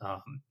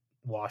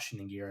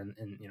Washington gear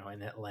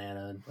in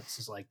Atlanta and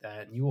places like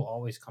that, and you will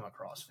always come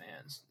across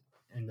fans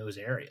in those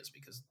areas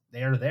because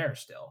they are there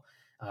still.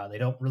 They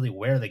don't really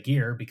wear the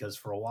gear because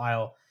for a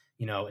while,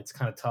 it's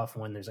kind of tough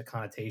when there's a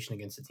connotation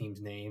against the team's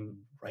name,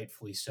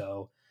 rightfully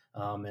so.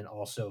 And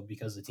also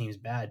because the team's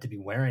bad to be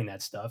wearing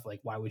that stuff. Like,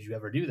 why would you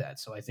ever do that?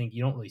 So I think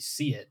you don't really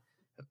see it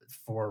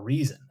for a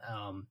reason.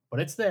 But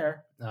it's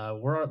there.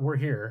 We're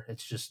here.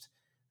 It's just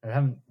they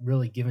haven't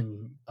really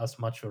given us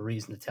much of a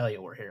reason to tell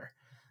you we're here.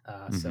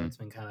 So it's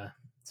been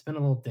a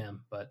little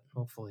dim, but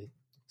hopefully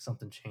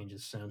something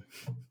changes soon.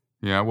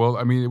 Yeah, well,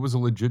 I mean, it was a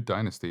legit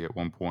dynasty at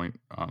one point.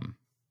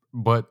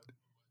 But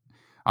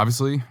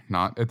obviously,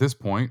 not at this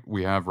point.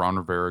 We have Ron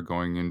Rivera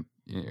going in.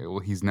 Well,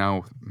 he's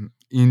now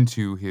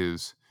into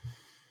his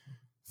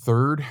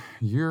third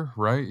year,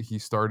 right? He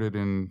started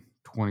in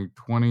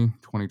 2020,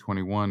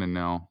 2021, and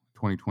now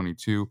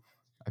 2022.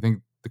 I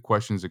think the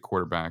questions at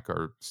quarterback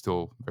are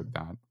still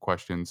that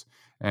questions.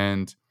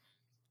 And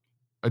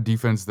a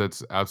defense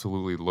that's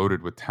absolutely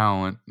loaded with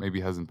talent,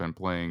 maybe hasn't been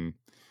playing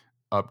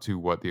up to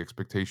what the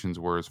expectations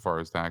were as far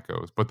as that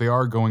goes. But they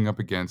are going up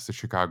against the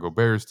Chicago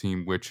Bears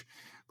team, which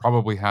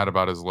probably had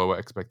about as low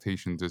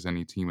expectations as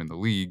any team in the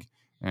league.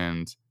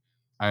 And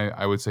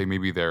I would say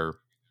maybe they're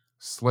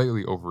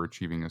slightly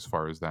overachieving as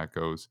far as that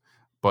goes.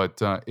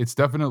 But it's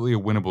definitely a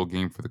winnable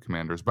game for the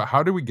Commanders. But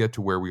how do we get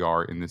to where we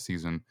are in this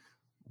season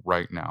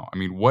right now? I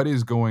mean, what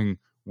is going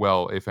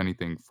well, if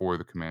anything, for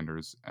the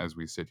Commanders as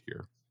we sit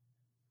here?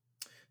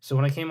 So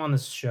when I came on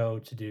this show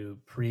to do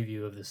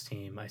preview of this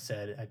team, I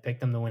said I picked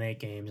them to win 8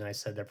 games, and I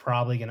said they're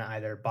probably going to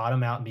either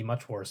bottom out and be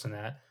much worse than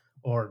that,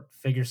 or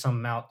figure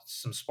some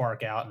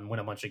spark out and win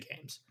a bunch of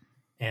games.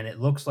 And it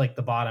looks like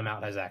the bottom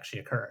out has actually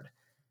occurred.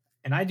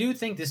 And I do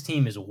think this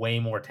team is way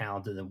more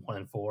talented than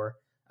 1-4.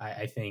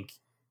 I think,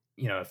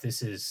 if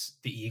this is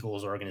the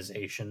Eagles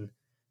organization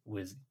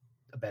with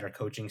a better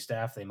coaching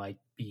staff, they might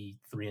be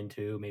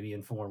 3-2, maybe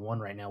even 4-1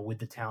 right now with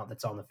the talent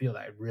that's on the field.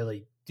 I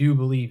really do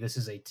believe this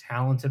is a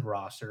talented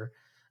roster.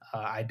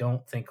 I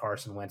don't think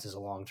Carson Wentz is a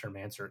long-term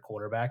answer at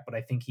quarterback, but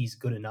I think he's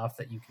good enough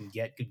that you can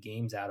get good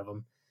games out of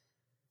him.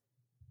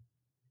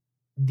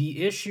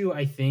 The issue,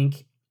 I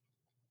think,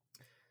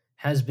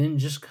 has been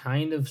just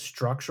kind of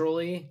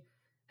structurally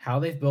how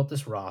they've built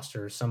this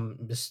roster, some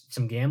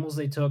gambles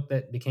they took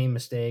that became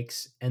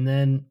mistakes, and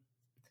then,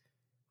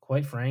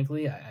 quite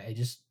frankly, I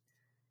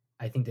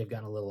think they've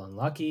gotten a little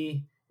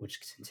unlucky, which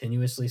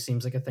continuously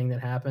seems like a thing that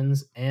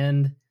happens,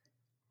 and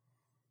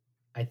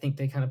I think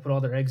they kind of put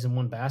all their eggs in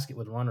one basket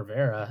with Ron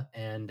Rivera,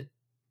 and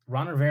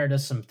Ron Rivera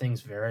does some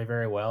things very,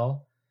 very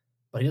well,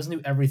 but he doesn't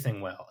do everything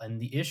well. And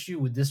the issue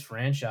with this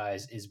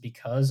franchise is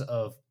because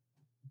of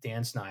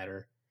Dan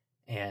Snyder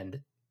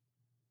and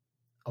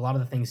a lot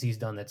of the things he's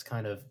done that's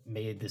kind of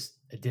made this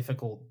a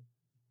difficult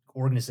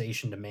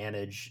organization to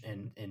manage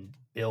and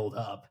build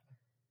up,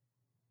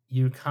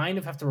 you kind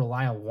of have to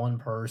rely on one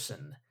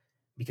person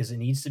because it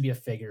needs to be a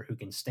figure who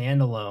can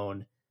stand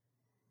alone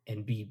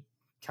and be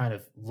kind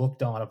of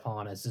looked on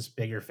upon as this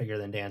bigger figure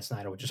than Dan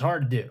Snyder, which is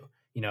hard to do.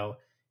 You know,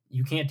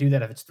 you can't do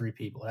that if it's three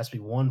people. It has to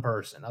be one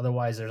person.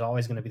 Otherwise, there's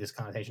always going to be this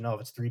connotation. Oh,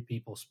 if it's three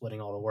people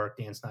splitting all the work,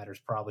 Dan Snyder's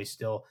probably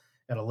still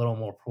got a little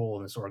more pull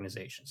in this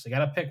organization. So you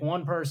got to pick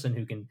one person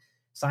who can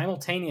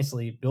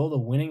simultaneously build a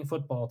winning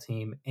football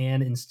team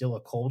and instill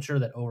a culture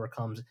that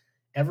overcomes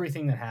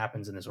everything that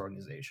happens in this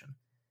organization.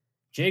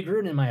 Jay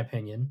Gruden, in my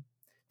opinion,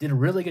 did a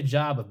really good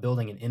job of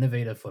building an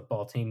innovative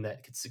football team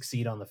that could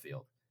succeed on the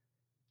field.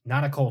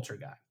 Not a culture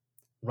guy.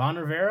 Ron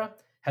Rivera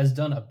has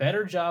done a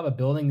better job of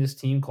building this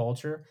team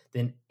culture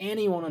than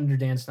anyone under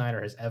Dan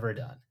Snyder has ever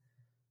done.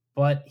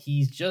 But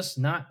he's just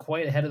not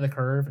quite ahead of the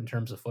curve in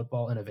terms of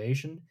football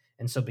innovation.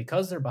 And so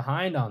because they're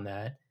behind on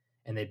that,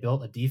 and they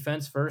built a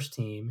defense-first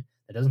team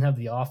that doesn't have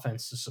the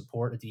offense to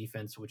support a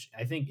defense, which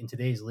I think in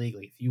today's league,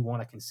 like if you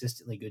want a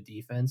consistently good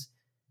defense,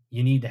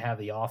 you need to have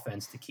the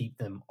offense to keep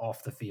them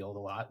off the field a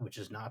lot, which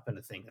has not been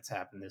a thing that's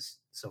happened this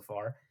so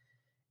far.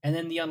 And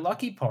then the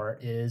unlucky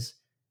part is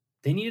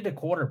they needed a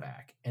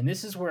quarterback. And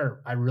this is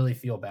where I really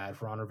feel bad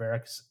for Ron Rivera,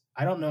 because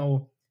I don't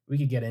know, we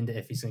could get into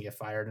if he's going to get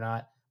fired or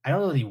not. I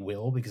don't know that he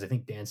will, because I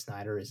think Dan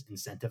Snyder is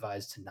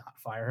incentivized to not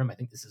fire him. I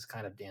think this is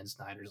kind of Dan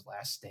Snyder's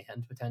last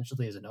stand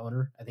potentially as an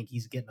owner. I think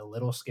he's getting a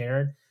little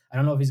scared. I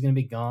don't know if he's going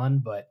to be gone,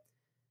 but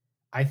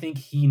I think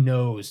he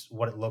knows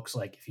what it looks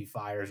like if he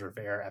fires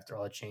Rivera after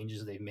all the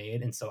changes they've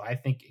made. And so I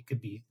think it could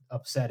be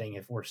upsetting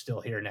if we're still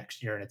here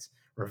next year and it's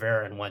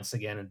Rivera and Wentz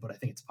again, but I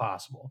think it's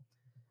possible.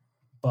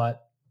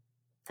 But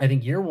I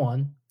think year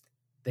one,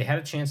 they had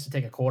a chance to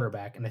take a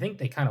quarterback, and I think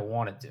they kind of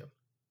wanted to.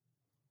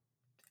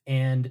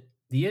 And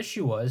the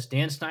issue was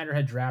Dan Snyder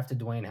had drafted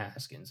Dwayne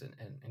Haskins,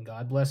 and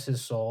God bless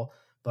his soul,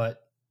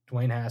 but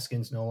Dwayne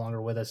Haskins, no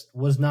longer with us,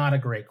 was not a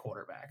great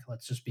quarterback.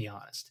 Let's just be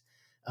honest.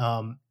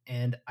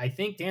 And I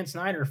think Dan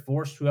Snyder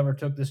forced whoever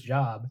took this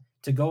job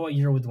to go a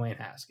year with Dwayne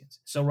Haskins.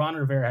 So Ron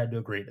Rivera had to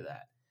agree to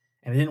that.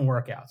 And it didn't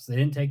work out. So they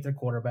didn't take their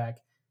quarterback.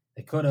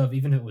 They could have,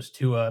 even if it was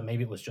Tua,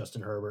 maybe it was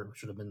Justin Herbert,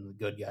 which would have been the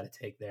good guy to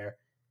take there.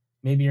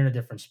 Maybe you're in a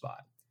different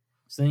spot.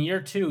 So then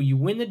year two, you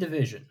win the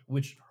division,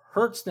 which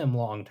hurts them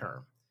long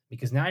term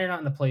because now you're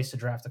not in a place to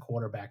draft a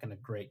quarterback in a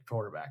great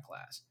quarterback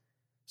class.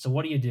 So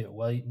what do?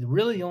 Well,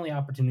 really the only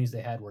opportunities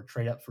they had were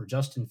trade up for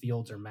Justin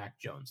Fields or Mac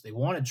Jones. They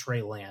wanted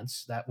Trey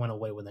Lance. That went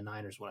away when the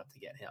Niners went up to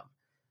get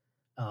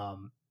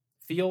him.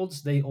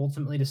 Fields, they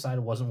ultimately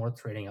decided wasn't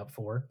worth trading up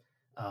for.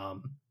 I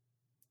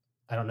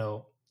don't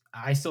know.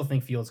 I still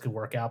think Fields could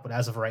work out, but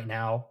as of right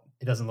now,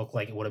 it doesn't look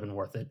like it would have been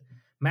worth it.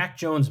 Mac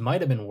Jones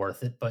might have been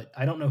worth it, but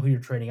I don't know who you're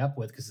trading up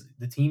with because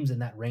the teams in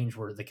that range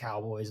were the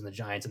Cowboys and the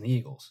Giants and the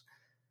Eagles.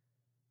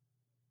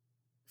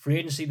 Free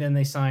agency, then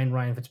they signed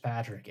Ryan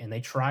Fitzpatrick, and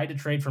they tried to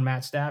trade for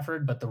Matt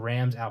Stafford, but the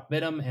Rams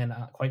outbid him, and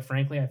quite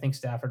frankly, I think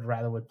Stafford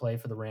rather would play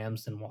for the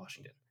Rams than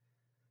Washington.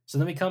 So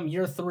then we come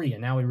year three,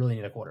 and now we really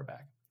need a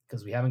quarterback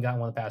because we haven't gotten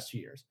one the past 2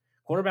 years.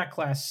 Quarterback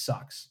class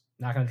sucks.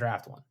 Not going to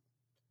draft one.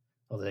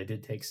 Although they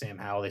did take Sam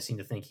Howell, they seem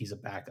to think he's a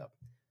backup.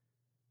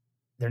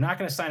 They're not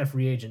going to sign a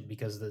free agent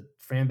because the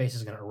fan base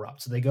is going to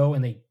erupt. So they go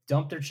and they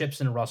dump their chips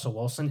into Russell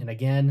Wilson. And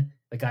again,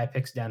 the guy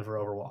picks Denver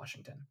over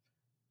Washington.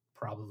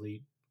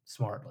 Probably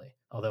smartly.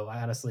 Although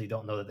I honestly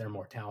don't know that they're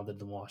more talented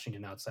than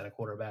Washington outside of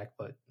quarterback,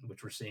 but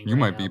which we're seeing. You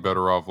might be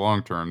better off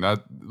long term.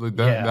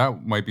 That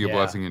might be a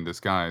blessing in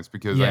disguise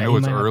because I know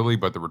it's early,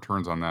 but the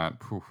returns on that,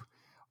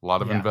 a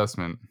lot of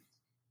investment.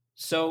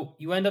 So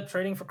you end up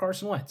trading for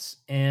Carson Wentz.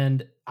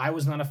 And I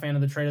was not a fan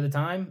of the trade at the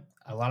time.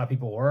 A lot of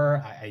people were.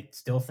 I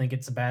still think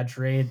it's a bad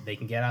trade. They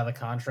can get out of the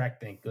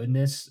contract, thank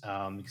goodness,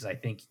 because I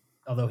think,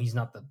 although he's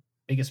not the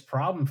biggest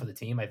problem for the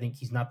team, I think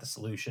he's not the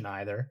solution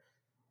either.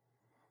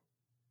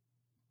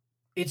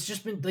 It's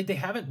just been like they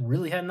haven't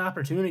really had an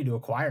opportunity to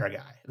acquire a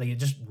guy. Like it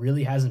just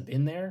really hasn't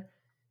been there,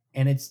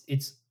 and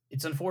it's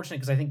unfortunate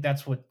because I think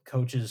that's what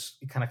coaches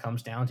it kind of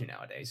comes down to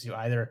nowadays. You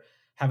either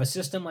have a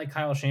system like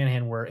Kyle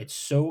Shanahan where it's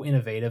so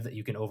innovative that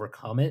you can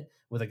overcome it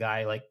with a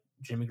guy like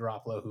Jimmy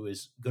Garoppolo who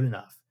is good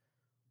enough,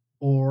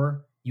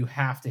 or you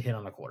have to hit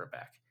on a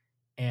quarterback.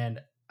 And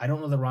I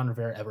don't know that Ron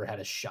Rivera ever had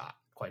a shot,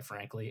 quite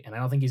frankly, and I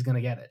don't think he's going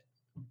to get it.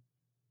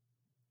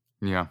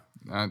 Yeah,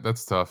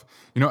 that's tough.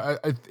 You know,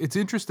 it's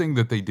interesting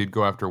that they did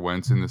go after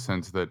Wentz in the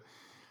sense that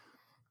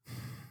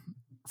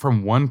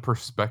from one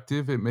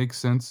perspective, it makes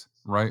sense,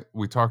 right?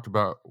 We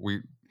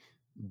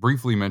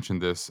briefly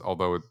mentioned this,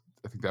 although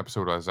I think the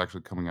episode is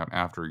actually coming out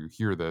after you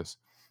hear this,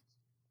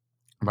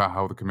 about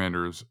how the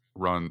Commanders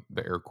run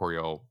the Air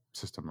Coryell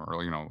system,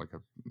 or like a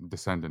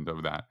descendant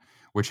of that,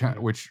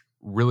 which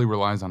really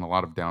relies on a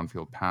lot of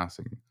downfield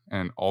passing.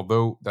 And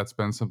although that's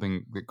been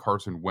something that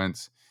Carson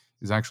Wentz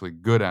is actually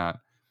good at,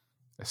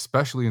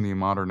 especially in the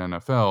modern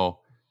NFL,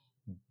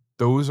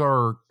 those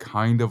are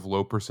kind of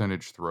low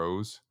percentage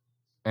throws,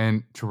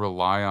 and to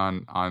rely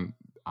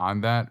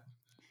on that,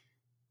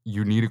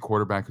 you need a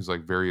quarterback who's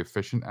like very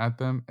efficient at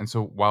them. And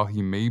so while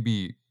he may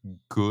be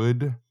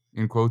good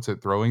in quotes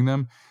at throwing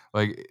them.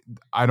 Like,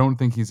 I don't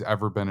think he's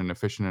ever been an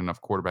efficient enough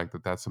quarterback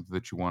that's something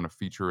that you want to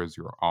feature as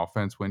your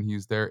offense when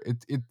he's there.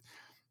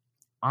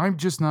 I'm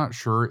just not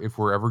sure if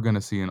we're ever going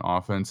to see an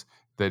offense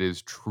that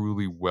is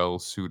truly well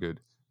suited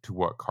to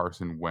what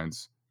Carson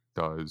Wentz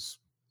does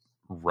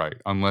right,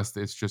 unless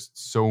it's just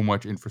so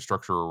much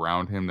infrastructure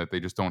around him that they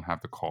just don't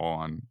have to call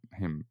on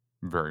him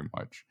very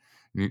much.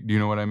 Do you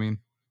know what I mean?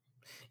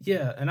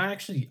 Yeah, and I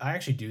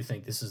actually do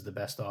think this is the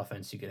best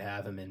offense you could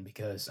have him in,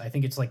 because I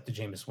think it's like the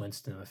Jameis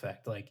Winston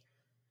effect. Like,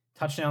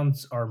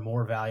 touchdowns are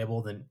more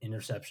valuable than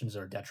interceptions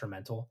are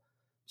detrimental.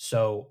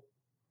 So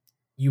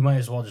you might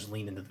as well just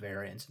lean into the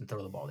variance and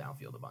throw the ball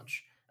downfield a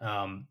bunch.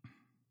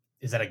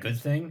 Is that a good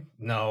thing?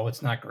 No,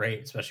 it's not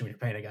great, especially when you're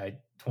paying a guy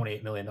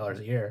 $28 million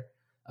a year.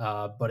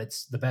 But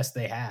it's the best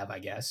they have, I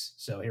guess.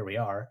 So here we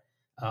are.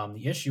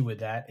 The issue with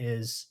that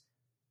is,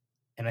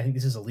 and I think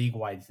this is a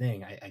league-wide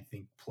thing, I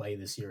think play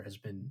this year has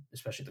been,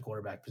 especially the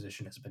quarterback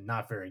position, has been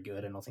not very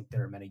good. I don't think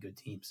there are many good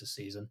teams this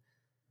season.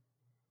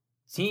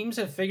 Teams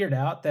have figured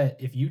out that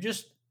if you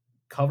just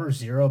cover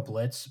zero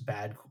blitz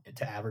bad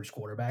to average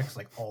quarterbacks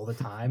like all the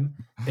time,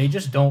 they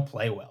just don't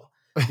play well.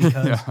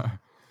 Because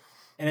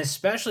and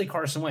especially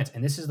Carson Wentz.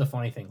 And this is the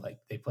funny thing. Like,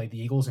 they played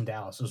the Eagles and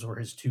Dallas. Those were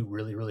his two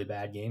really, really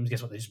bad games.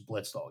 Guess what? They just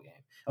blitzed all game.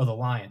 Oh, the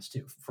Lions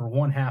too. For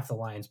one half, the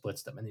Lions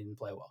blitzed them and they didn't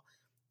play well.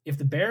 If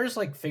the Bears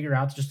like figure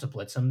out just to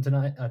blitz them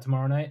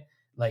tomorrow night,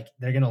 like,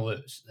 they're gonna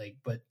lose. Like,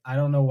 but I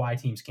don't know why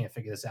teams can't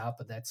figure this out.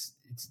 But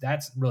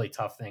that's really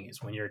tough thing,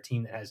 is when you're a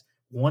team that has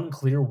one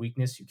clear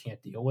weakness you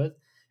can't deal with,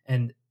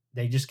 and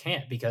they just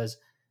can't, because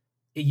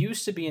it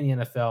used to be in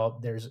the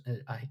NFL.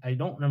 I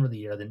don't remember the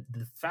year.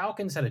 The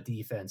Falcons had a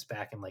defense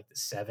back in like the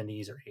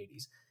 70s or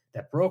 80s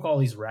that broke all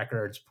these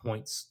records,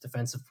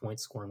 defensive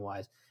points scoring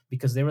wise,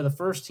 because they were the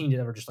first team to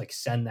ever just like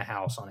send the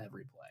house on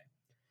every play.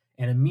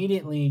 And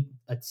immediately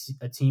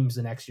teams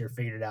the next year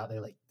figured it out.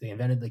 They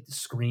invented like the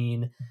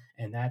screen,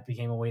 and that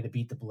became a way to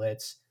beat the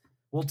blitz.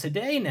 Well,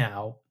 today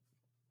now,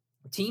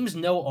 teams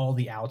know all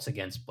the outs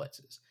against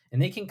blitzes,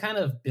 and they can kind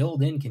of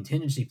build in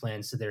contingency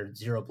plans to their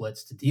zero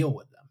blitz to deal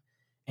with them.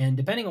 And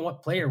depending on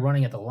what play you're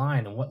running at the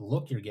line and what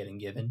look you're getting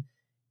given,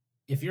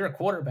 if you're a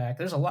quarterback,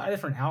 there's a lot of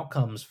different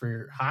outcomes for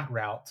your hot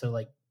route to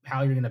like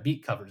how you're going to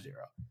beat cover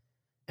zero.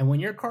 And when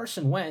you're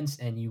Carson Wentz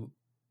and you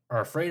are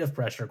afraid of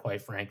pressure,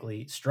 quite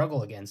frankly,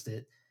 struggle against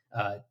it,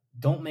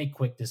 don't make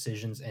quick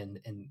decisions, and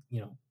you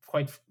know,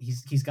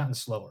 he's gotten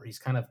slower. He's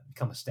kind of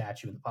become a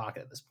statue in the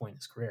pocket at this point in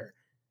his career.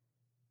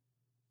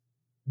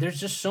 There's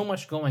just so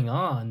much going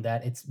on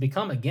that it's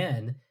become,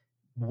 again,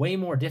 way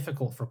more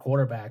difficult for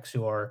quarterbacks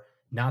who are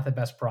not the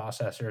best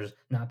processors,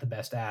 not the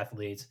best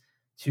athletes,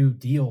 to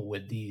deal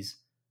with these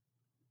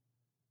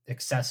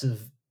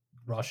excessive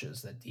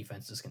rushes that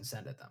defenses can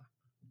send at them.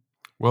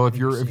 Well, if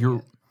you're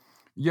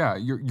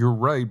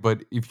right.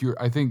 But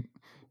I think,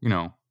 you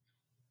know,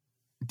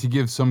 to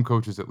give some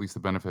coaches at least the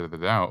benefit of the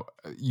doubt,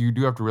 you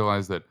do have to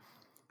realize that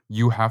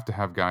you have to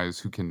have guys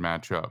who can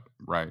match up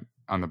right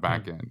on the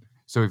back end.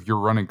 So if you're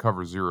running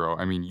cover zero,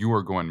 I mean, you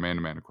are going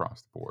man-to-man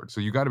across the board.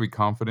 So you got to be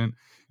confident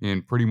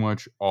in pretty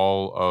much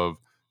all of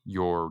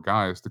your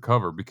guys to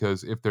cover,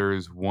 because if there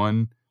is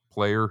one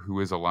player who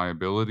is a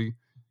liability,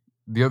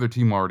 the other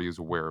team already is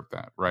aware of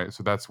that, right?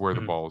 So that's where the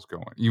ball is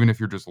going, even if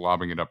you're just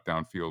lobbing it up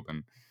downfield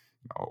and,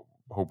 you know,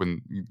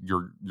 hoping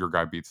your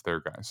guy beats their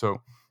guy.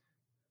 So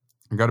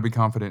you got to be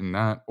confident in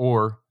that.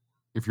 Or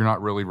if you're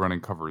not really running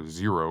cover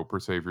zero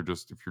per se, if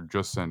you're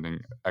just sending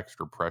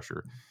extra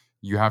pressure,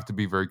 you have to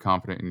be very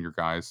confident in your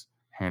guys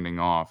handing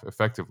off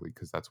effectively,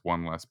 because that's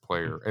one less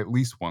player, at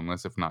least one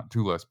less, if not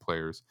two less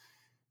players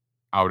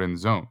out in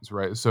zones,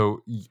 right?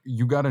 So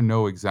you got to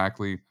know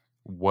exactly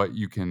what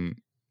you can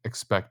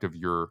expect of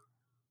your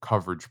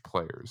coverage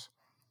players,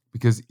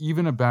 because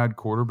even a bad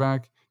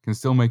quarterback can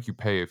still make you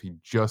pay if he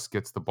just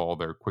gets the ball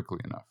there quickly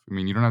enough. I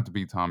mean, you don't have to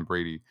be Tom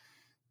Brady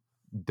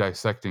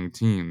dissecting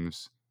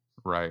teams,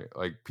 right?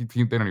 Like,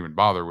 they don't even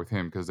bother with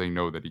him because they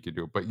know that he could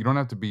do it. But you don't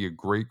have to be a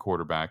great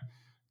quarterback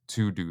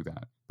to do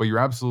that. But you're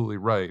absolutely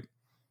right.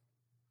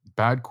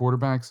 Bad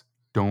quarterbacks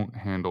don't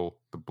handle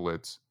the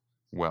blitz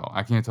well.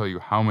 I can't tell you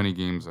how many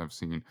games I've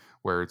seen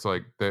where it's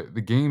like the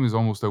game is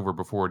almost over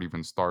before it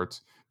even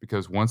starts,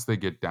 because once they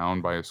get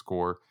down by a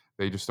score,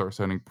 they just start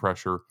sending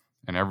pressure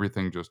and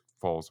everything just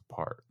falls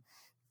apart.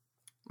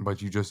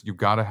 But you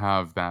got to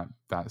have that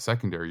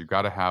secondary. You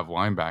got to have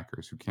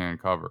linebackers who can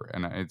cover,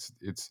 and it's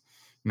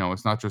you know,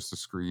 it's not just a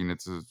screen.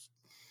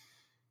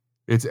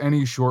 It's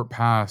any short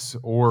pass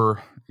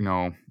or, you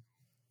know,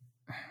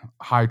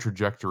 high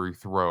trajectory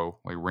throw,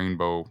 like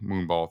rainbow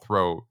moonball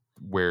throw,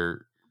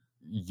 where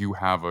you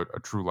have a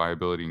true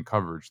liability in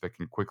coverage that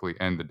can quickly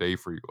end the day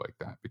for you like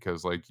that.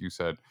 Because like you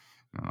said,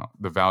 you know,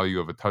 the value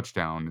of a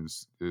touchdown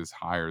is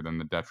higher than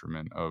the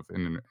detriment of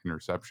an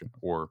interception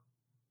or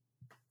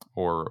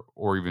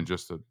even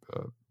just a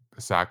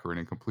sack or an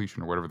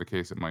incompletion or whatever the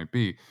case it might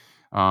be,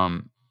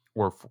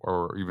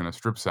 or even a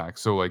strip sack.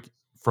 So like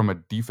from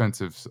an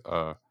offensive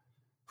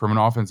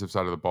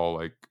side of the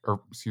ball,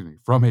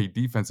 from a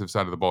defensive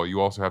side of the ball,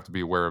 you also have to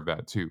be aware of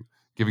that too.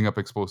 Giving up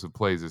explosive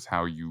plays is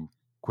how you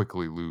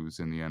quickly lose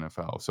in the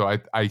NFL. So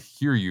I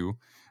hear you,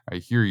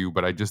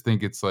 but I just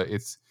think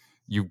it's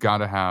you've got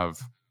to have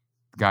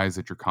guys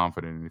that you're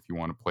confident in if you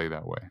want to play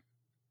that way.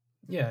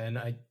 Yeah, and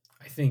I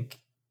think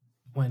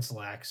Wentz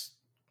lacks,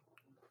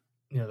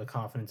 the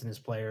confidence in his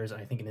players,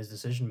 and I think in his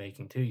decision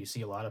making too. You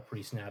see a lot of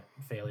pre-snap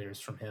failures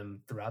from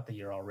him throughout the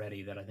year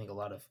already that I think a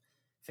lot of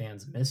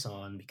fans miss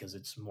on because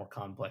it's more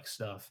complex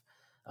stuff.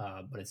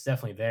 But it's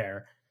definitely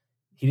there.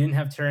 He didn't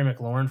have Terry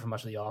McLaurin for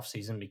much of the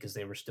offseason because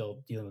they were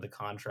still dealing with the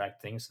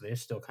contract thing, so they're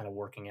still kind of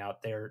working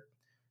out their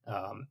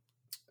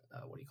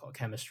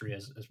chemistry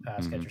as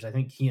pass catchers. I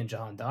think he and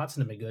Jahan Dotson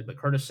have been good, but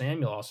Curtis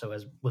Samuel also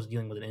was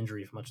dealing with an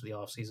injury for much of the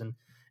offseason,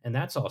 and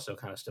that's also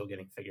kind of still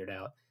getting figured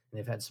out. And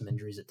they've had some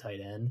injuries at tight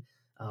end.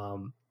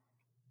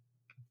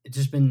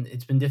 It's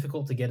been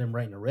difficult to get him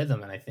right in a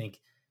rhythm, and I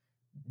think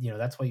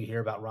that's why you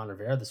hear about Ron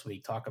Rivera this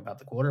week talk about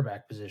the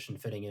quarterback position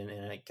fitting in,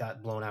 and it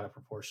got blown out of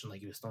proportion,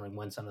 like he was throwing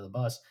Wentz under the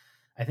bus.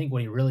 I think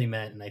what he really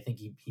meant, and I think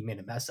he made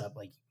a mess up,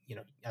 like,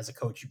 as a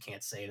coach, you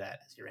can't say that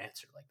as your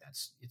answer. Like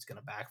it's going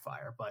to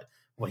backfire. But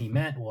what he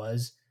meant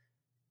was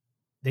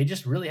they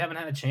just really haven't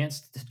had a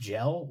chance to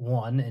gel,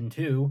 one, and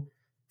two,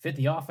 fit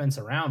the offense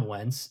around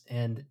Wentz.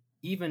 And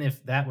even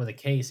if that were the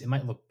case, it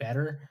might look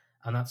better.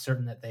 I'm not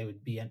certain that they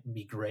would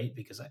be great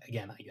because,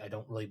 again, I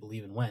don't really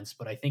believe in Wentz,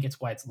 but I think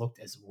it's why it's looked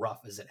as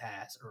rough as it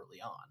has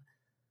early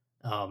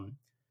on.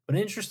 But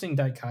an interesting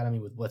dichotomy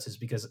with blitzes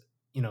because,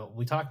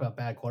 we talk about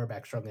bad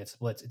quarterbacks struggling at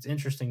splits. It's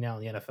interesting now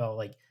in the NFL,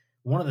 like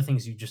one of the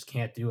things you just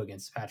can't do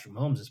against Patrick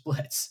Mahomes is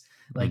blitz.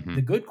 Like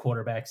the good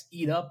quarterbacks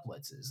eat up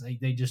blitzes.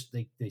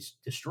 They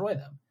destroy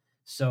them.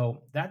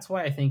 So that's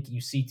why I think you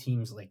see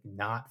teams like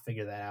not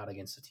figure that out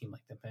against a team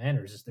like the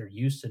Commanders is they're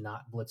used to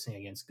not blitzing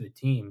against good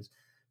teams.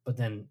 But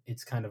then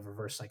it's kind of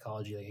reverse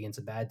psychology. Like against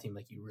a bad team,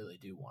 like you really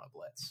do want to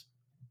blitz.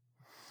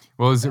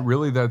 Well, is it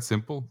really that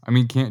simple? I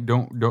mean,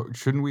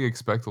 shouldn't we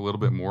expect a little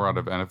bit more out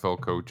of NFL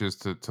coaches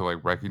to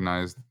like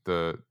recognize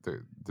the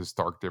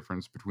stark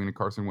difference between a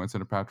Carson Wentz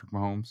and a Patrick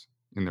Mahomes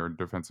in their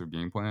defensive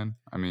game plan?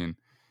 I mean,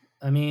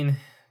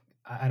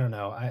 I don't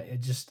know.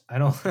 I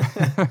don't.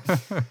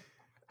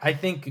 I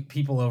think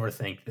people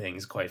overthink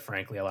things, quite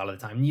frankly, a lot of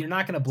the time. You're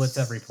not going to blitz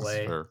every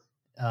play.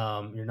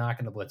 You're not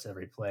going to blitz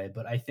every play,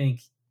 but I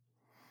think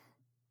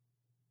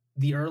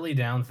the early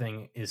down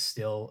thing is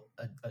still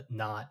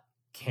not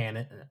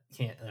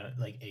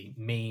like a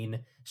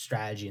main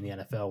strategy in the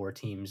NFL where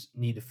teams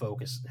need to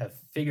have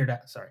figured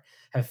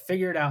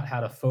out how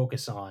to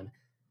focus on.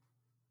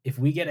 If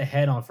we get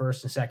ahead on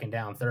first and second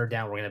down, third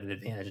down, we're going to have an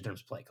advantage in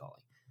terms of play calling.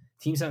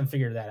 Teams haven't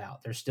figured that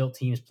out. There's still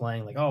teams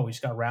playing like, oh, we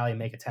just got to rally and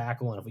make a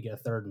tackle. And if we get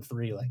a 3rd and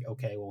 3, like,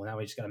 okay, well, now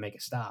we just got to make a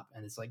stop.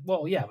 And it's like,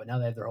 well, yeah, but now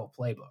they have their whole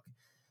playbook.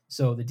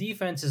 So the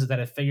defenses that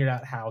have figured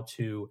out how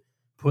to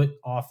put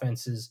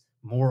offenses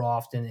more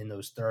often in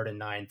those 3rd and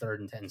 9, 3rd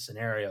and 10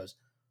 scenarios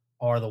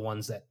are the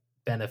ones that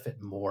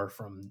benefit more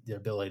from the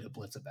ability to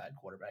blitz a bad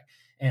quarterback.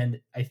 And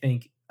I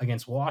think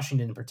against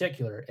Washington in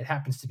particular, it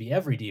happens to be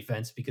every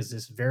defense because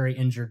this very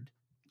injured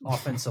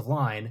offensive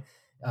line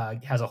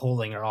has a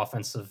holding or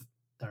offensive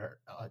or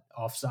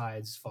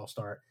offsides, false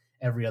start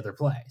every other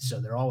play. So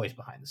they're always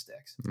behind the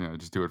sticks. Yeah,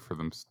 just do it for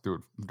them.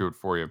 Do it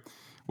for you.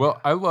 Well,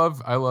 I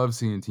love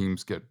seeing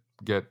teams get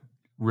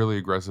really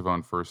aggressive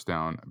on first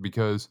down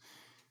because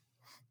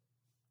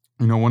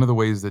one of the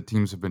ways that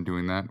teams have been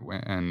doing that,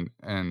 and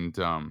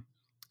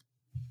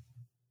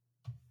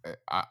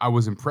I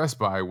was impressed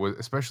by,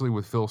 especially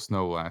with Phil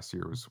Snow last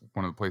year, was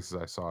one of the places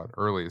I saw it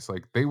early. It's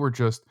like they were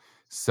just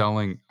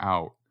selling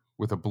out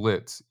with a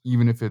blitz,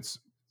 even if it's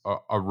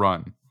a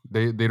run.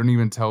 They don't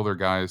even tell their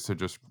guys to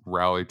just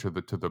rally to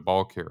the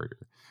ball carrier,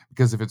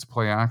 because if it's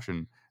play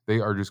action,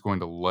 they are just going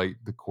to light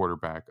the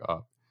quarterback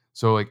up.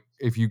 So like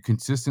if you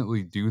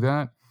consistently do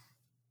that,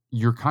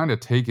 you're kind of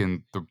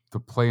taking the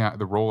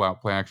rollout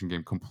play action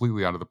game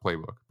completely out of the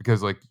playbook,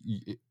 because like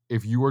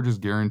if you are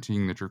just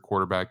guaranteeing that your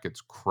quarterback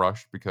gets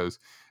crushed because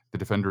the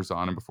defender's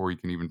on him before he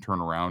can even turn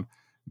around,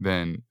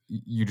 then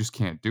you just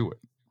can't do it,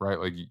 right?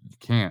 Like you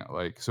can't,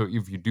 like, so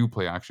if you do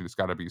play action, it's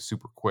got to be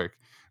super quick.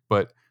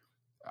 But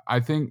I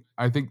think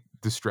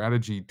the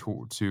strategy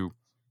to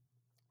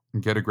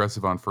get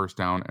aggressive on first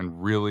down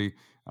and really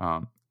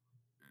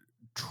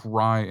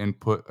try and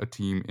put a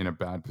team in a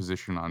bad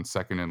position on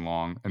 2nd and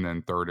long and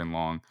then 3rd and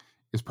long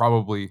is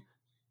probably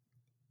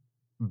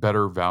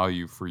better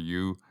value for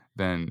you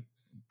than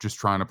just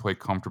trying to play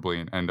comfortably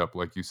and end up,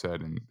 like you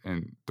said, in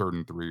 3rd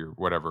and 3 or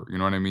whatever. You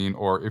know what I mean?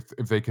 Or if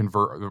they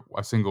convert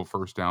a single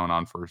first down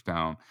on first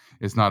down,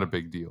 it's not a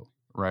big deal,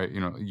 right?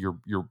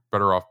 You're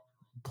better off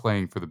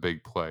playing for the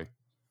big play.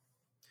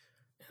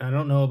 I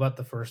don't know about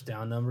the first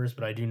down numbers,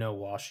 but I do know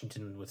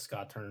Washington, with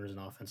Scott Turner as an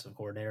offensive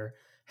coordinator,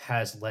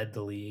 has led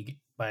the league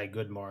by a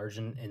good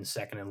margin in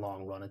 2nd and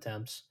long run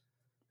attempts.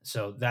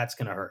 So that's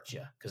going to hurt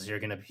you because you're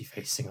going to be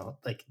facing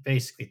like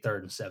basically 3rd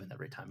and 7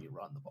 every time you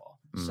run the ball.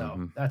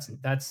 So that's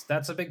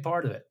a big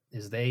part of it,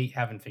 is they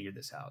haven't figured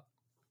this out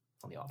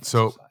on the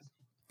offensive side.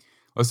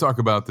 Let's talk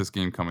about this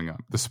game coming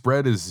up. The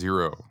spread is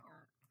 0,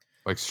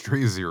 like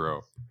straight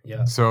 0.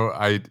 Yeah. So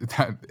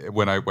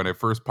when I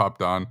first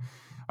popped on,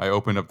 I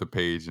opened up the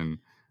page and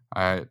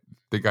I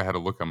think I had a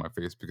look on my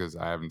face because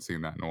I haven't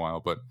seen that in a while.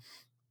 But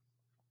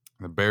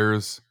the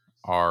Bears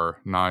are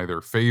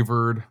neither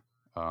favored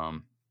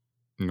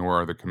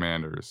nor are the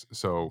Commanders.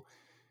 So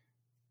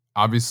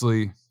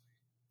obviously,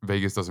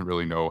 Vegas doesn't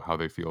really know how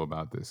they feel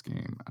about this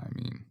game. I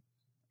mean,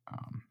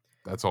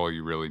 that's all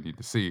you really need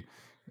to see.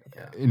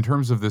 Yeah. In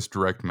terms of this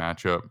direct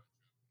matchup,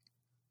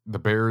 the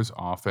Bears'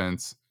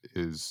 offense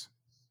is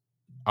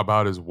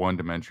about as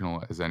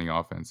one-dimensional as any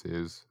offense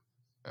is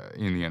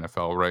in the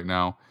NFL right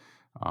now.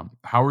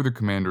 How are the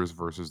Commanders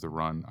versus the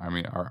run? I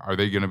mean, are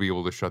they going to be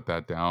able to shut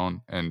that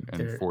down and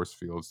They're- force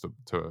Fields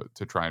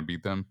to try and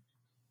beat them?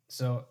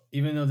 So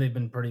even though they've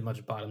been pretty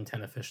much bottom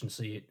 10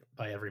 efficiency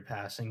by every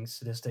passing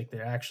statistic,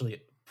 they're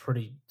actually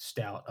pretty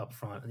stout up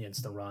front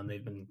against the run.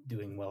 They've been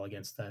doing well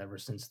against that ever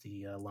since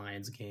the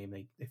Lions game.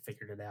 They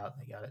figured it out.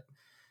 They got it.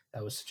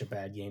 That was such a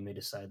bad game. They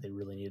decided they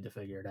really needed to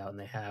figure it out, and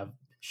they have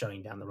been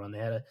shutting down the run. They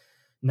had a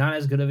not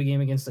as good of a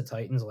game against the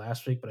Titans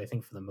last week, but I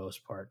think for the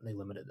most part, they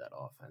limited that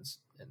offense.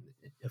 And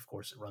of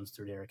course, it runs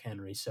through Derrick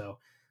Henry. So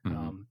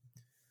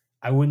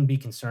I wouldn't be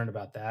concerned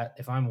about that.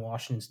 If I'm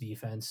Washington's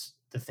defense,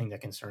 the thing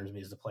that concerns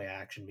me is the play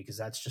action, because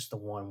that's just the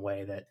one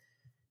way that,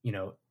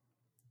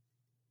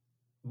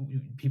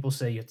 people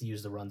say you have to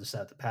use the run to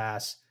set the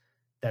pass.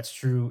 That's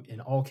true in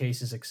all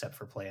cases except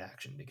for play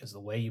action, because the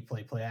way you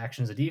play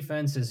action as a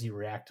defense is you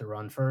react to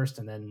run first,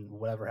 and then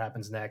whatever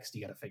happens next,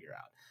 you got to figure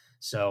out.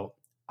 So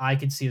I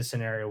could see a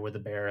scenario where the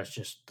Bears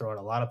just throw out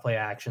a lot of play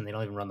action. They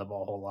don't even run the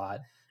ball a whole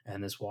lot.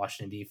 And this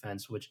Washington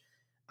defense, which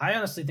I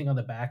honestly think on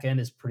the back end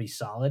is pretty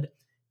solid,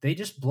 they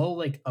just blow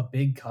like a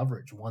big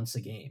coverage once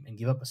a game and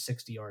give up a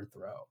 60-yard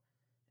throw.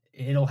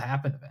 It'll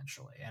happen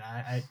eventually.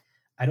 And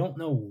I don't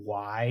know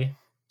why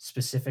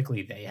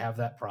specifically they have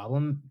that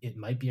problem. It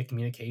might be a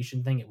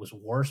communication thing. It was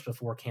worse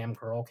before Cam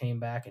Curl came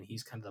back, and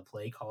he's kind of the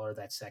play caller of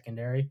that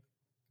secondary.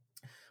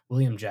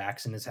 William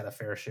Jackson has had a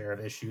fair share of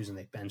issues, and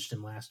they benched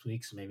him last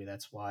week, so maybe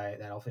that's why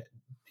that'll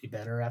be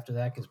better after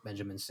that, because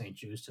Benjamin St.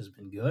 Juste has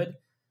been good.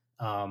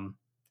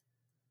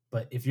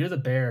 But if you're the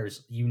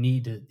Bears, you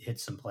need to hit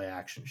some play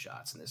action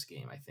shots in this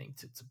game, I think,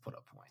 to put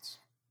up points.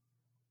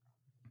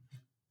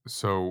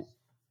 So,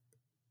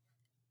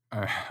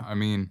 I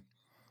mean,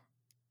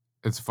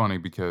 it's funny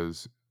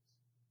because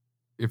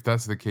if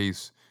that's the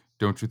case,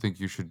 don't you think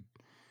you should?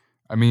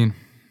 I mean,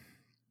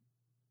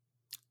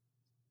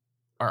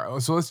 all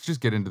right, so let's just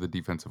get into the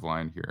defensive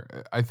line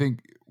here. I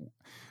think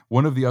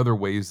one of the other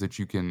ways that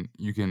you can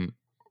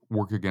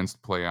work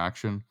against play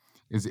action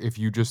is if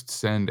you just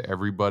send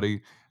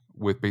everybody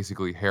with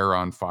basically hair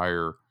on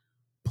fire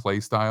play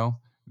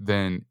style,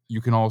 then you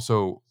can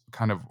also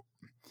kind of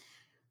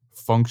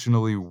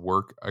functionally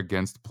work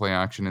against play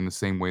action in the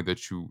same way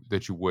that you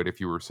would if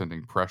you were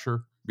sending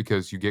pressure,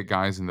 because you get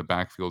guys in the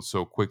backfield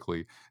so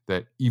quickly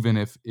that even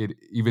if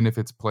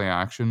it's play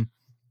action,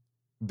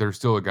 there's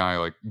still a guy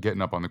like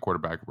getting up on the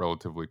quarterback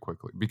relatively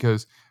quickly,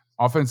 because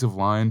offensive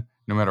line,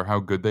 no matter how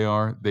good they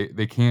are,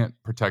 they can't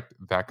protect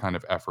that kind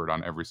of effort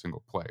on every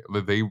single play.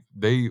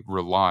 They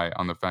rely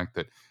on the fact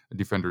that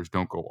defenders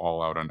don't go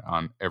all out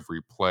on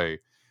every play,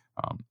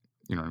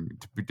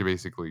 to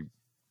basically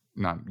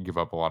not give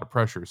up a lot of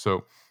pressure.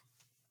 So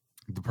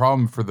the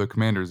problem for the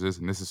Commanders is,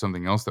 and this is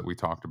something else that we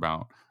talked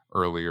about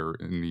earlier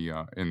in the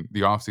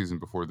offseason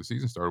before the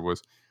season started,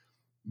 was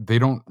they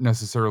don't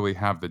necessarily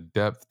have the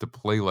depth to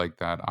play like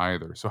that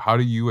either. So how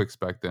do you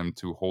expect them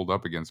to hold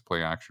up against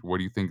play action? What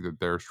do you think that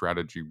their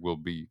strategy will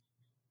be?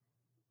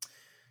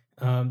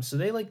 So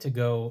they like to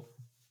go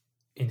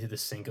into the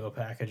Cinco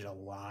package a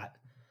lot.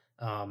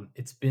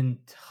 It's been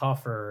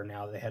tougher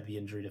now that they had the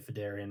injury to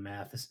Fedarian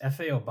Mathis.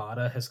 F.A.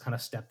 Obata has kind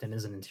of stepped in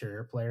as an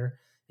interior player,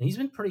 and he's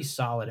been pretty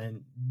solid.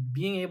 And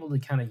being able to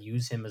kind of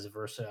use him as a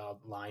versatile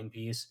line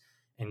piece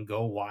and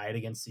go wide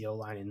against the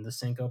O-line in the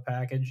Cinco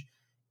package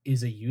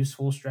is a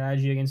useful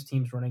strategy against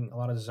teams running a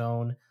lot of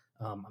zone.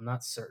 I'm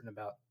not certain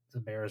about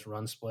the Bears'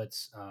 run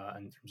splits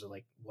in terms of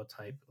like what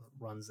type of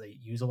runs they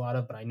use a lot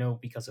of, but I know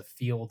because of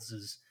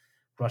Fields'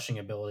 rushing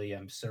ability,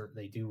 I'm certain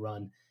they do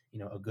run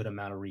a good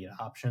amount of read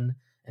option,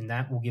 and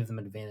that will give them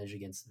an advantage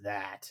against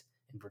that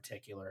in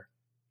particular.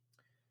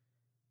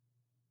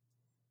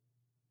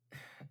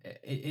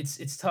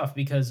 It's tough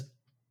because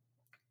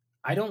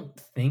I don't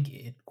think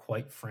it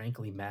quite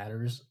frankly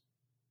matters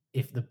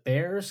if the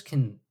Bears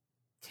can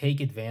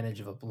take advantage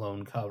of a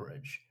blown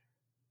coverage.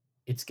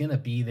 It's going to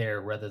be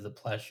there whether the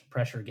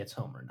pressure gets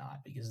home or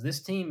not, because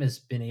this team has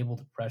been able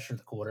to pressure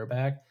the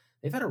quarterback.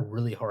 They've had a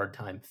really hard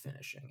time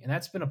finishing, and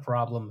that's been a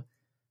problem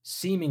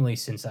seemingly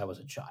since I was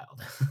a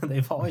child.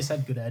 They've always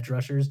had good edge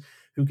rushers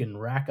who can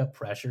rack up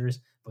pressures,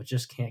 but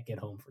just can't get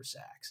home for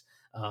sacks.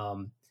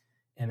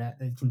 And that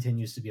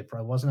continues to be a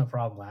problem. It wasn't a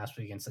problem last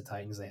week against the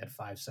Titans. They had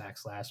 5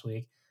 sacks last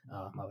week.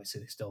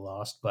 Obviously, they still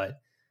lost,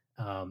 but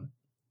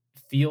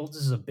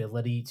Fields'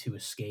 ability to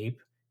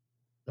escape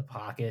the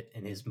pocket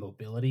and his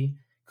mobility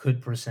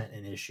could present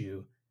an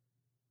issue.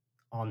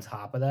 On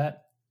top of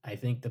that, I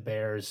think the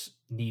Bears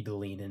need to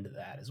lean into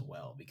that as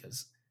well,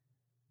 because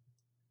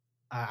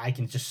I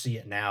can just see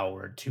it now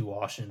where two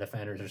Washington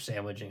defenders are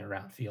sandwiching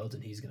around Fields,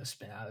 and he's going to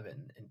spin out of it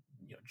and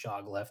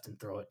jog left and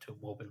throw it to an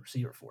open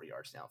receiver 40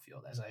 yards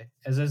downfield,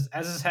 as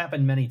has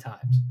happened many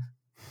times.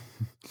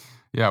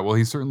 Yeah, well,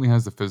 he certainly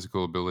has the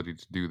physical ability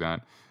to do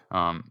that.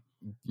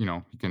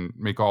 He can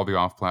make all the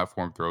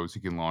off-platform throws.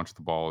 He can launch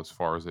the ball as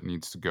far as it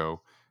needs to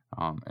go,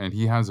 and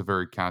he has a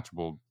very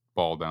catchable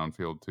ball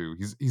downfield too.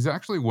 He's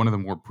actually one of the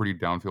more pretty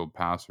downfield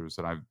passers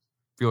that I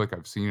feel like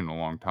I've seen in a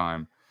long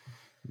time.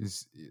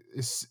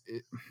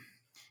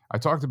 I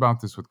talked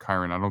about this with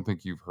Kyron. I don't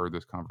think you've heard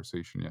this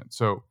conversation yet.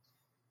 So,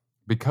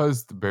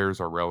 because the Bears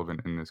are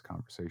relevant in this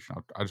conversation,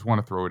 I just want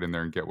to throw it in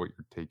there and get what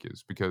your take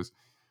is, because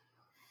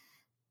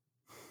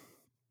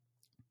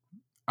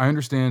I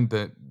understand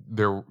that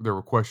there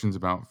were questions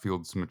about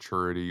Fields'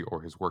 maturity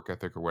or his work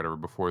ethic or whatever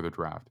before the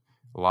draft.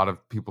 A lot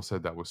of people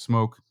said that was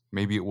smoke.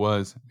 Maybe it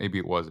was, maybe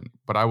it wasn't.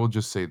 But I will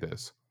just say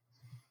this.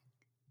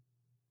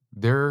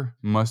 There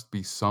must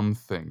be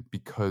something,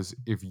 because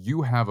if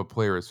you have a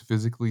player as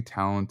physically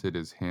talented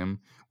as him,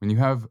 when you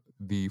have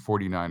the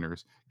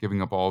 49ers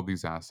giving up all of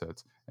these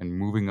assets and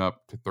moving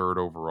up to third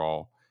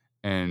overall,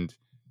 and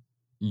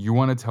you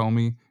want to tell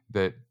me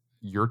that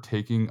you're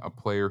taking a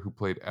player who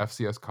played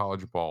FCS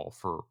college ball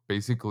for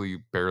basically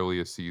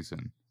barely a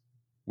season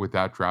with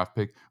that draft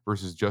pick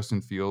versus Justin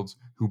Fields,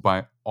 who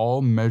by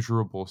all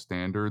measurable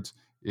standards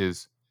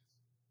is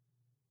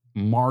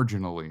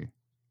marginally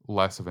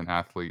less of an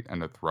athlete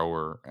and a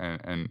thrower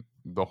and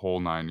the whole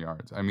 9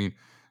 yards. I mean,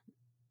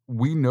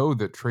 we know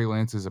that Trey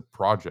Lance is a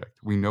project.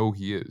 We know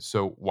he is.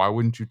 So why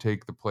wouldn't you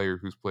take the player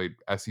who's played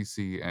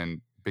SEC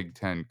and Big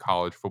Ten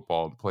college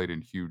football and played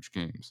in huge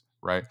games,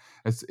 right?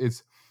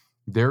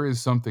 There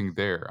is something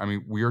there. I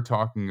mean, we are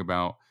talking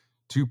about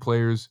two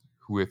players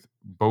who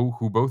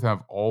both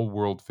have all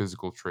world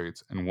physical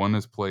traits, and one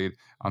has played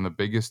on the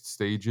biggest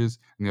stages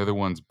and the other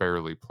one's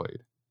barely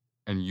played.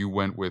 And you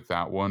went with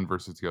that one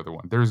versus the other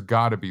one. There's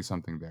got to be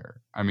something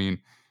there. I mean,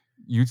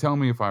 you tell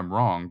me if I'm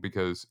wrong,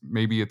 because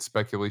maybe it's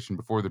speculation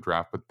before the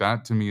draft, but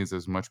that to me is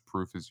as much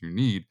proof as you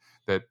need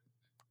that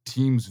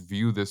teams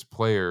view this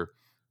player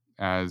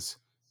as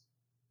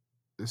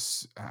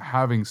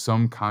having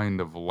some kind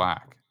of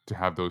lack to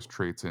have those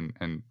traits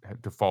and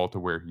to fall to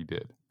where he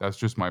did. That's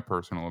just my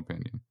personal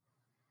opinion.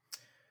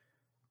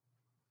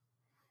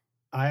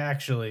 I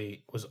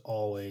actually was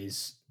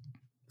always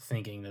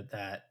thinking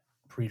that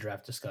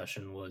pre-draft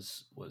discussion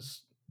was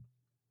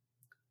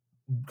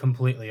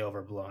completely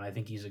overblown. I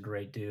think he's a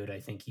great dude.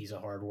 I think he's a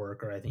hard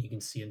worker. I think you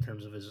can see in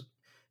terms of his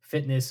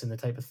fitness and the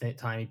type of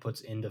time he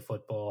puts into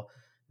football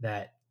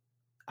that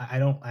I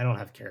don't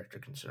have character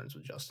concerns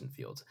with Justin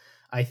Fields.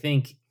 I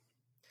think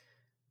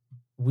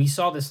we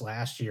saw this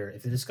last year.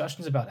 If the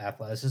discussion's about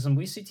athleticism,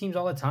 we see teams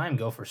all the time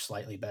go for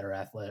slightly better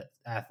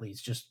athletes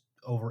just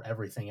over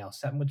everything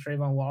else. Happened with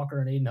Trayvon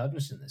Walker and Aiden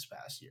Hutchinson this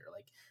past year.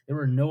 Like, there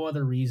were no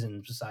other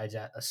reasons besides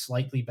a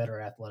slightly better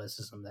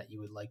athleticism that you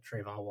would like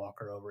Trayvon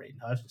Walker over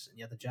Aiden Hutchinson.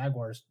 Yet the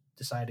Jaguars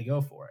decided to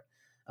go for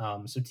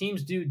it. So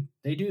teams do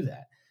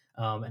that.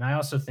 And I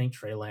also think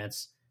Trey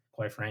Lance,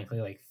 quite frankly,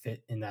 like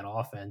fit in that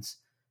offense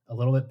a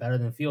little bit better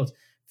than Fields.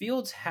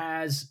 Fields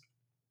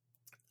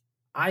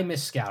I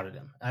misscouted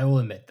him. I will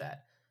admit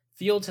that.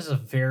 Fields has a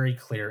very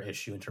clear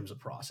issue in terms of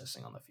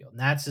processing on the field, and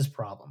that's his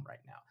problem right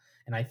now.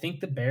 And I think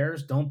the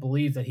Bears don't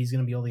believe that he's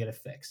going to be able to get it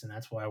fixed, and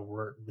that's why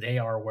they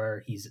are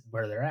where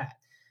they're at.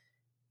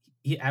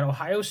 At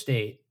Ohio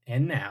State,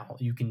 and now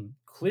you can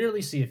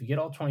clearly see, if you get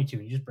all 22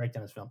 and you just break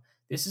down his film,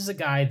 this is a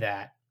guy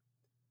that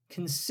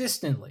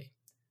consistently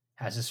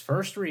has his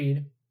first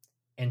read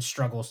and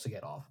struggles to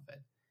get off of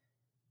it.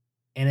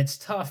 And it's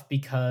tough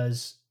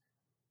because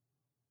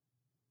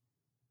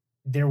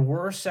there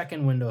were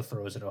second window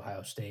throws at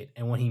Ohio State,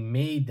 and when he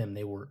made them,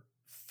 they were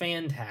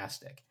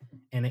fantastic.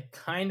 And it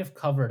kind of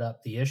covered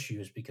up the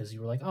issues because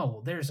you were like, oh,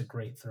 well, there's a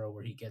great throw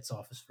where he gets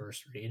off his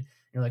first read. And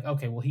you're like,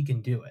 okay, well, he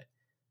can do it.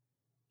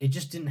 It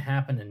just didn't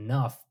happen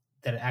enough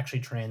that it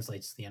actually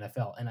translates to the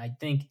NFL. And I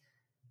think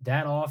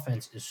that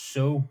offense is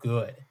so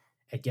good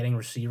at getting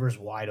receivers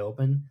wide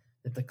open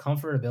that the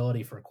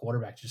comfortability for a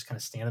quarterback to just kind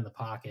of stand in the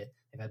pocket,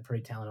 they've had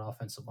pretty talented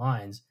offensive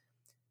lines,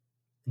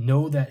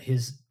 know that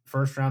his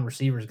first round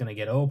receiver is going to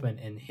get open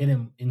and hit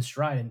him in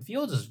stride. And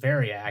Fields is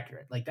very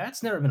accurate. Like,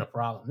 that's never been a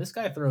problem. This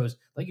guy throws,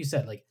 like you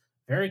said, like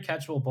very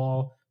catchable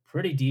ball,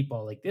 pretty deep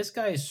ball. Like, this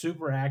guy is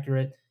super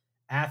accurate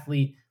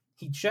athlete.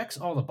 He checks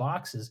all the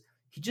boxes.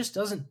 He just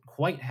doesn't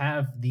quite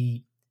have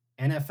the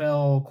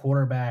NFL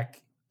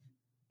quarterback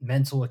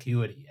mental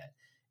acuity yet.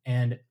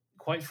 And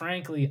quite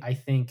frankly, I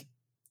think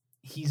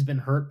he's been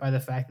hurt by the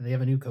fact that they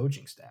have a new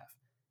coaching staff.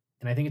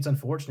 And I think it's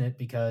unfortunate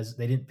because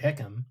they didn't pick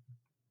him.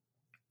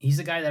 He's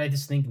a guy that I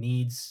just think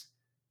needs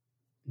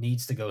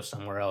to go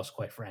somewhere else,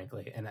 quite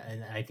frankly. And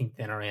I think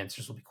then our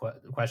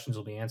questions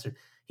will be answered.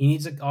 He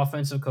needs an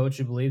offensive coach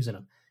who believes in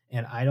him.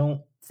 And I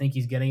don't think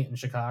he's getting it in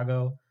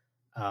Chicago.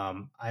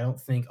 I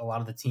don't think a lot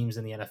of the teams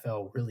in the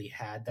NFL really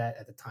had that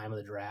at the time of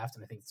the draft.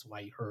 And I think that's why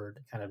you heard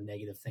kind of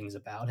negative things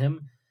about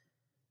him.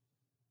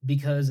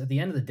 Because at the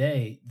end of the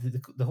day,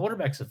 the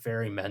quarterback's a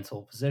very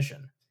mental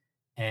position.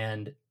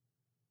 And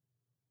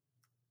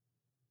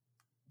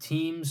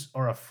teams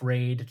are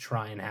afraid to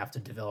try and have to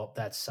develop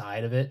that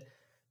side of it,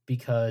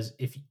 because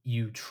if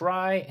you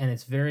try and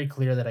it's very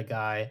clear that a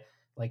guy,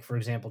 like for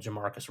example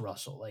Jamarcus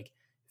Russell, like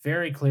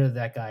very clear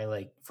that guy,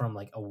 like from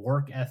like a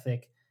work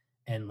ethic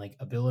and like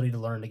ability to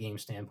learn the game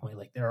standpoint,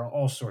 like there are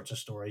all sorts of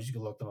stories you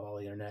can look them up on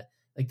the internet.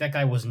 Like that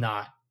guy was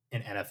not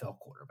an NFL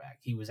quarterback.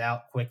 He was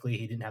out quickly.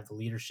 He didn't have the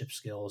leadership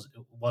skills.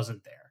 It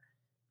wasn't there.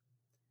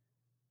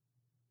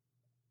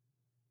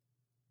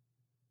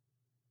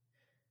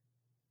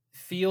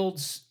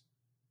 Fields,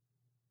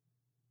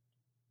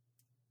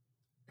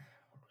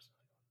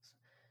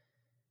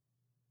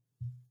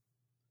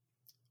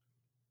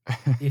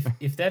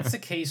 if that's the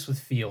case with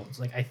Fields,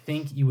 like I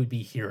think you would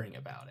be hearing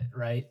about it,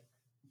 right?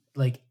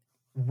 Like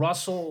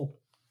Russell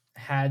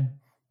had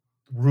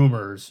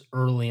rumors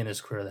early in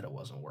his career that it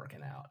wasn't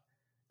working out.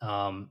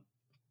 And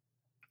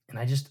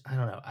I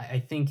don't know. I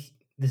think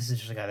this is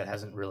just a guy that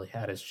hasn't really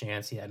had his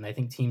chance yet. And I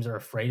think teams are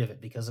afraid of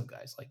it because of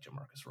guys like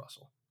Jamarcus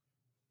Russell.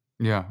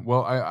 Yeah,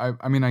 well,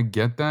 I mean, I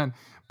get that,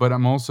 but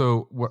I'm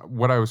also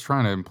what I was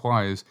trying to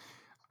imply is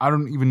I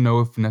don't even know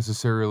if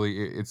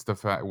necessarily it's the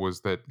fact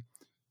was that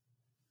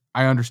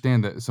I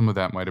understand that some of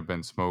that might have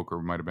been smoke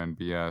or might have been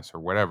BS or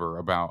whatever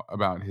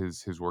about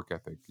his work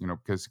ethic,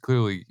 because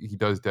clearly he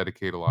does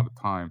dedicate a lot of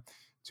time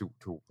to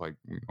like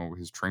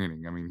his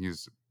training. I mean,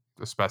 he's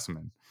a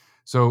specimen,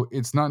 so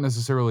it's not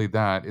necessarily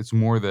that. It's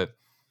more that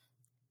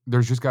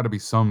there's just got to be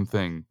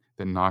something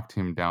that knocked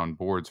him down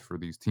boards for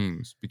these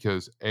teams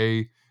because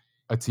a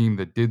team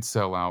that did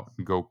sell out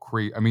and go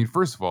crazy. I mean,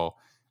 first of all,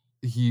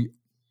 he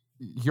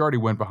already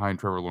went behind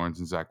Trevor Lawrence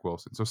and Zach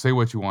Wilson. So say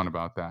what you want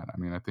about that. I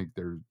mean, I think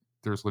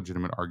there's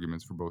legitimate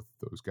arguments for both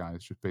of those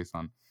guys just based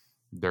on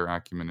their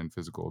acumen and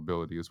physical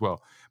ability as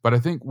well. But I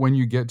think when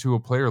you get to a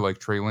player like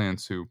Trey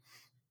Lance, who,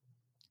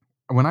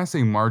 when I say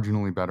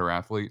marginally better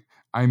athlete,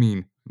 I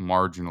mean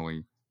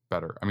marginally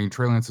better. I mean,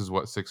 Trey Lance is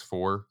what,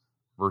 6'4"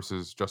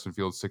 versus Justin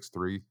Fields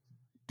 6'3".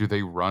 Do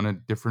they run a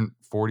different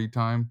 40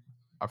 time?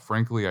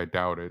 Frankly, I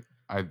doubt it.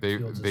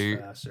 Fields is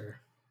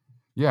faster.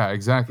 Yeah,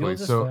 exactly.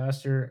 Fields is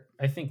faster.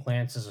 I think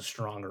Lance is a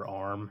stronger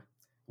arm,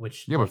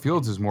 which but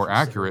Fields is more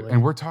accurate,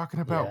 and we're talking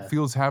about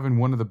Fields having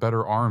one of the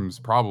better arms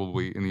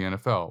probably in the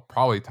NFL,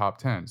 probably top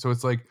 10. So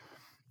it's like,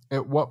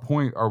 at what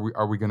point are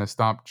we going to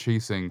stop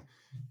chasing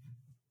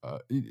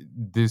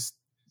this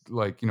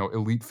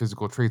elite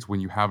physical traits when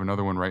you have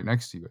another one right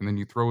next to you, and then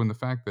you throw in the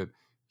fact that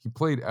he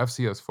played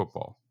FCS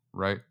football,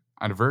 right,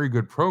 at a very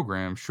good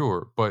program,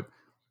 sure, but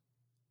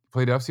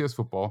played FCS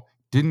football,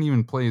 didn't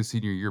even play his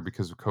senior year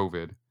because of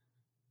COVID.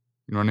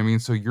 You know what I mean?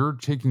 So you're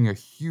taking a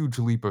huge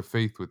leap of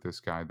faith with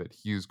this guy that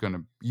you're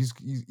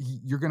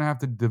gonna have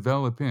to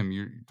develop him.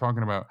 You're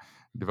talking about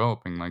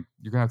developing, like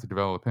you're gonna have to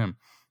develop him.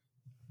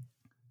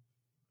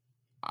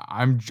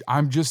 I'm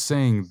just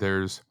saying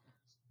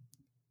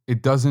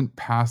it doesn't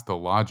pass the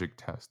logic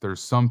test.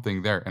 There's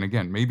something there, and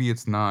again, maybe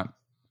it's not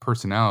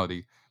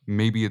personality.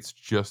 Maybe it's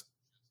just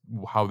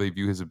how they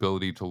view his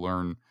ability to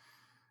learn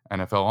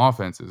NFL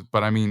offenses.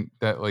 But I mean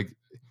that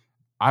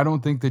I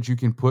don't think that you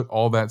can put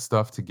all that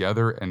stuff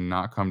together and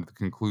not come to the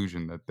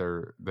conclusion that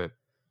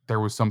there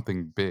was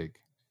something big.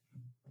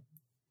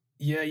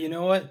 Yeah, you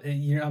know what?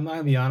 I'm not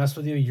gonna be honest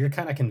with you. You're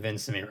kind of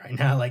convincing me right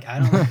now. Like I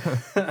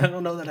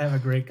don't know that I have a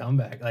great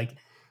comeback. Like,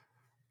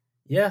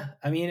 yeah,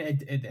 I mean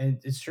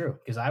it's true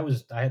because I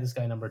had this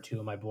guy number 2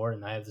 on my board,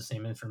 and I have the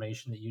same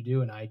information that you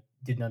do, and I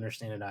didn't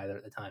understand it either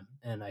at the time,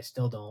 and I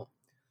still don't,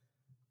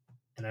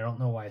 and I don't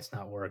know why it's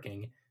not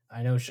working.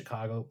 I know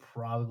Chicago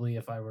probably,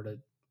 if I were to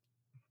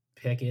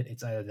pick it,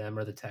 it's either them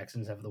or the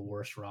Texans have the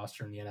worst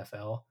roster in the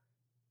NFL.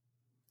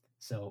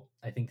 So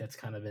I think that's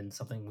kind of been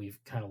something we've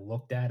kind of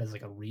looked at as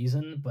like a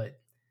reason. But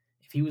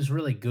if he was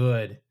really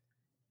good,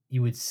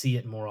 you would see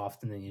it more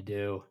often than you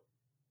do.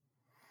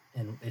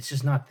 And it's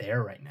just not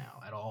there right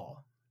now at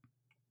all.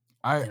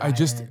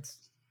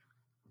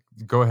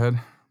 Go ahead.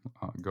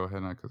 Go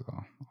ahead, because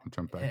I'll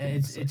jump back.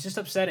 It's just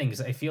upsetting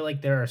because I feel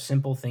like there are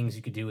simple things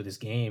you could do with his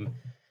game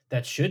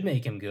that should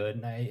make him good.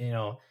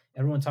 And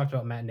everyone talked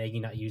about Matt Nagy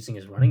not using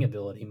his running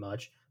ability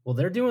much. Well,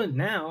 they're doing it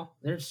now.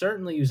 They're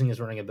certainly using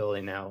his running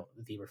ability now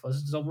with Eberflus.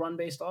 It's a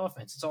run-based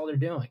offense. It's all they're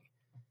doing.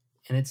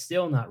 And it's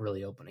still not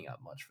really opening up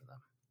much for them.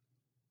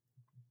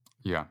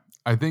 Yeah.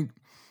 I think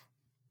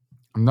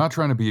I'm not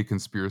trying to be a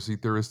conspiracy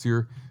theorist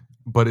here,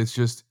 but it's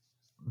just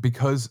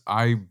because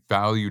I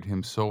valued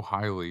him so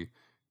highly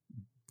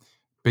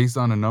based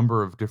on a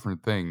number of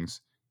different things,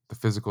 the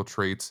physical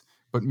traits,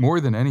 but more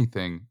than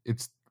anything,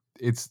 it's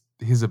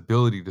his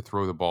ability to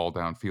throw the ball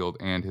downfield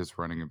and his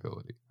running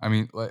ability. I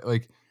mean,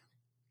 like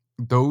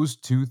those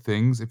two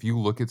things, if you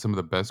look at some of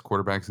the best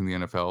quarterbacks in the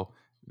NFL,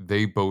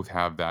 they both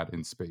have that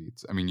in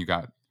spades. I mean, you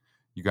got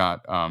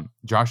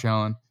Josh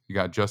Allen, you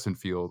got Justin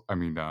Field. I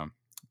mean,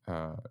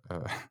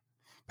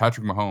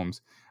 Patrick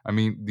Mahomes. I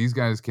mean, these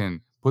guys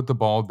can put the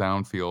ball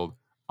downfield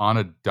on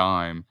a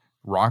dime,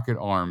 rocket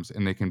arms,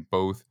 and they can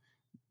both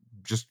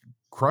just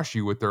crush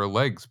you with their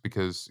legs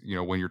because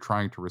when you're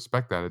trying to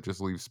respect that, it just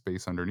leaves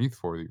space underneath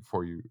for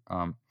you.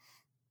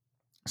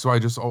 So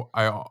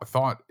I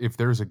thought if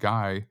there's a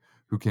guy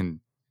who can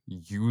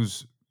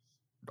use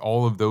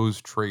all of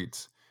those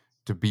traits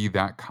to be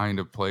that kind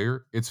of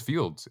player, it's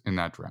Fields in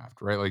that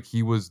draft, right? Like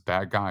he was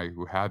that guy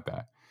who had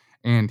that.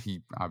 And he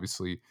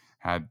obviously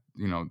had,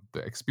 the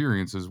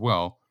experience as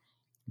well,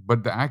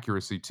 but the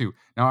accuracy too.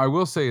 Now, I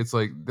will say it's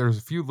like there's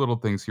a few little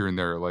things here and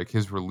there. Like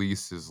his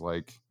release is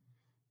like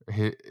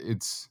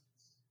it's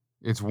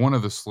one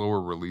of the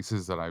slower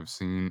releases that I've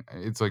seen.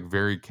 It's like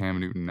very Cam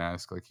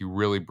Newton-esque. Like he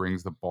really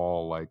brings the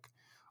ball like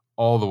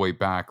all the way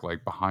back,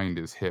 like behind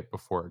his hip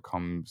before it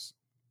comes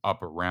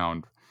up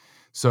around.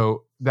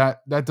 So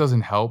that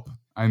doesn't help.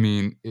 I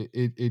mean,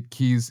 it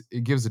gives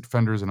the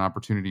defenders an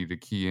opportunity to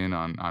key in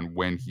on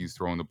when he's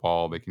throwing the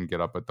ball. They can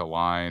get up at the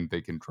line.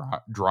 They can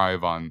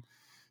drive on,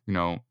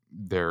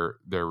 their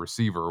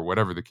receiver or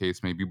whatever the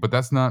case may be. But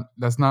that's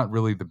not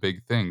really the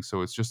big thing.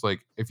 So it's just like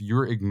if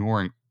you're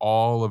ignoring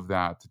all of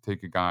that to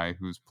take a guy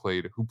who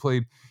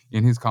played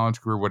in his college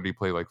career, what did he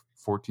play, like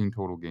 14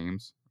 total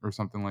games or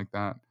something like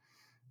that?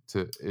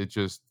 It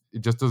just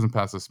doesn't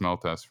pass the smell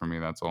test for me.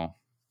 That's all.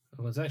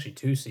 Well, it's actually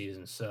 2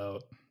 seasons. So,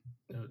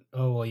 they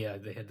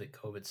had the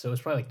COVID. So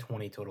it's probably like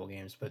 20 total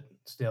games. But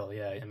still,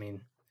 yeah, I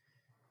mean,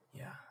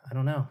 yeah, I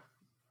don't know.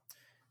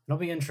 It'll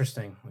be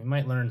interesting. We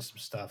might learn some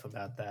stuff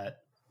about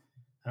that.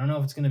 I don't know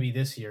if it's going to be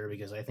this year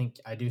because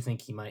I do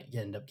think he might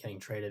end up getting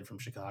traded from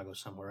Chicago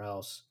somewhere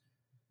else.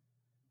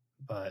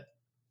 But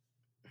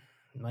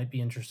it might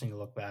be interesting to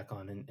look back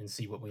on and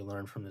see what we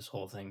learned from this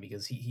whole thing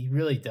because he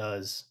really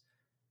does.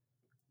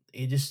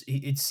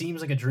 It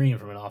seems like a dream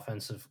from an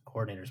offensive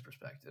coordinator's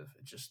perspective.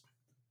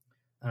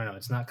 I don't know.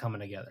 It's not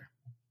coming together.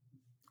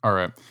 All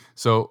right.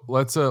 So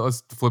let's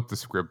flip the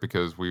script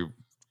because we've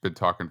been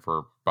talking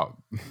for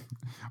about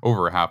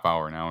over a half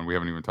hour now, and we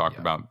haven't even talked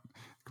about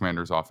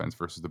Commanders offense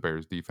versus the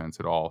Bears defense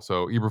at all.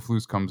 So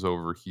Eberflus comes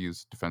over.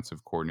 He's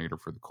defensive coordinator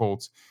for the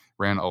Colts.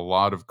 Ran a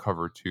lot of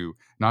cover 2,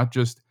 not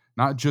just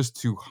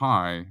too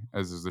high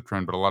as is the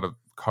trend, but a lot of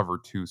cover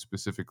 2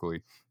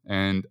 specifically.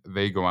 And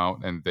they go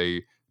out and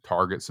they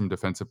target some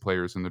defensive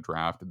players in the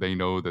draft. They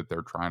know that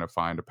they're trying to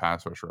find a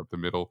pass rusher up the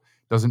middle.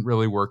 Doesn't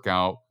really work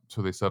out,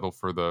 so they settle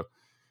for the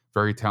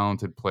very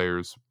talented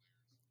players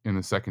in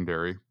the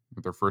secondary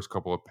with their first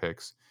couple of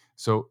picks.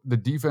 So the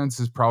defense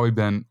has probably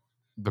been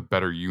the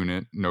better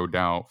unit, no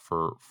doubt,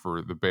 for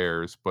the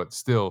Bears. But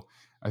still,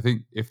 I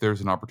think if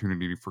there's an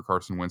opportunity for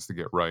Carson Wentz to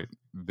get right,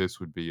 this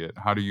would be it.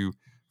 How do you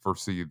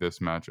foresee this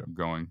matchup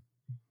going?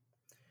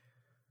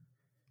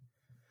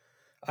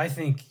 I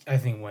think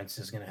Wentz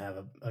is going to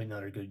have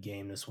another good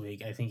game this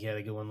week. I think he had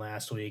a good one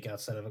last week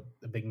outside of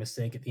a big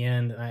mistake at the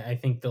end. And I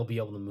think they'll be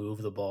able to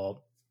move the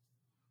ball.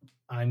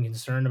 I'm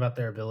concerned about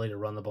their ability to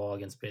run the ball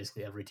against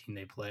basically every team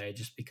they play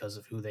just because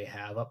of who they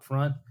have up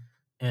front.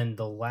 And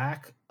the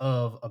lack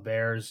of a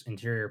Bears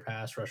interior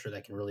pass rusher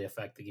that can really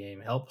affect the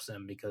game helps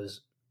them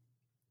because,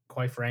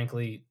 quite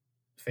frankly,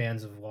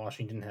 fans of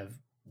Washington have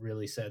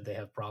really said they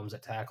have problems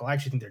at tackle. I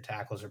actually think their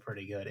tackles are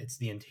pretty good. It's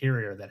the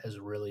interior that has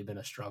really been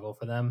a struggle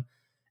for them.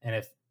 And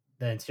if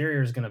the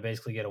interior is going to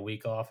basically get a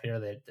week off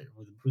here,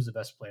 who's the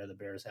best player the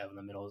Bears have in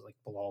the middle is like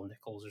Bilal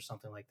Nichols or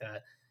something like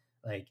that.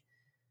 Like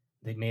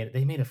they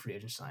made a free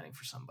agent signing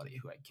for somebody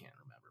who I can't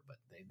remember, but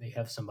they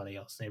have somebody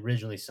else. They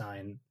originally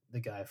signed the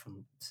guy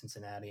from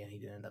Cincinnati, and he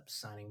didn't end up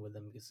signing with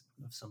them because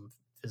of some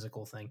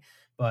physical thing.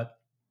 But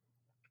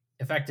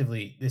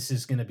effectively, this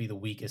is going to be the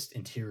weakest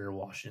interior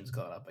Washington's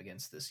got up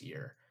against this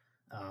year.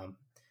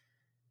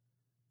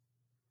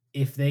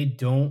 If they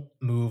don't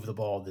move the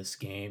ball this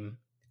game,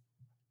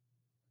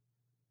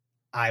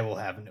 I will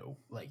have no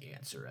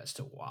answer as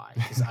to why.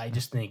 Because I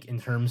just think in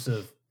terms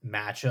of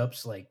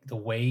matchups, like the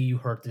way you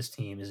hurt this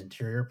team is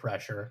interior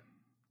pressure.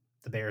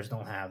 The Bears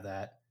don't have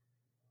that.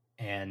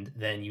 And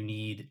then you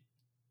need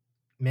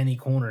many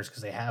corners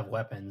because they have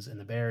weapons, and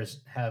the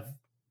Bears have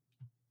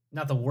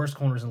not the worst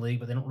corners in the league,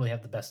 but they don't really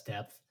have the best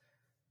depth.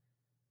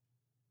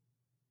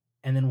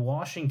 And then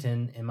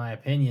Washington, in my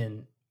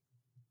opinion,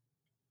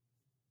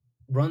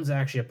 runs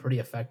actually a pretty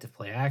effective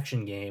play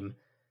action game.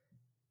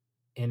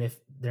 And if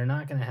they're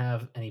not going to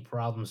have any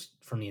problems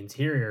from the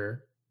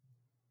interior,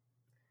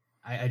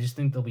 I just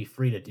think they'll be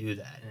free to do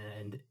that.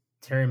 And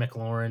Terry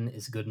McLaurin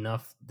is good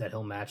enough that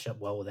he'll match up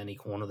well with any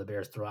corner the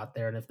Bears throw out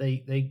there. And if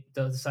they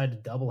decide to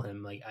double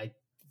him, I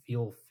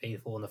feel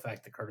faithful in the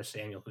fact that Curtis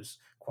Samuel, who's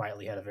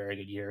quietly had a very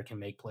good year, can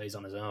make plays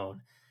on his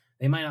own.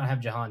 They might not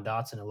have Jahan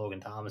Dotson and Logan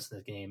Thomas in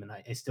this game, and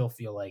I still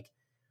feel like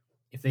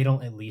if they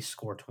don't at least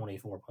score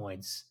 24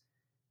 points,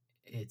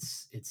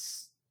 it's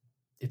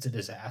a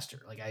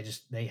disaster.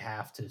 They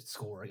have to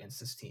score against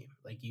this team.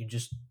 You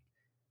just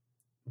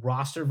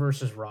roster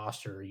versus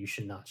roster, you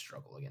should not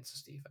struggle against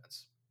this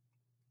defense,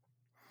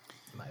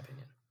 in my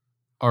opinion.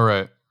 All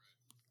right.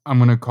 I'm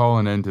going to call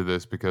an end to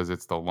this because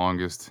it's the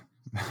longest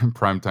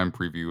primetime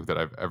preview that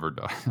I've ever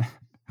done.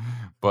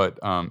 But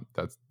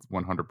that's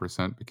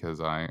 100%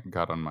 because I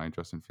got on my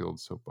Justin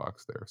Fields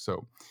soapbox there.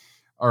 So,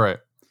 all right.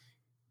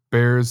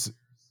 Bears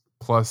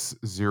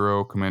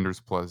 +0, Commanders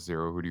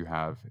 +0. Who do you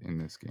have in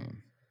this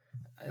game?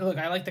 Look,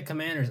 I like the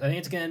Commanders. I think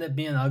it's going to end up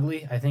being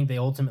ugly. I think they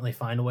ultimately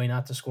find a way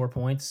not to score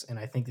points, and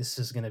I think this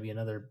is going to be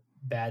another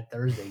bad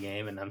Thursday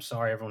game, and I'm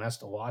sorry everyone has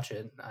to watch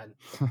it.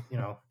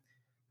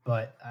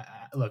 But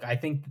look, I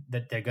think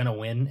that they're going to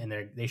win,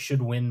 and they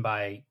should win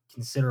by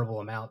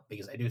considerable amount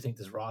because I do think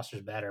this roster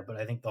is better, but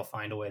I think they'll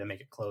find a way to make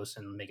it close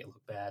and make it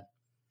look bad.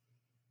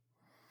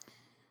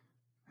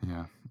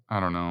 Yeah, I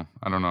don't know.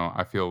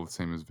 I feel the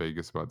same as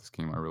Vegas about this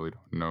game. I really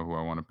don't know who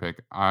I want to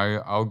pick.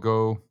 I'll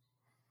go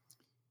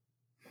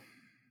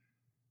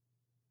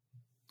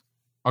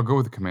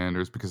with the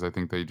Commanders because I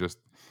think they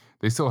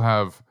still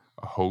have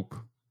a hope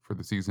for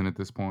the season at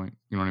this point.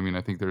 You know what I mean?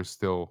 I think they're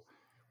still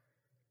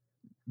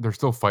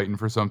fighting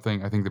for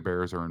something. I think the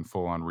Bears are in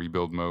full on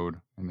rebuild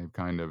mode, and they've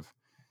kind of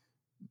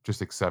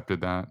just accepted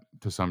that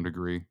to some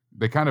degree.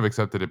 They kind of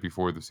accepted it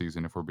before the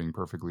season, if we're being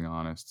perfectly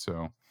honest.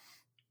 So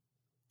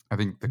I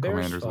think the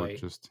Commanders are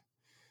just.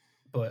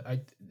 But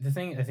the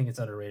thing I think it's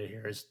underrated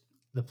here is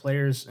the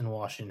players in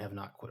Washington have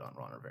not quit on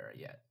Ron Rivera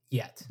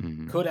yet.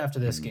 Mm-hmm. Could after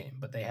this game,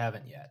 but they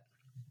haven't yet.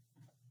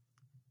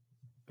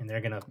 And they're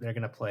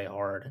gonna play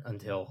hard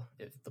until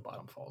if the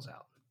bottom falls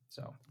out.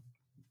 So,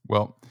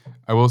 well,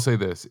 I will say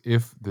this: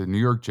 if the New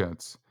York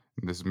Jets,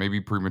 this may be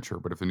premature,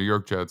 but if the New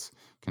York Jets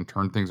can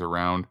turn things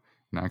around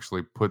and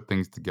actually put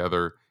things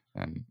together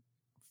and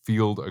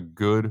field a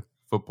good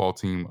football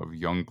team of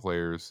young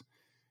players,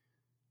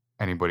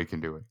 anybody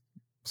can do it.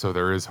 So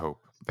there is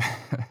hope.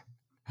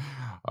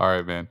 All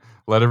right, man.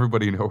 Let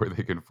everybody know where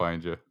they can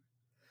find you.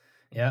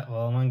 Yeah,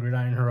 well, I'm on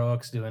Gridiron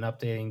Heroics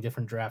updating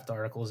different draft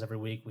articles every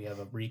week. We have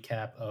a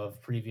recap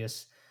of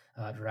previous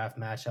draft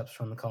matchups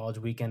from the college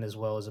weekend, as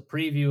well as a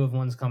preview of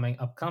ones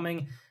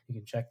upcoming. You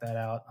can check that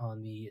out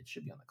it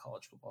should be on the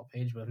college football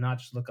page, but if not,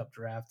 just look up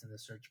draft in the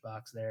search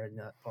box there, and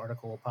that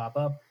article will pop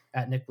up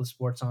at Nicholas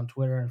Sports on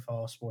Twitter, and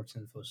follow Sports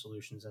Info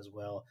Solutions as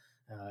well,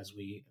 as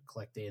we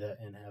collect data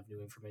and have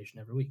new information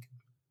every week.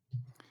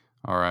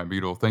 All right,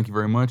 Beetle. Thank you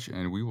very much,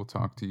 and we will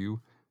talk to you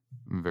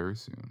very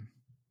soon.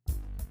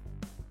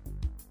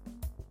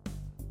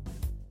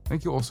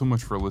 Thank you all so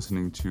much for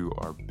listening to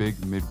our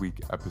big midweek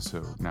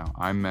episode. Now,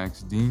 I'm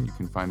Max Dean. You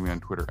can find me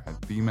on Twitter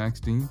at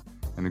 @TheMaxDean,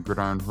 and the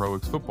Gridiron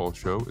Heroics Football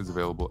Show is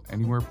available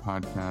anywhere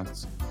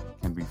podcasts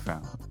can be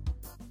found.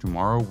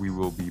 Tomorrow, we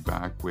will be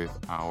back with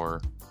our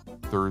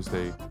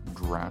Thursday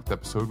draft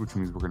episode, which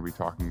means we're going to be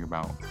talking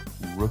about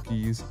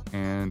rookies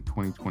and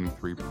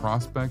 2023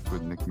 prospects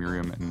with Nick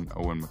Merriam and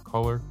Owen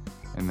McCullough.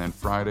 And then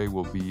Friday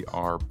will be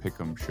our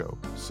Pick'em show.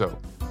 So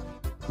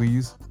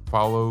please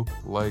follow,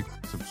 like,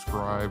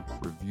 subscribe,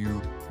 review,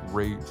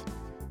 rate.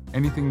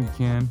 Anything you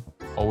can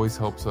always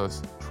helps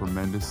us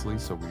tremendously,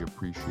 so we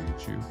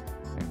appreciate you.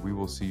 And we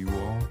will see you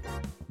all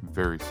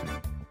very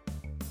soon.